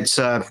got one that's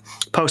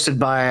posted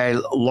by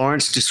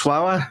Lawrence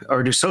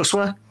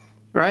Dusoswa,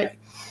 right?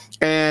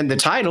 And the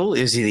title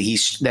is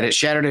that it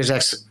shattered his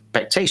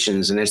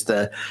expectations, and it's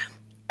the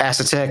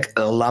Asetek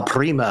La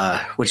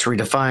Prima, which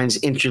redefines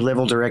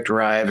entry-level direct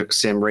drive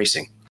sim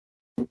racing.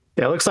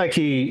 Yeah, it looks like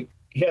he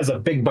has a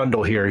big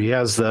bundle here. He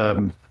has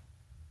the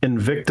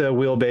Invicta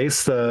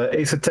wheelbase, the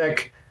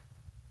Asetek.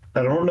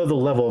 I don't know the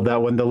level of that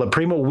one. The La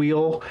Prima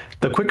wheel,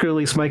 the quick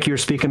release mic you're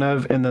speaking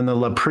of, and then the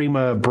La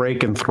Prima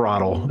brake and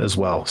throttle as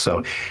well.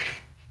 So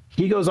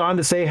he goes on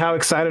to say how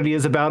excited he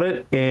is about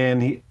it,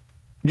 and he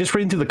just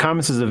reading through the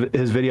comments of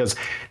his videos.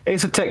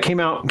 Asetek came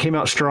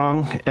out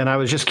strong, and I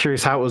was just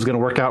curious how it was going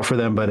to work out for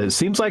them, but it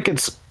seems like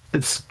it's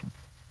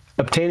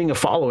obtaining a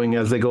following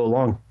as they go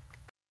along.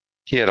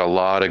 He had a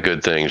lot of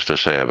good things to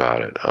say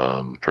about it,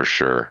 for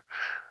sure.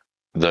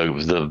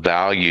 The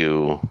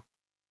value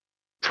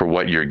for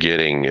what you're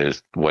getting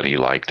is what he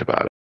liked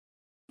about it.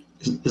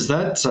 Is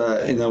that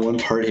in that one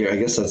part here? I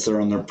guess that's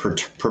on their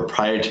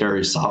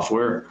proprietary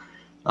software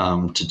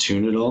to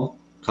tune it all.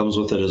 Comes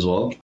with it as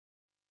well.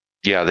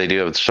 Yeah, they do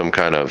have some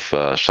kind of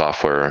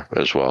software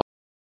as well.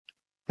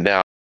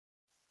 Now,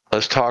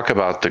 let's talk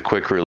about the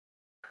quick release.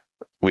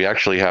 We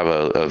actually have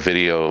a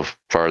video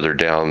farther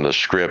down the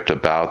script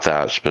about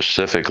that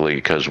specifically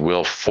because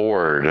Will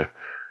Ford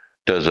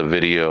does a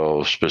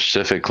video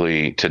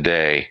specifically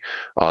today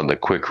on the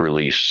quick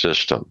release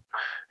system.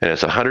 And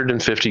it's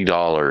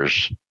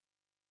 $150,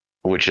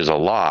 which is a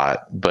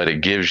lot, but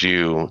it gives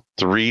you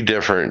 3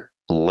 different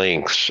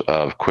lengths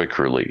of quick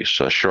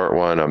release, a short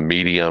one, a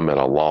medium, and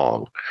a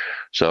long.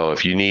 So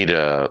if you need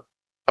a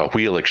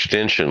wheel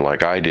extension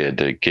like I did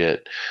to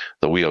get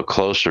the wheel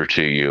closer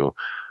to you,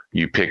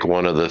 you pick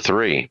one of the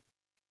 3.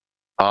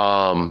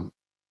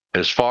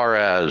 As far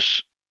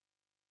as,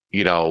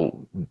 you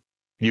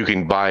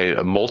can buy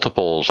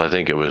multiples. I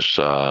think it was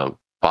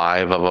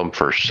 5 of them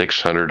for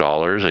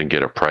 $600 and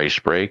get a price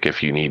break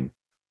if you need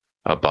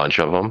a bunch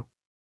of them.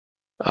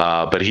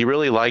 But he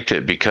really liked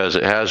it because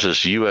it has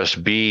this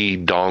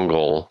USB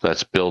dongle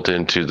that's built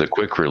into the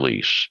quick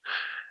release.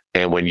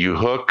 And when you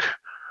hook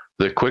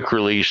the quick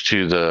release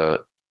to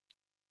the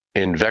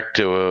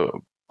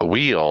Invicta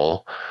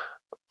wheel,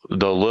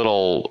 the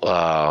little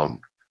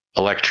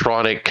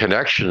electronic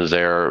connections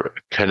there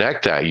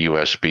connect that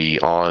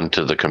USB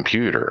onto the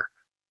computer.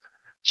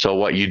 So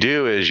what you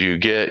do is you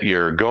get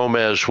your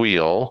Gomez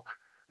wheel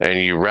and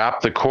you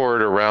wrap the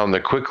cord around the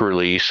quick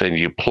release and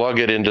you plug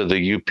it into the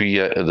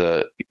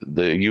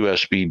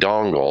USB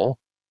dongle,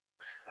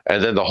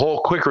 and then the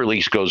whole quick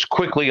release goes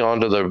quickly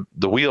onto the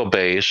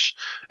wheelbase,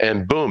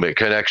 and boom, it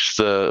connects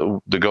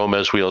the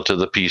Gomez wheel to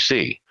the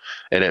PC,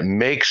 and it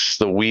makes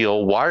the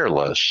wheel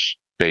wireless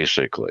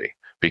basically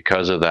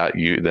because of that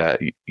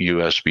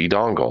USB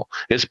dongle.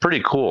 It's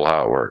pretty cool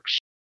how it works.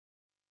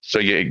 So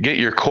you get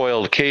your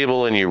coiled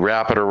cable and you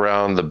wrap it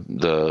around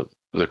the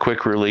the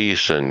quick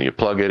release and you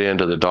plug it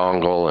into the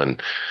dongle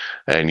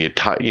and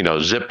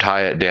you zip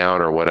tie it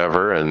down or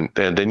whatever, and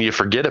then you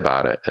forget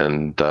about it.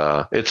 And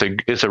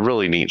it's a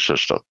really neat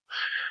system.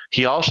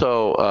 He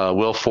also,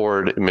 Will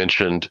Ford,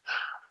 mentioned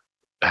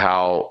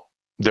how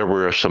there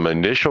were some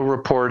initial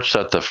reports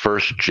that the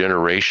first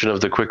generation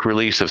of the quick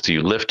release, if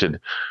you lifted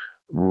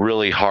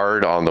really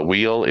hard on the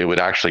wheel, it would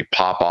actually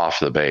pop off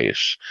the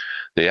base.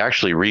 They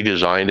actually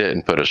redesigned it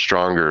and put a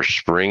stronger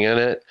spring in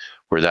it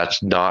where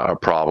that's not a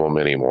problem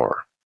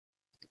anymore.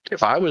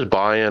 If I was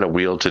buying a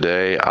wheel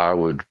today,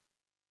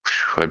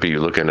 I'd be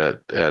looking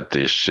at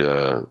this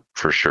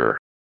for sure.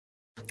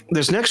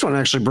 This next one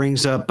actually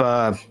brings up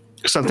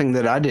something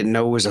that I didn't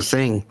know was a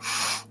thing.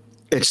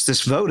 It's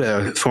this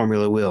Voda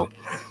formula wheel,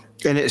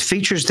 and it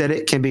features that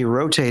it can be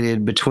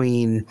rotated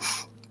between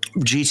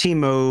GT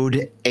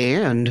mode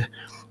and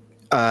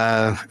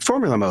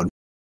formula mode.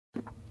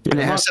 And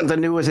it has something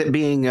to do with it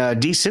being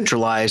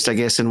decentralized, I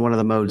guess, in one of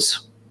the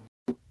modes.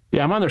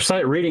 Yeah, I'm on their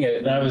site reading it,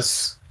 and I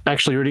was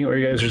actually reading what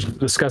you guys were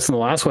discussing the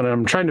last one, and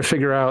I'm trying to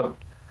figure out,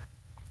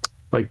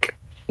 like,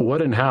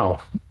 what and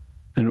how.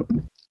 And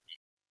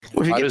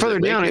well, if you get further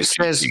down, it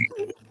says...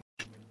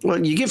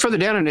 Well, you get further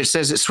down and it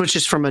says it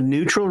switches from a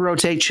neutral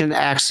rotation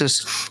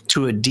axis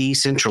to a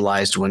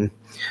decentralized one,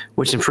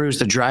 which improves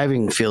the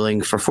driving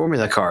feeling for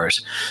formula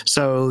cars.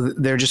 So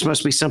there just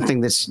must be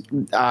something that's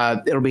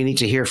it'll be neat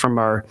to hear from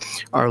our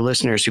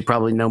listeners who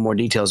probably know more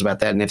details about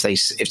that. And if they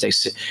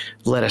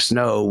let us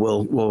know,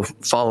 we'll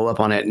follow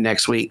up on it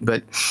next week.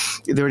 But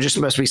there just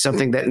must be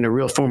something that in a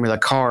real formula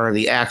car,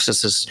 the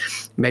axis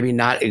is maybe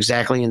not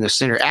exactly in the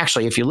center.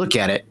 Actually, if you look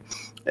at it,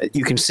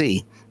 you can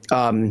see.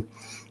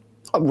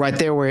 Right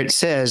there where it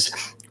says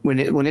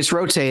when it's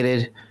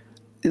rotated,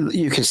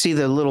 you can see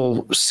the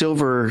little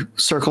silver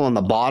circle on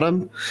the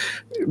bottom,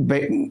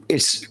 but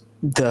it's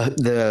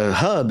the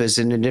hub is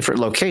in a different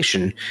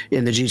location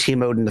in the GT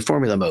mode and the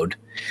formula mode.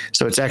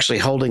 So it's actually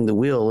holding the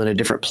wheel in a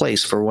different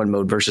place for one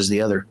mode versus the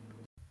other.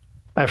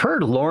 I've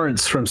heard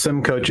Lawrence from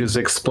Sim Coaches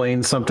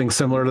explain something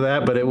similar to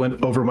that, but it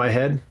went over my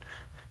head.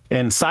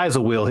 And size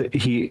of wheel,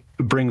 he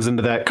brings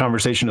into that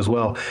conversation as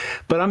well.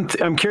 But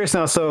I'm curious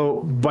now.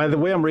 So by the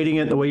way I'm reading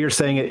it, the way you're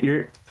saying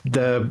it,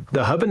 the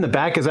hub in the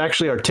back is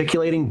actually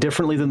articulating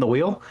differently than the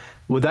wheel.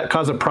 Would that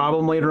cause a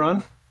problem later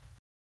on?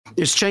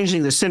 It's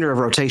changing the center of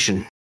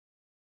rotation,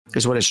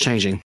 is what it's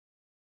changing.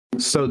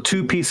 So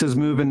two pieces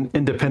moving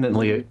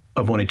independently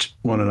of one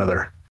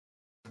another.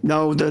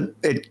 No,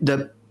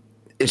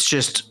 it's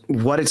just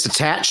what it's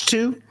attached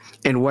to.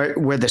 And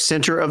where the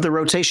center of the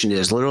rotation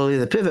is, literally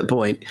the pivot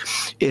point,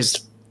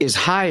 is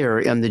higher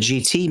in the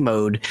GT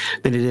mode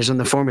than it is in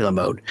the formula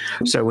mode.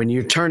 So when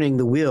you're turning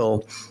the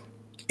wheel,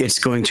 it's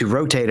going to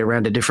rotate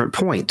around a different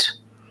point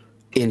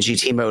in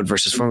GT mode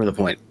versus formula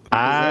point.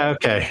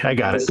 Okay, I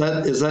got it. Is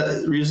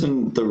that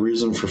the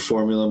reason for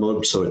formula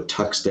mode, so it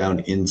tucks down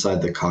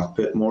inside the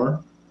cockpit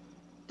more,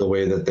 the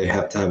way that they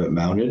have to have it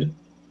mounted,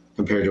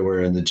 compared to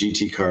where in the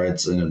GT car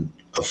it's in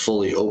a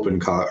fully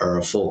open or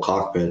a full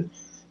cockpit.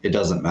 It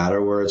doesn't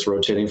matter where it's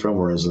rotating from,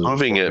 whereas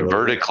moving it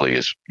vertically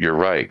is, you're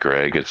right,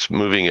 Greg. It's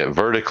moving it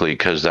vertically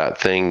because that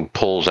thing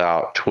pulls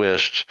out,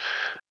 twists,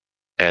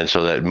 and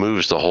so that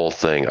moves the whole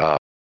thing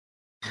up.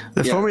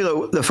 The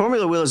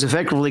formula wheel is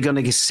effectively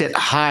going to sit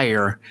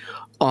higher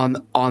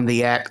on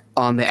the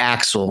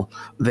axle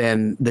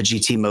than the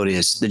GT mode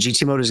is. The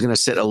GT mode is going to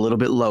sit a little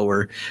bit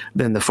lower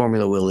than the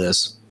formula wheel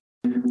is.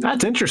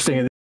 That's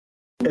interesting.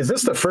 Is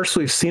this the first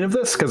we've seen of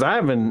this? Because I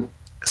haven't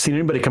seen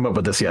anybody come up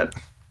with this yet.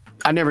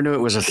 I never knew it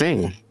was a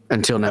thing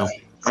until now.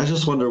 I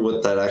just wonder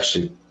what that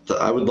actually.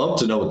 I would love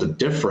to know what the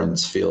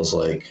difference feels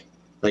like.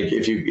 Like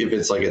if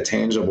it's like a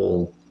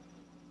tangible,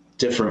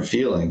 different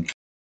feeling.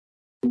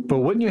 But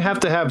wouldn't you have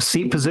to have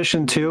seat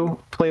position too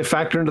play a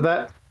factor into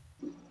that?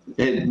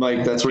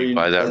 Mike, that's where you.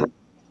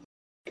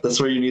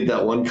 That's where you need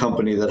that one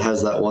company that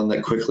has that one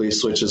that quickly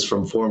switches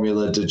from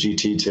formula to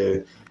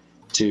GT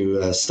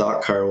to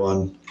stock car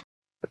one.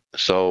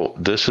 So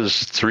this is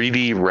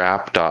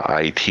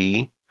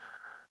 3DWrap.it.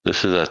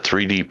 This is a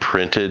 3D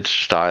printed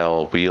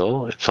style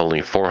wheel. It's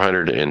only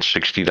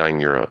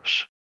 469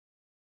 euros.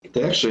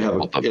 They actually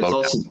have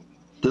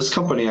this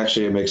company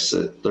actually makes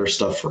their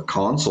stuff for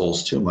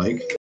consoles too,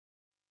 Mike.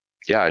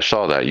 Yeah, I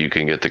saw that. You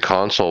can get the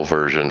console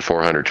version,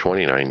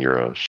 429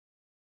 euros.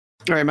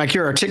 All right, Mike,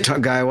 you're our TikTok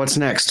guy. What's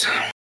next?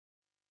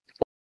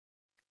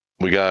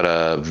 We got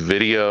a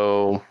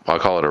video, I'll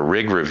call it a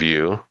rig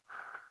review,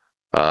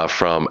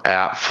 from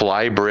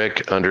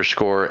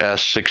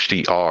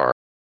 @flybrick_S60R.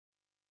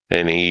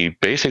 And he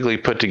basically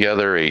put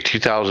together a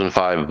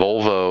 2005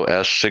 Volvo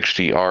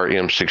S60R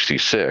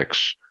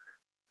M66.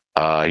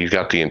 He's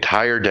got the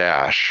entire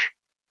dash,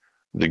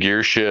 the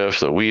gear shift,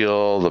 the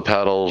wheel, the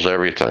pedals,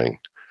 everything.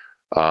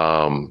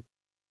 Not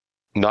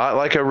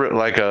like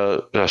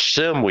a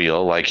sim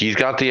wheel. Like he's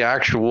got the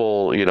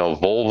actual,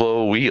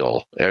 Volvo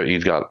wheel.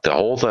 He's got the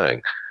whole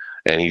thing,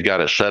 and he's got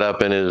it set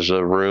up in his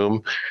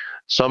room.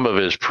 Some of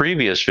his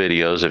previous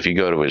videos, if you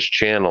go to his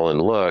channel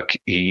and look,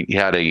 he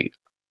had a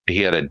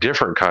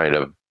different kind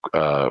of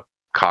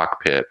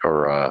cockpit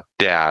or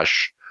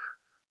dash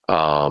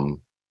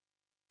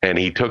And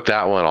he took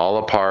that one all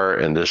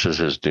apart, and this is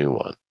his new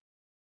one.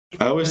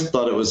 I always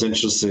thought it was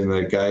interesting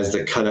that guys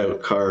that cut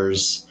out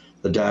cars,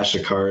 the dash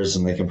of cars,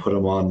 and they can put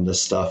them on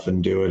this stuff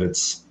and do it.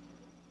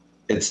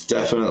 It's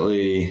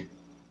definitely,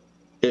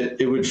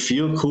 it would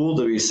feel cool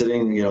to be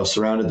sitting,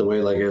 surrounded the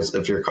way like as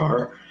if your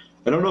car.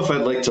 I don't know if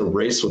I'd like to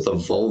race with a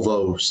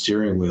Volvo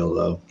steering wheel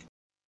though.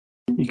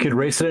 You could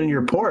race it in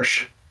your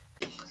Porsche.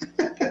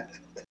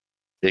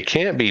 It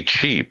can't be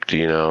cheap,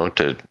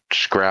 to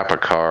scrap a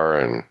car,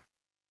 and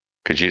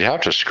because you'd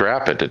have to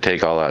scrap it to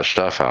take all that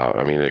stuff out.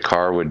 I mean, the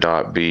car would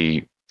not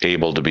be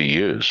able to be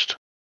used.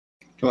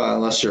 Well,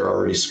 unless you're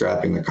already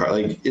scrapping the car.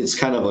 Like, it's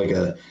kind of like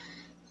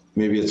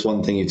maybe it's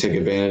one thing you take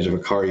advantage of a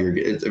car.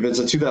 If it's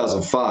a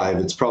 2005,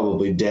 it's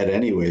probably dead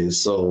anyways.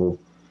 So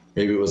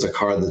maybe it was a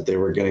car that they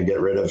were going to get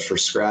rid of for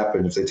scrap.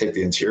 And if they take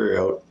the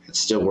interior out, it's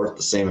still worth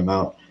the same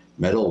amount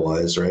metal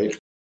wise, right?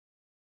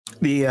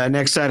 The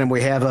next item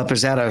we have up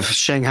is out of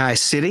Shanghai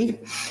City,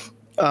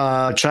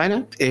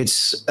 China.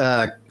 It's,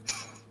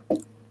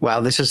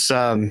 this is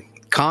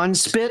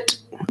Khan's Pit,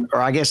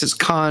 or I guess it's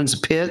Khan's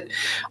Pit.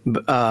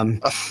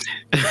 But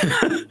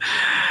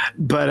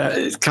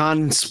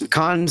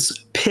Khan's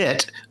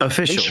Pit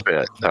official.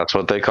 Pit, that's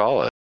what they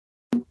call it.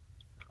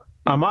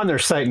 I'm on their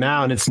site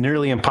now, and it's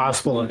nearly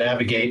impossible to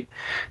navigate.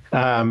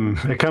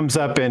 It comes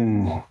up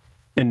in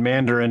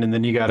Mandarin, and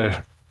then you got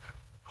to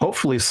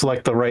hopefully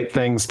select the right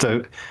things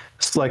to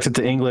select it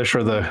to English,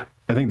 or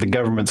I think the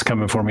government's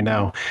coming for me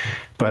now.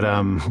 But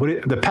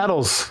the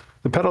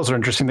pedals are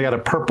interesting. They got a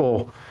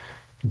purple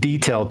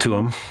detail to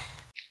them.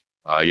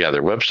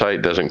 Their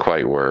website doesn't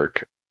quite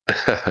work.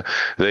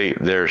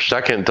 Their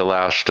second to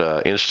last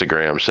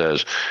Instagram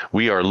says,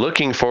 "We are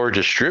looking for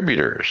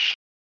distributors."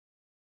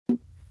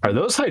 Are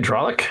those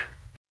hydraulic?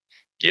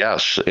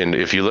 Yes, and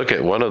if you look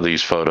at one of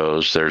these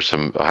photos, there's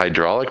some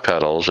hydraulic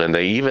pedals, and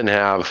they even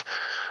have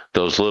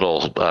those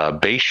little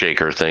bass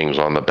shaker things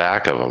on the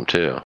back of them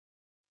too.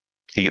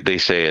 They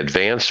say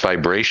advanced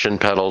vibration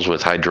pedals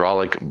with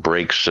hydraulic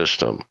brake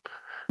system,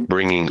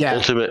 bringing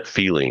ultimate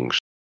feelings.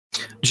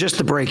 Just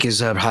the brake is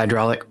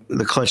hydraulic.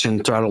 The clutch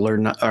and throttle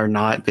are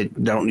not,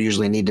 but don't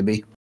usually need to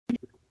be.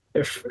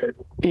 If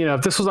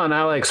this was on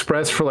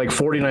AliExpress for like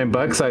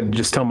 $49, I'd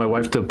just tell my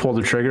wife to pull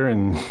the trigger,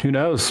 and who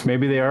knows,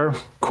 maybe they are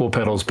cool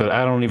pedals, but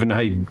I don't even know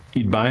how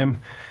you'd buy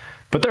them.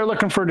 But they're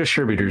looking for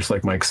distributors,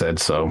 like Mike said,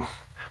 so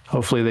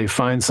hopefully they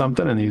find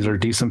something, and these are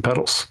decent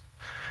pedals.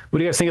 What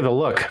do you guys think of the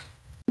look?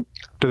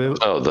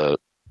 The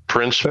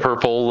Prince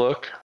purple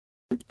look?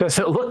 Does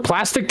it look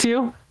plastic to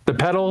you? The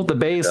pedal, the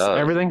bass,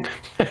 everything?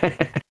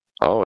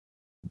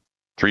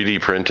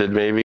 3D printed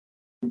maybe?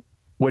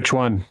 Which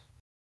one?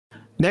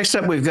 Next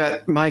up, we've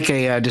got, Mike,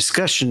 a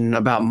discussion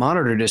about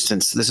monitor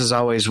distance. This is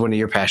always one of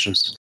your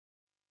passions.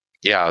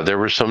 Yeah, there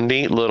were some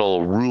neat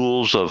little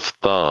rules of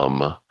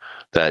thumb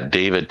that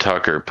David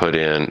Tucker put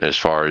in as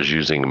far as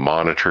using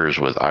monitors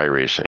with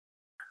iRacing.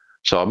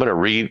 So I'm going to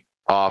read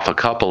off a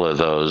couple of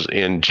those.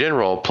 In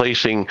general,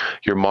 placing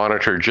your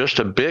monitor just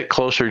a bit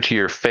closer to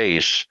your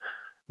face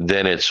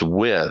than its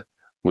width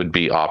would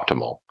be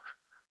optimal.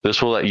 This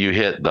will let you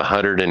hit the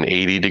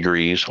 180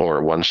 degrees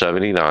or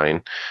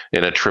 179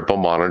 in a triple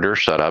monitor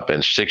setup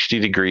and 60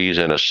 degrees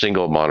in a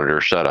single monitor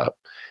setup.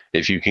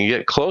 If you can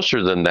get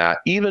closer than that,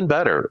 even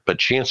better, but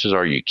chances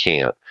are you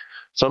can't.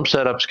 Some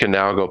setups can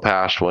now go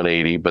past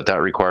 180, but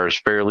that requires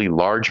fairly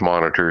large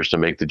monitors to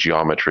make the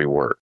geometry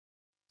work.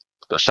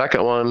 The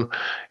second one,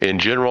 in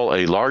general,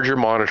 a larger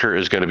monitor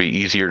is going to be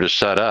easier to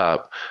set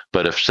up,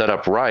 but if set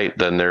up right,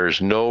 then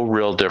there's no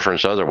real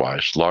difference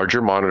otherwise.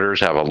 Larger monitors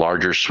have a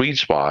larger sweet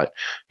spot.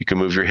 You can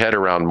move your head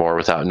around more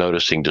without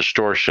noticing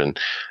distortion,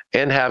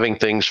 and having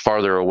things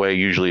farther away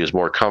usually is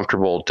more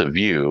comfortable to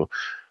view,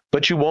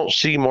 but you won't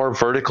see more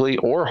vertically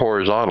or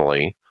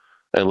horizontally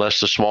unless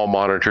the small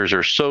monitors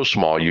are so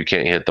small you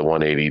can't hit the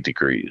 180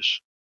 degrees.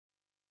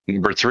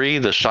 Number 3,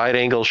 the side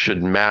angle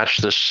should match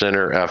the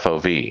center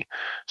FOV.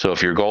 So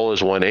if your goal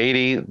is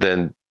 180,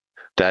 then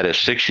that is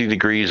 60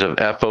 degrees of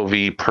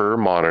FOV per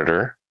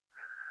monitor.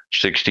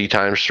 60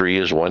 times 3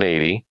 is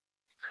 180.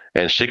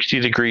 And 60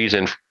 degrees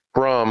in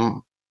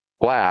from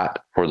flat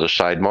for the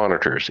side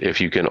monitors.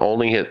 If you can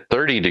only hit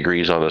 30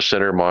 degrees on the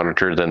center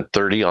monitor, then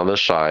 30 on the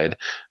side,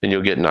 then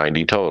you'll get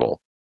 90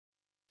 total.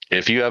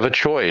 If you have a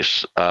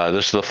choice,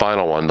 this is the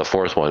final one, the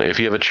fourth one. If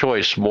you have a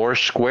choice, more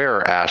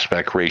square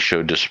aspect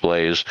ratio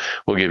displays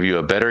will give you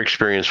a better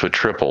experience with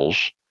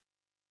triples.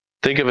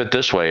 Think of it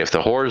this way. If the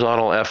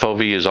horizontal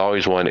FOV is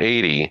always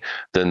 180,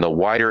 then the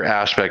wider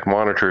aspect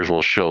monitors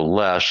will show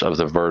less of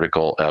the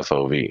vertical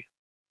FOV.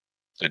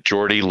 The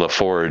Geordie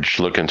LaForge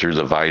looking through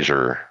the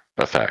visor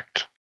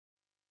effect.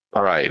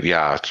 All right,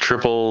 yeah,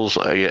 triples.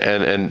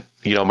 And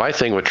my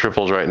thing with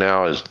triples right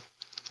now is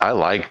I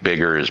like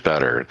bigger is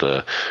better.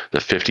 The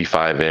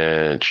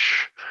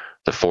 55-inch,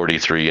 the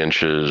 43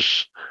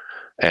 inches,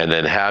 and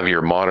then have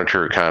your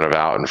monitor kind of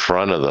out in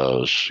front of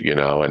those,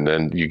 and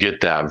then you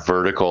get that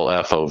vertical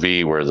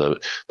FOV where the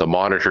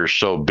monitor is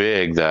so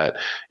big that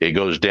it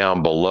goes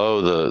down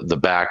below the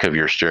back of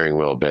your steering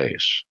wheel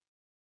base.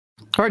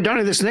 All right,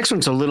 Donnie, this next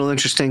one's a little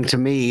interesting to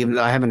me.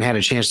 I haven't had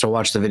a chance to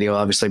watch the video,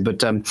 obviously,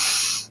 but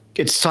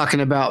it's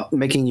talking about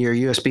making your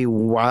USB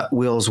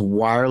wheels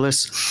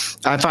wireless.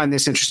 I find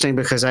this interesting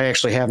because I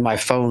actually have my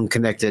phone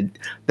connected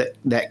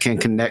that can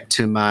connect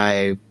to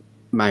my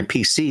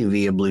PC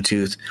via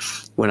Bluetooth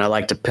when I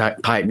like to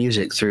pipe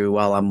music through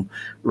while I'm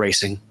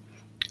racing.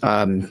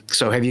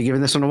 So have you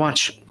given this one a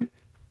watch?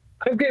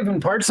 I've given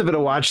parts of it a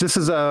watch. This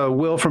is a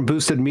Will from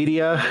Boosted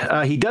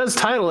Media. He does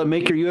title it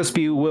Make Your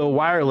USB Wheel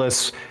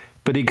Wireless,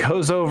 but he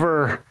goes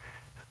over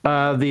the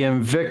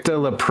Invicta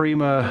La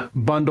Prima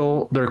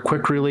bundle, their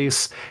quick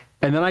release.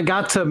 And then I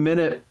got to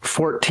minute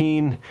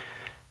 14.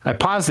 I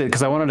paused it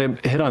because I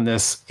wanted to hit on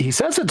this. He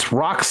says it's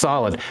rock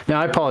solid. Now,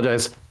 I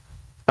apologize.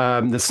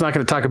 It's not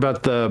going to talk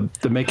about the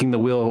making the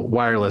wheel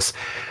wireless.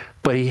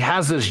 But he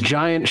has this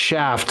giant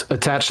shaft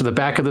attached to the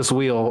back of this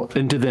wheel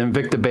into the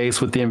Invicta base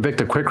with the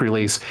Invicta quick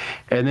release.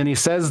 And then he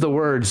says the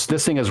words,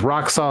 this thing is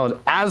rock solid,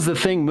 as the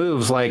thing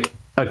moves like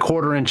a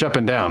quarter inch up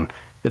and down.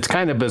 It's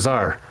kind of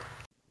bizarre.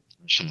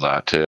 Some of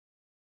that too.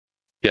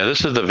 Yeah,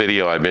 this is the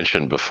video I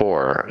mentioned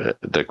before,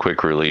 the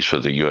quick release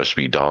with the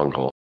USB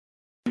dongle.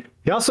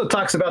 He also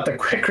talks about the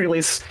quick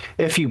release.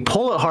 If you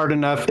pull it hard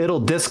enough, it'll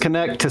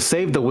disconnect to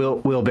save the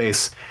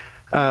wheelbase.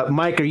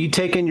 Mike, are you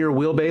taking your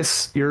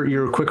wheelbase,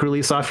 your quick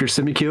release off your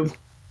SimiCube?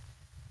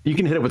 You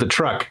can hit it with a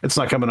truck. It's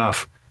not coming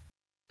off.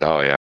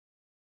 Oh, yeah.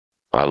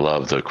 I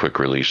love the quick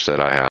release that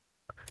I have.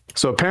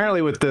 So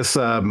apparently with this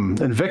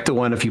Invicta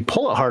one, if you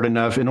pull it hard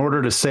enough, in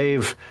order to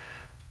save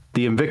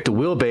the Invicta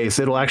wheelbase,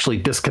 it'll actually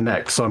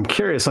disconnect. So I'm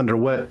curious under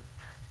what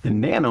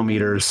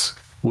nanometers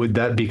would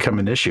that become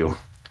an issue?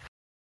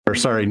 Or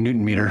sorry,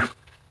 Newton meter.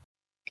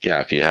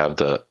 Yeah, if you have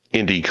the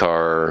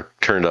IndyCar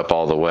turned up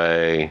all the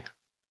way,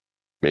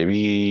 maybe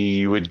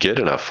you would get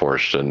enough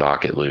force to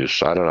knock it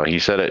loose. I don't know. He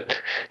said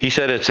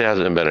it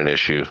hasn't been an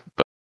issue,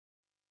 but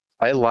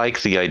I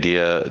like the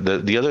idea.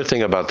 The other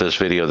thing about this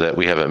video that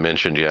we haven't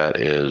mentioned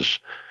yet is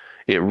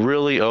it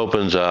really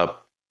opens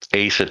up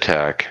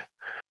Asetek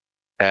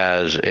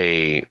as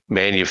a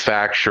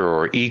manufacturer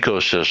or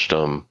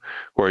ecosystem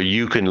where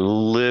you can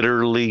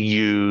literally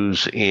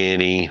use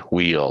any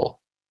wheel.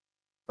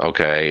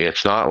 Okay,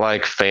 it's not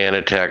like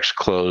Fanatec's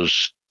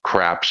closed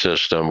crap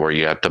system where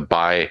you have to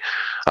buy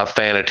a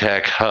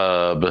Fanatec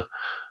hub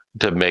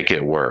to make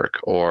it work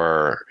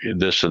or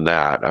this and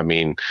that. I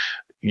mean,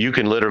 you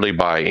can literally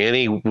buy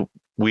any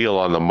wheel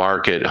on the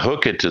market,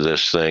 hook it to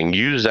this thing,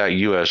 use that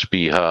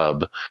USB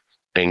hub,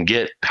 and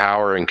get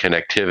power and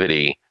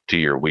connectivity to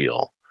your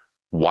wheel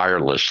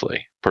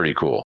wirelessly. Pretty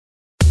cool.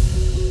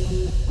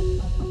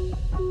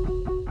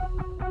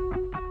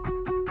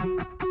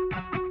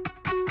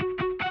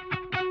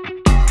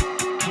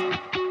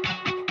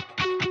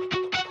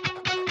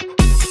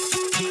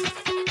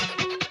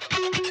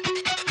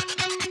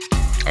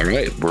 All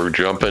right, we're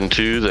jumping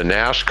to the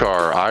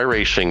NASCAR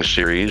iRacing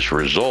Series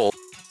result.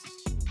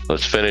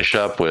 Let's finish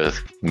up with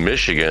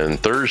Michigan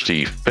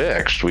Thursday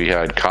fixed. We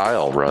had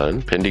Kyle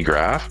run,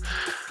 Pendergraft.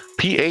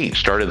 P8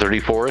 started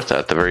 34th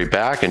at the very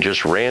back and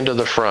just ran to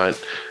the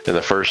front in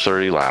the first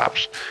 30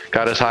 laps.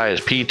 Got as high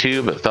as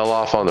P2, but fell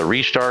off on the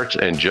restarts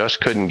and just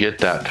couldn't get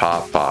that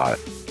top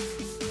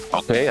 5.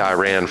 Okay, I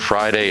ran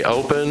Friday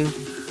Open.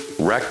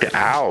 Wrecked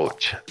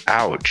out.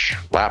 Ouch.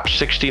 Lap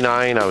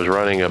 69, I was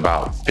running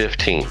about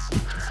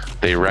 15th.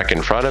 They wreck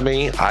in front of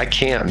me. I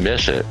can't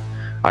miss it.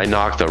 I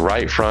knocked the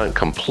right front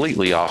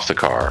completely off the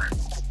car.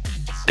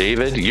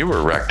 David, you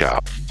were wrecked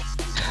out.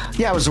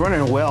 Yeah, I was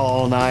running well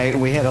all night.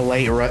 We had a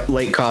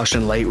late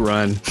caution, late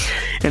run.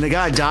 And the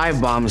guy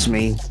dive bombs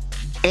me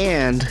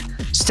and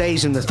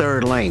stays in the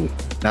third lane.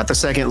 Not the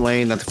second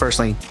lane, not the first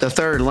lane, the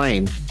third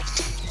lane.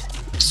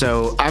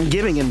 So I'm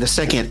giving him the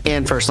second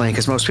and first lane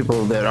because most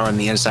people that are on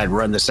the inside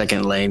run the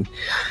second lane.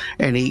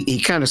 And he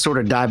kind of sort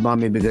of dive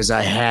bombed me because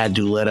I had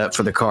to let up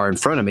for the car in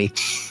front of me.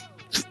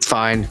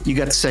 Fine, you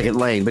got the second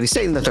lane, but he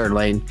stayed in the third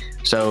lane.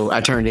 So I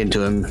turned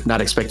into him,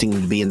 not expecting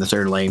him to be in the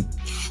third lane.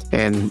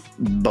 And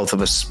both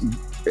of us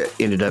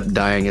ended up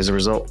dying as a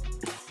result.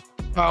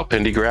 Wow,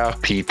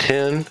 Pendergraft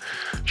P10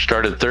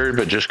 started third,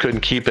 but just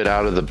couldn't keep it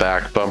out of the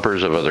back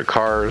bumpers of other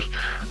cars.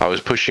 I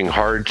was pushing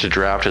hard to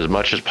draft as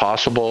much as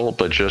possible,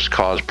 but just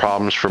caused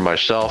problems for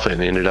myself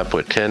and ended up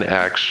with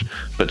 10X,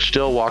 but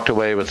still walked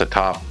away with a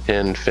top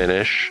 10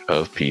 finish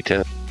of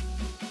P10.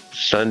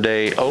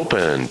 Sunday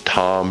Open,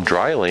 Tom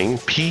Dreiling,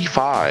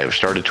 P5,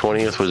 started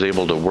 20th, was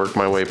able to work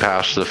my way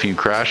past the few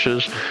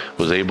crashes,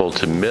 was able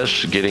to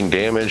miss getting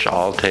damaged.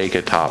 I'll take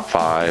a top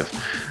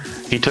 5.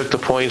 He took the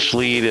points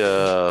lead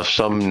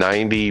some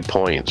 90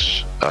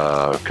 points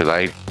because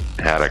I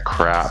had a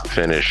crap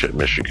finish at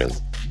Michigan.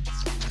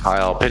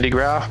 Kyle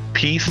Pendergraft,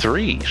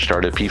 P3,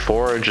 started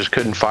P4 and just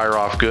couldn't fire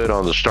off good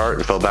on the start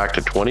and fell back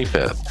to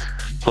 25th.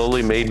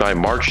 Slowly made my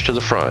march to the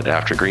front.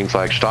 After green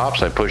flag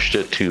stops, I pushed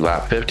it to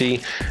lap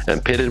 50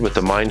 and pitted with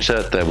the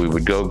mindset that we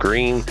would go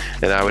green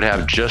and I would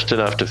have just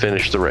enough to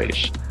finish the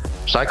race.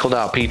 Cycled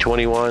out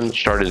P21,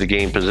 started to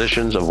gain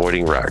positions,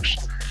 avoiding wrecks.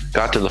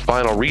 Got to the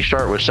final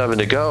restart with 7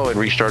 to go and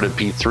restarted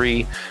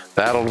P3.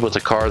 Battled with a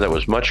car that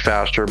was much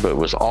faster, but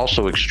was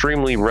also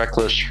extremely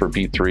reckless for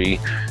P3.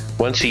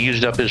 Once he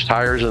used up his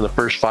tires in the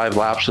first 5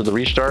 laps of the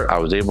restart, I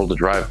was able to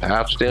drive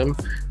past him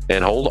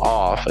and hold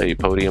off a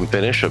podium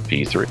finish of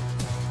P3.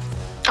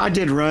 I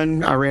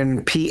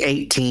ran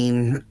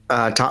P18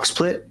 top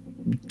split.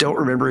 Don't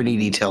remember any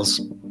details.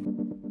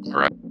 All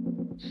right.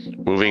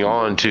 Moving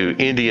on to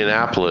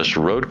Indianapolis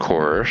Road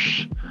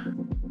Course,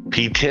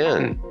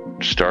 P10.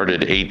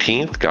 Started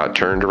 18th, got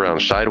turned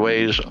around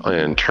sideways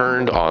and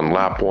turned on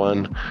lap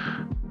 1,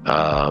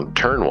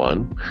 turn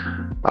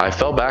 1. I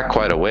fell back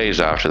quite a ways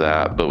after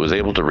that, but was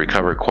able to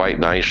recover quite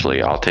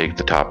nicely. I'll take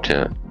the top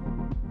 10.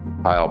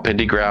 Kyle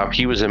Pendergraft,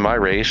 he was in my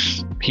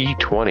race,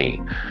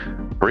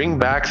 P20. Bring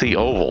back the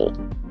oval.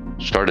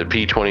 Started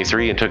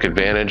P23 and took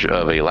advantage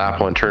of a lap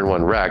 1, turn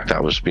 1 wreck,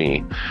 that was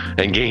me,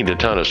 and gained a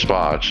ton of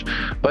spots.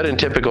 But in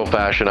typical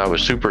fashion, I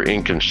was super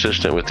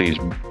inconsistent with these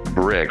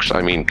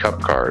cup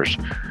cars.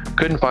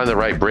 Couldn't find the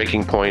right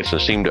braking points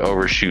and seemed to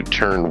overshoot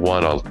turn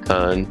 1 a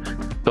ton.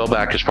 Fell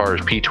back as far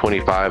as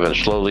P25 and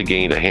slowly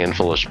gained a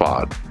handful of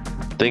spots.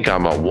 Think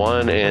I'm a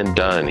one and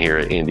done here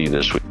at Indy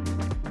this week.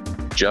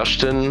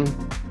 Justin,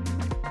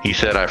 he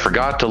said, I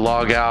forgot to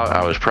log out.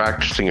 I was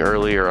practicing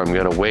earlier. I'm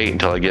going to wait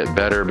until I get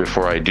better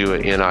before I do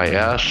it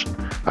NIS.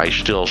 I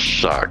still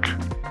suck.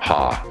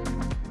 Ha.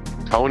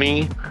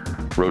 Tony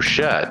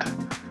Rochette,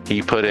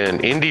 he put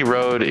in Indy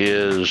Road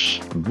is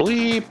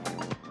bleep.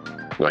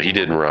 Well, he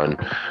didn't run.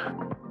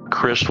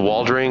 Chris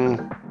Waldring,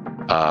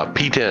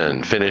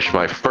 P10, finished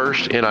my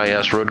first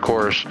NIS road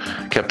course,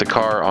 kept the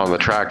car on the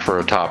track for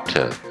a top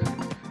 10.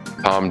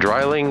 Tom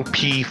Dreiling,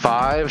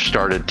 P5,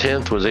 started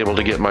 10th, was able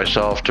to get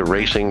myself to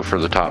racing for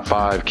the top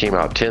 5, came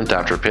out 10th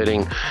after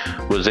pitting,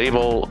 was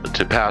able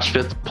to pass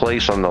 5th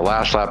place on the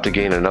last lap to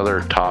gain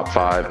another top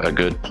 5, a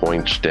good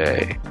points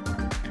day.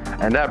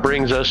 And that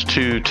brings us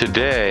to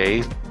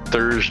today,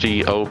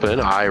 Thursday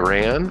Open, I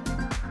ran.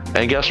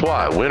 And guess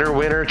what?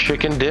 Winner,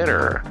 chicken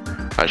dinner.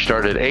 I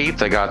started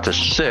 8th. I got to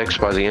 6th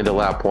by the end of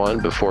lap 1.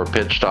 Before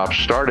pit stop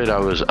started, I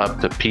was up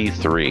to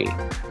P3.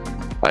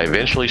 I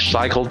eventually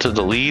cycled to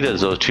the lead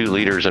as those 2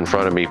 leaders in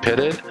front of me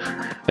pitted,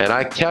 and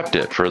I kept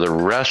it for the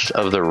rest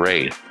of the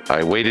race.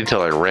 I waited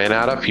till I ran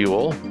out of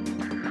fuel.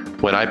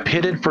 When I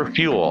pitted for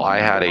fuel, I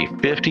had a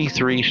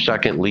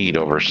 53-second lead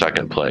over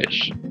second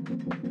place.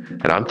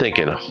 And I'm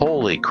thinking,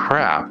 holy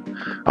crap,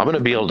 I'm going to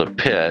be able to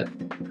pit,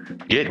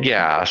 get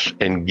gas,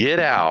 and get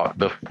out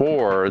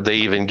before they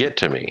even get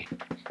to me.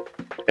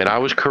 And I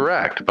was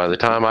correct. By the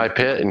time I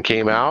pit and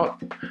came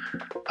out,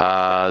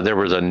 there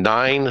was a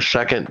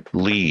 9-second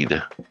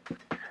lead.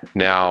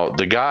 Now,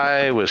 the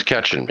guy was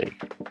catching me.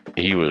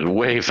 He was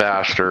way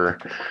faster.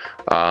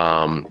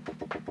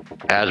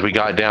 As we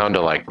got down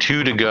to like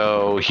 2 to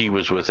go, he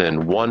was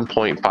within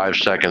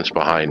 1.5 seconds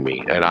behind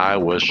me, and I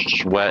was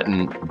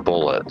sweating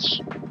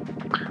bullets.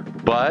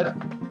 But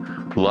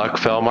luck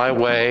fell my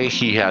way.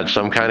 He had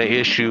some kind of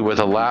issue with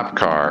a lap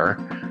car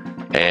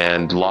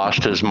and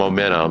lost his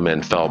momentum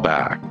and fell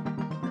back.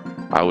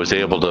 I was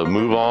able to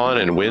move on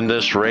and win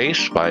this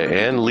race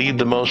and lead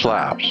the most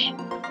laps.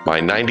 My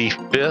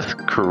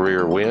 95th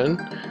career win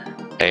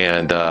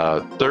and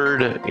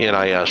 3rd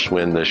NIS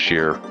win this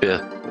year,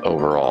 5th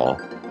overall.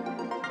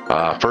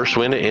 First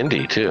win at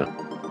Indy too.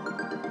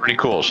 Pretty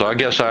cool. So I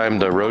guess I'm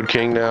the Road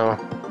King now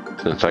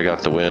since I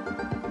got the win.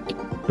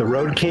 The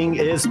Road King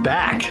is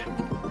back.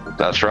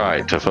 That's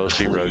right,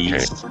 Tifosi Road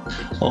King.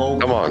 Oh,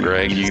 come on,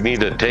 Greg, you need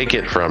to take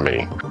it from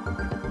me.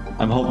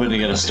 I'm hoping to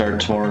get a start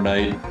tomorrow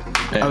night.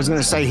 I was going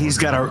to say he's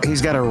got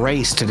a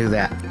race to do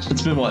that.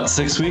 It's been what,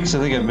 6 weeks? I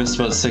think I've missed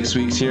about 6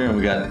 weeks here, and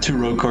we got 2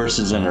 road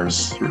courses and our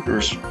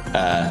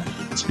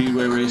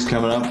speedway race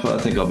coming up. I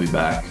think I'll be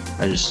back.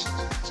 I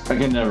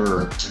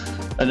never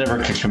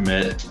can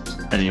commit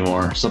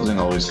anymore. Something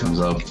always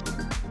comes up.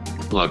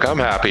 Look, I'm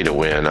happy to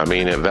win. I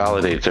mean, it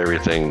validates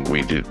everything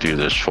we do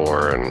this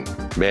for, and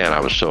man, I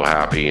was so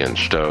happy and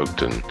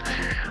stoked. And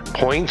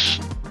points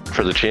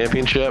for the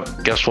championship,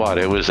 guess what?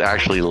 It was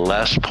actually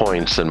less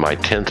points than my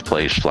 10th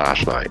place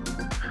last night.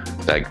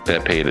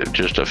 That paid it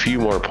just a few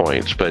more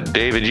points. But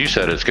David, you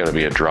said it's going to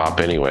be a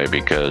drop anyway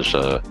because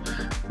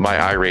my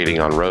I rating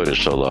on road is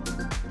so low.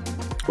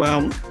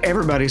 Well,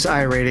 everybody's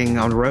I rating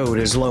on road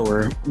is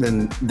lower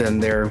than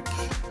their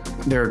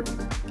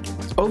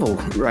oval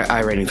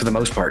I rating for the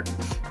most part,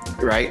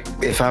 right?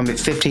 If I'm at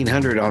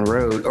 1,500 on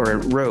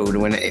road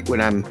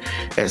when I'm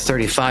at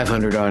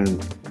 3,500 on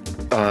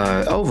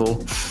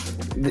oval,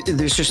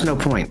 there's just no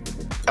point.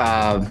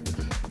 I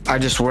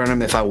just run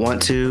them if I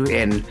want to,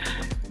 and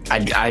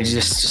I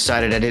just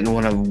decided I didn't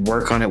want to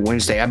work on it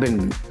Wednesday.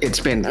 It's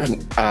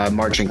been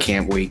marching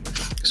camp week,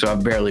 so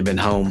I've barely been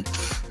home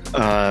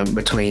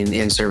between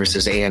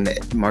in-services and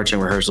marching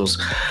rehearsals,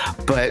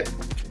 but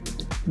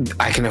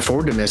I can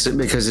afford to miss it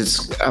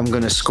because I'm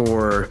going to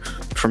score,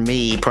 for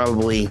me,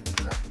 probably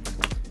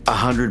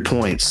 100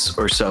 points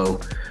or so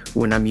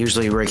when I'm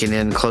usually raking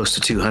in close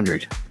to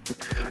 200.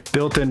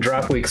 Built-in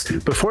drop weeks.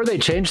 Before they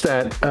changed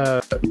that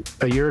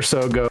a year or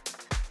so ago,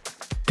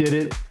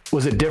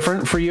 was it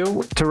different for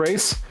you to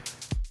race?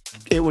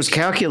 It was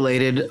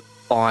calculated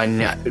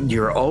on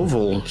your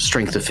oval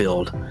strength of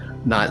field,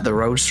 not the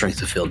road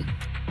strength of field.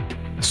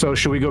 So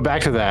should we go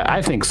back to that?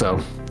 I think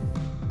so.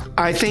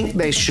 I think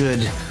they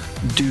should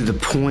do the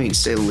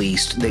points at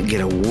least that get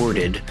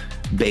awarded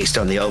based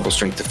on the oval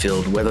strength of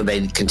field. Whether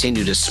they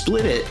continue to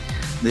split it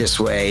this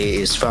way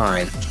is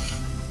fine.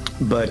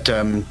 But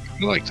I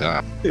like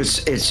that.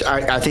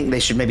 I think they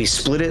should maybe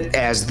split it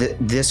as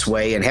this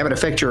way and have it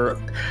affect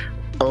your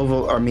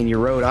your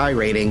road I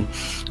rating,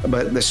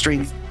 but the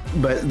strength.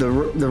 But the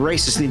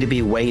races need to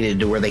be weighted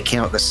to where they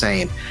count the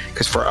same,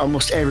 because for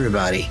almost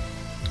everybody,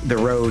 the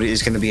road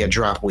is going to be a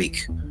drop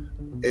week,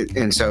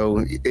 and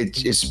so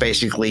it's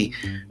basically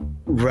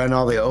run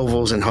all the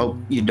ovals and hope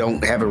you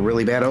don't have a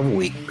really bad oval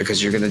week,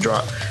 because you're going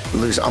to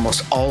lose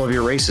almost all of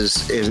your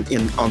races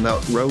on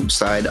the road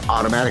side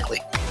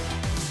automatically.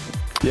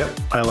 Yep,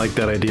 I like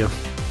that idea.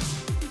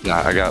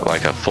 Yeah, I got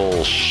like a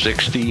full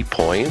 60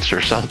 points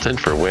or something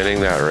for winning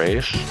that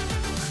race.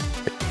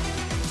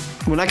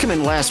 When I come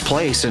in last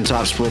place in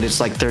Top Split, it's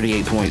like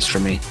 38 points for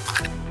me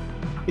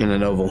in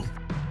an oval.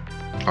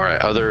 All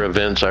right, other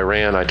events I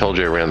ran. I told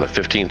you I ran the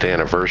 15th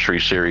anniversary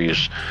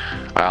series.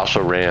 I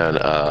also ran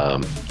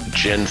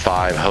Gen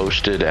 5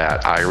 hosted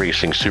at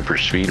iRacing Super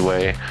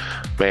Speedway.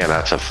 Man,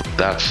 that's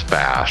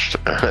fast.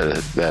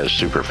 That is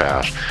super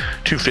fast.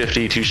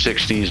 250,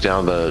 260s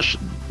down the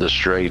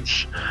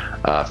straights.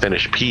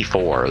 Finished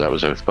P4. That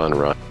was a fun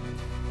run.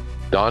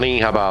 Donnie,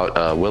 how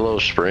about Willow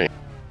Spring?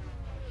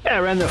 Yeah,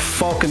 I ran the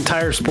Falcon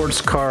Tire Sports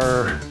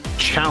Car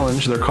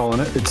Challenge, they're calling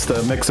it. It's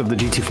the mix of the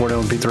GT4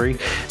 and P3.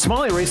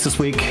 Small A race this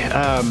week.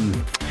 Got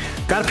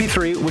a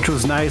P3, which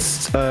was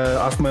nice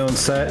off my own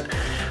set.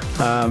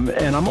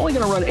 And I'm only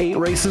going to run 8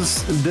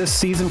 races this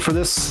season for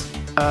this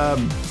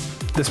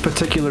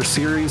particular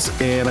series.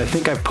 And I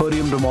think I've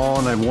podiumed them all,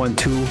 and I've won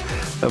 2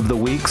 of the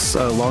weeks,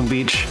 Long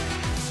Beach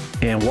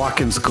and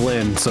Watkins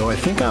Glen. So I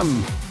think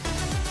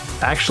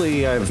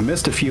I've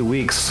missed a few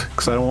weeks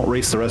because I won't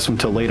race the rest of them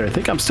until later. I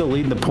think I'm still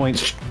leading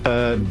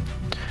the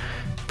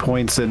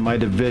points in my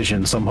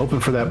division, so I'm hoping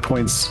for that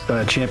points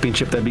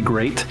championship. That'd be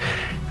great.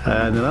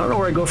 And then I don't know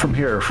where I go from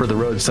here for the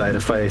roadside,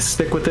 if I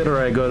stick with it or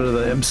I go to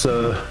the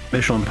IMSA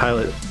Michelin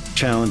Pilot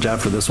Challenge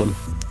after this one.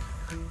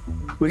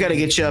 We got to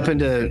get you up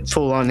into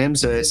full-on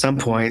IMSA at some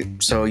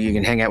point so you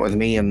can hang out with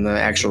me in the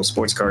actual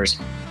sports cars.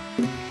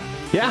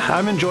 Yeah,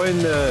 I'm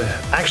enjoying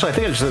actually, I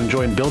think I'm just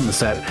enjoying building the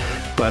set.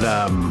 But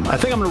I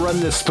think I'm going to run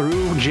this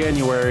through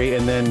January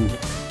and then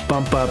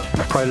bump up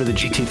probably to the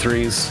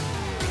GT3s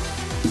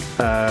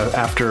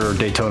after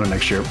Daytona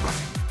next year.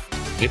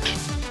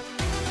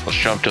 Let's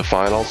jump to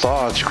final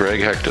thoughts.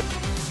 Greg Hector.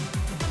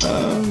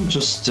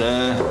 Just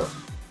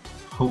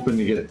hoping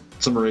to get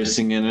some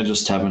racing in. I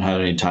just haven't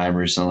had any time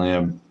recently.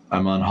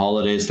 I'm on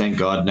holidays, thank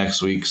God,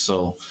 next week.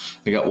 So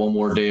I got one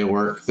more day of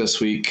work this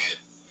week,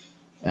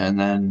 and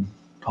then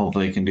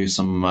hopefully I can do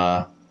some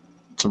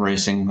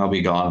racing. I'll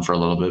be gone for a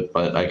little bit,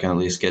 but I can at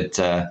least get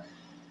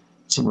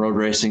some road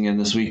racing in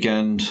this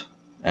weekend,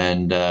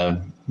 and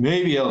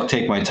maybe I'll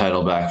take my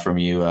title back from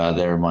you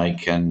there,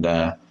 Mike, and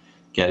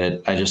get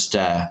it. I just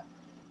I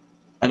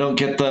don't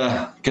get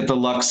the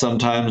luck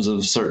sometimes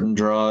of certain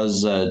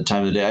draws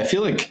time of the day. I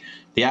feel like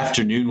the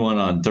afternoon one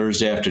on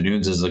Thursday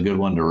afternoons is a good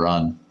one to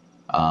run,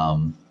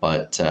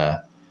 but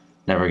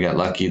never get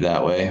lucky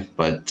that way.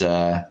 But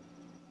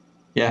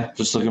yeah,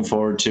 just looking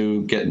forward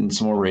to getting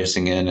some more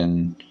racing in,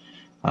 and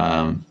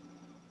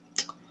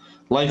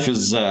life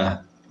is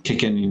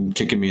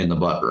kicking me in the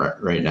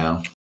butt right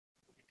now.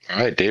 All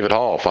right, David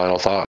Hall, final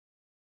thought.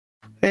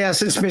 Yeah,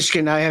 since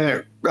Michigan, I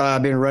haven't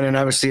been running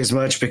obviously as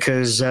much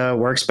because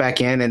work's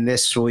back in, and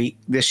this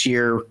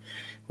year,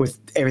 with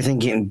everything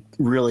getting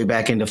really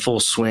back into full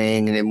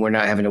swing, and we're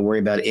not having to worry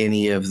about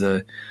any of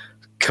the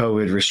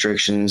COVID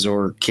restrictions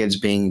or kids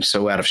being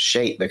so out of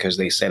shape because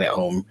they sat at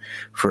home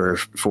for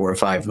 4 or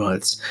 5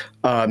 months.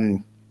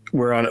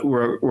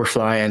 We're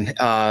flying.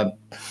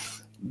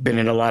 Been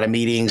in a lot of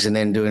meetings and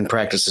then doing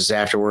practices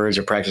afterwards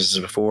or practices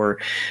before.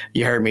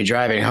 You heard me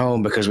driving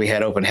home because we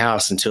had open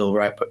house until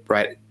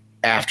right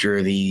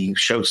after the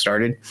show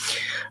started.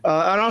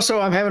 And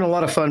also I'm having a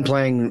lot of fun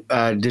playing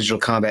Digital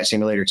Combat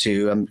Simulator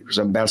 2.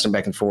 I'm bouncing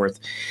back and forth.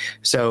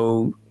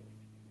 So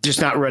just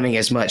not running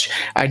as much.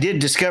 I did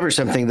discover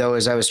something, though,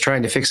 as I was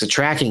trying to fix a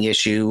tracking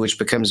issue, which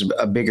becomes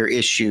a bigger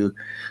issue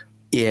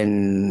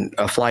in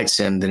a flight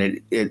sim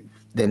than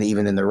than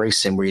even in the race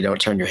sim, where you don't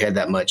turn your head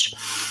that much.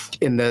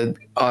 In the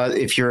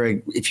if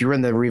you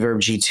run the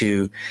Reverb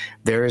G2,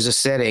 there is a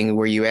setting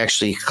where you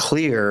actually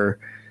clear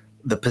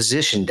the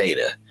position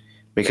data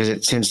because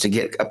it tends to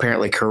get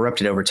apparently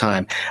corrupted over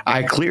time.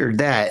 I cleared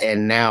that,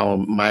 and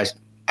now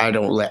I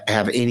don't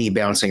have any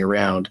bouncing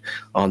around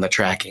on the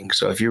tracking.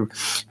 So if you're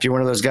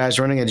one of those guys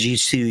running a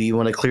G2, you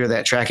want to clear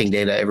that tracking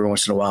data every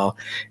once in a while,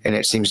 and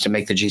it seems to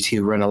make the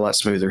G2 run a lot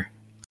smoother.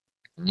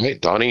 Hey,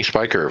 Donnie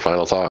Spiker,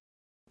 final thought.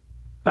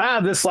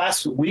 This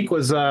last week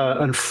was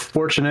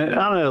unfortunate.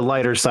 On a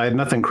lighter side,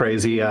 nothing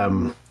crazy.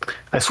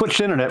 I switched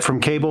internet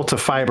from cable to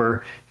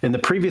fiber. In the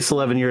previous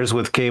 11 years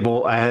with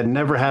cable, I had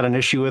never had an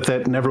issue with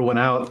it, never went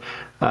out.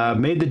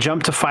 Made the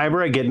jump to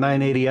fiber. I get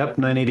 980 up,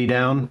 980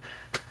 down,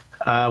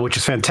 which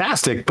is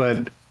fantastic.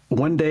 But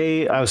one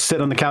day I was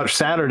sitting on the couch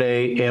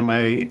Saturday and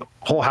my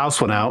whole house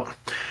went out.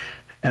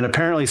 And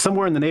apparently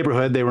somewhere in the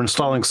neighborhood, they were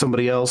installing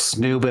somebody else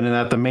new, but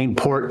at the main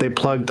port, they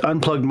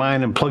unplugged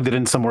mine and plugged it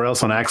in somewhere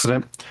else on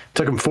accident.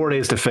 Took them 4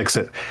 days to fix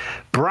it.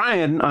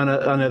 Brian, on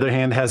the other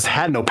hand, has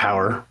had no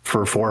power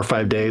for 4 or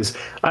 5 days.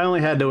 I only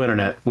had no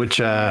internet,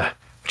 which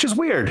is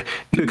weird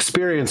to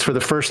experience for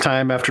the first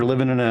time after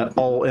living in an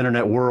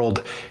all-internet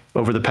world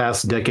over the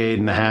past decade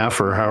and a half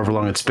or however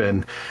long it's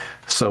been.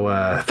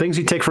 So things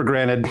you take for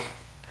granted,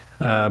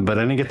 but I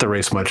didn't get to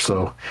race much,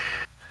 so...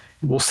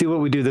 We'll see what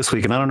we do this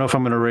week. And I don't know if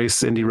I'm going to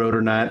race Indy Road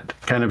or not,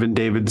 kind of in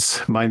David's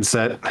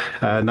mindset.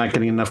 Not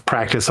getting enough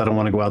practice. I don't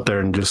want to go out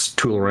there and just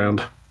tool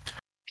around.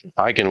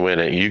 I can win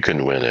it. You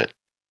can win it.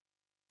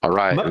 All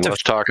right. And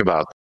let's talk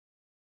about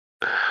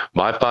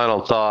my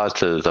final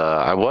thoughts is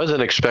I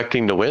wasn't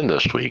expecting to win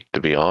this week,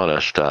 to be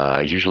honest.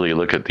 I usually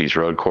look at these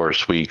road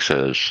course weeks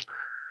as,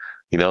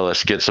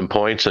 let's get some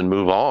points and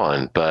move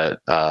on. But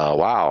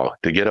wow,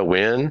 to get a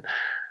win,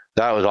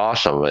 that was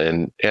awesome.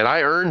 And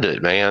I earned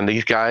it, man.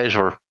 These guys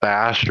were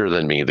faster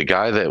than me. The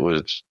guy that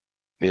was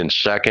in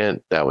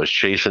second, that was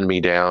chasing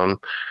me down,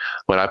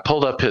 when I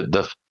pulled up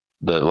the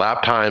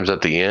lap times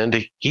at the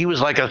end, he was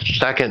like a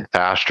second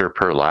faster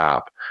per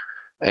lap.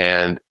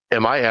 And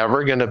am I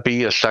ever going to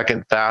be a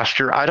second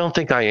faster? I don't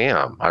think I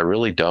am. I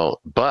really don't.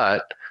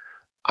 But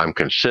I'm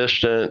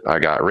consistent. I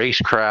got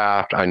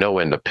racecraft. I know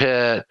when to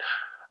pit.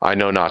 I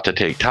know not to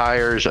take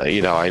tires,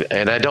 and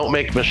I don't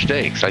make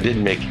mistakes. I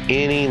didn't make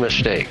any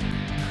mistake.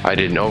 I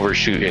didn't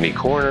overshoot any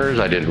corners.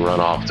 I didn't run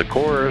off the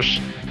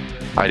course.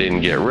 I didn't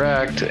get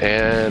wrecked,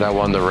 and I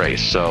won the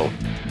race. So,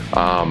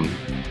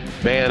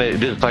 man,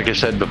 it, like I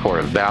said before,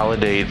 it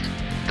validates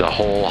the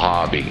whole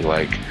hobby.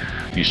 Like,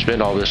 you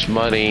spend all this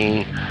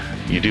money,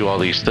 you do all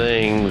these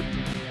things.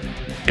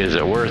 Is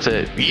it worth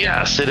it?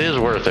 Yes, it is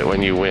worth it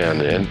when you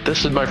win. And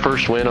this is my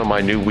first win on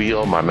my new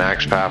wheel, my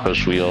Max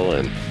Pappas wheel,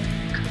 and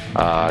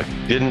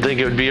didn't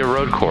think it would be a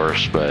road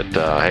course, but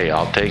hey,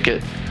 I'll take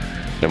it.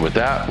 And with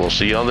that, we'll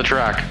see you on the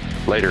track.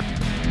 Later.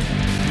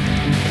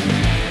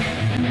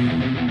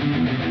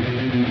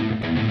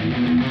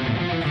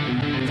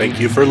 Thank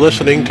you for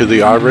listening to the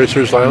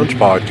iRacers Lounge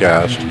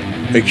podcast.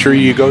 Make sure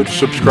you go to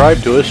subscribe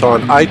to us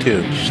on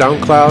iTunes,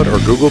 SoundCloud,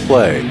 or Google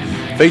Play,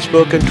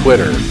 Facebook, and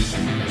Twitter.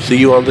 See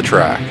you on the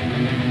track.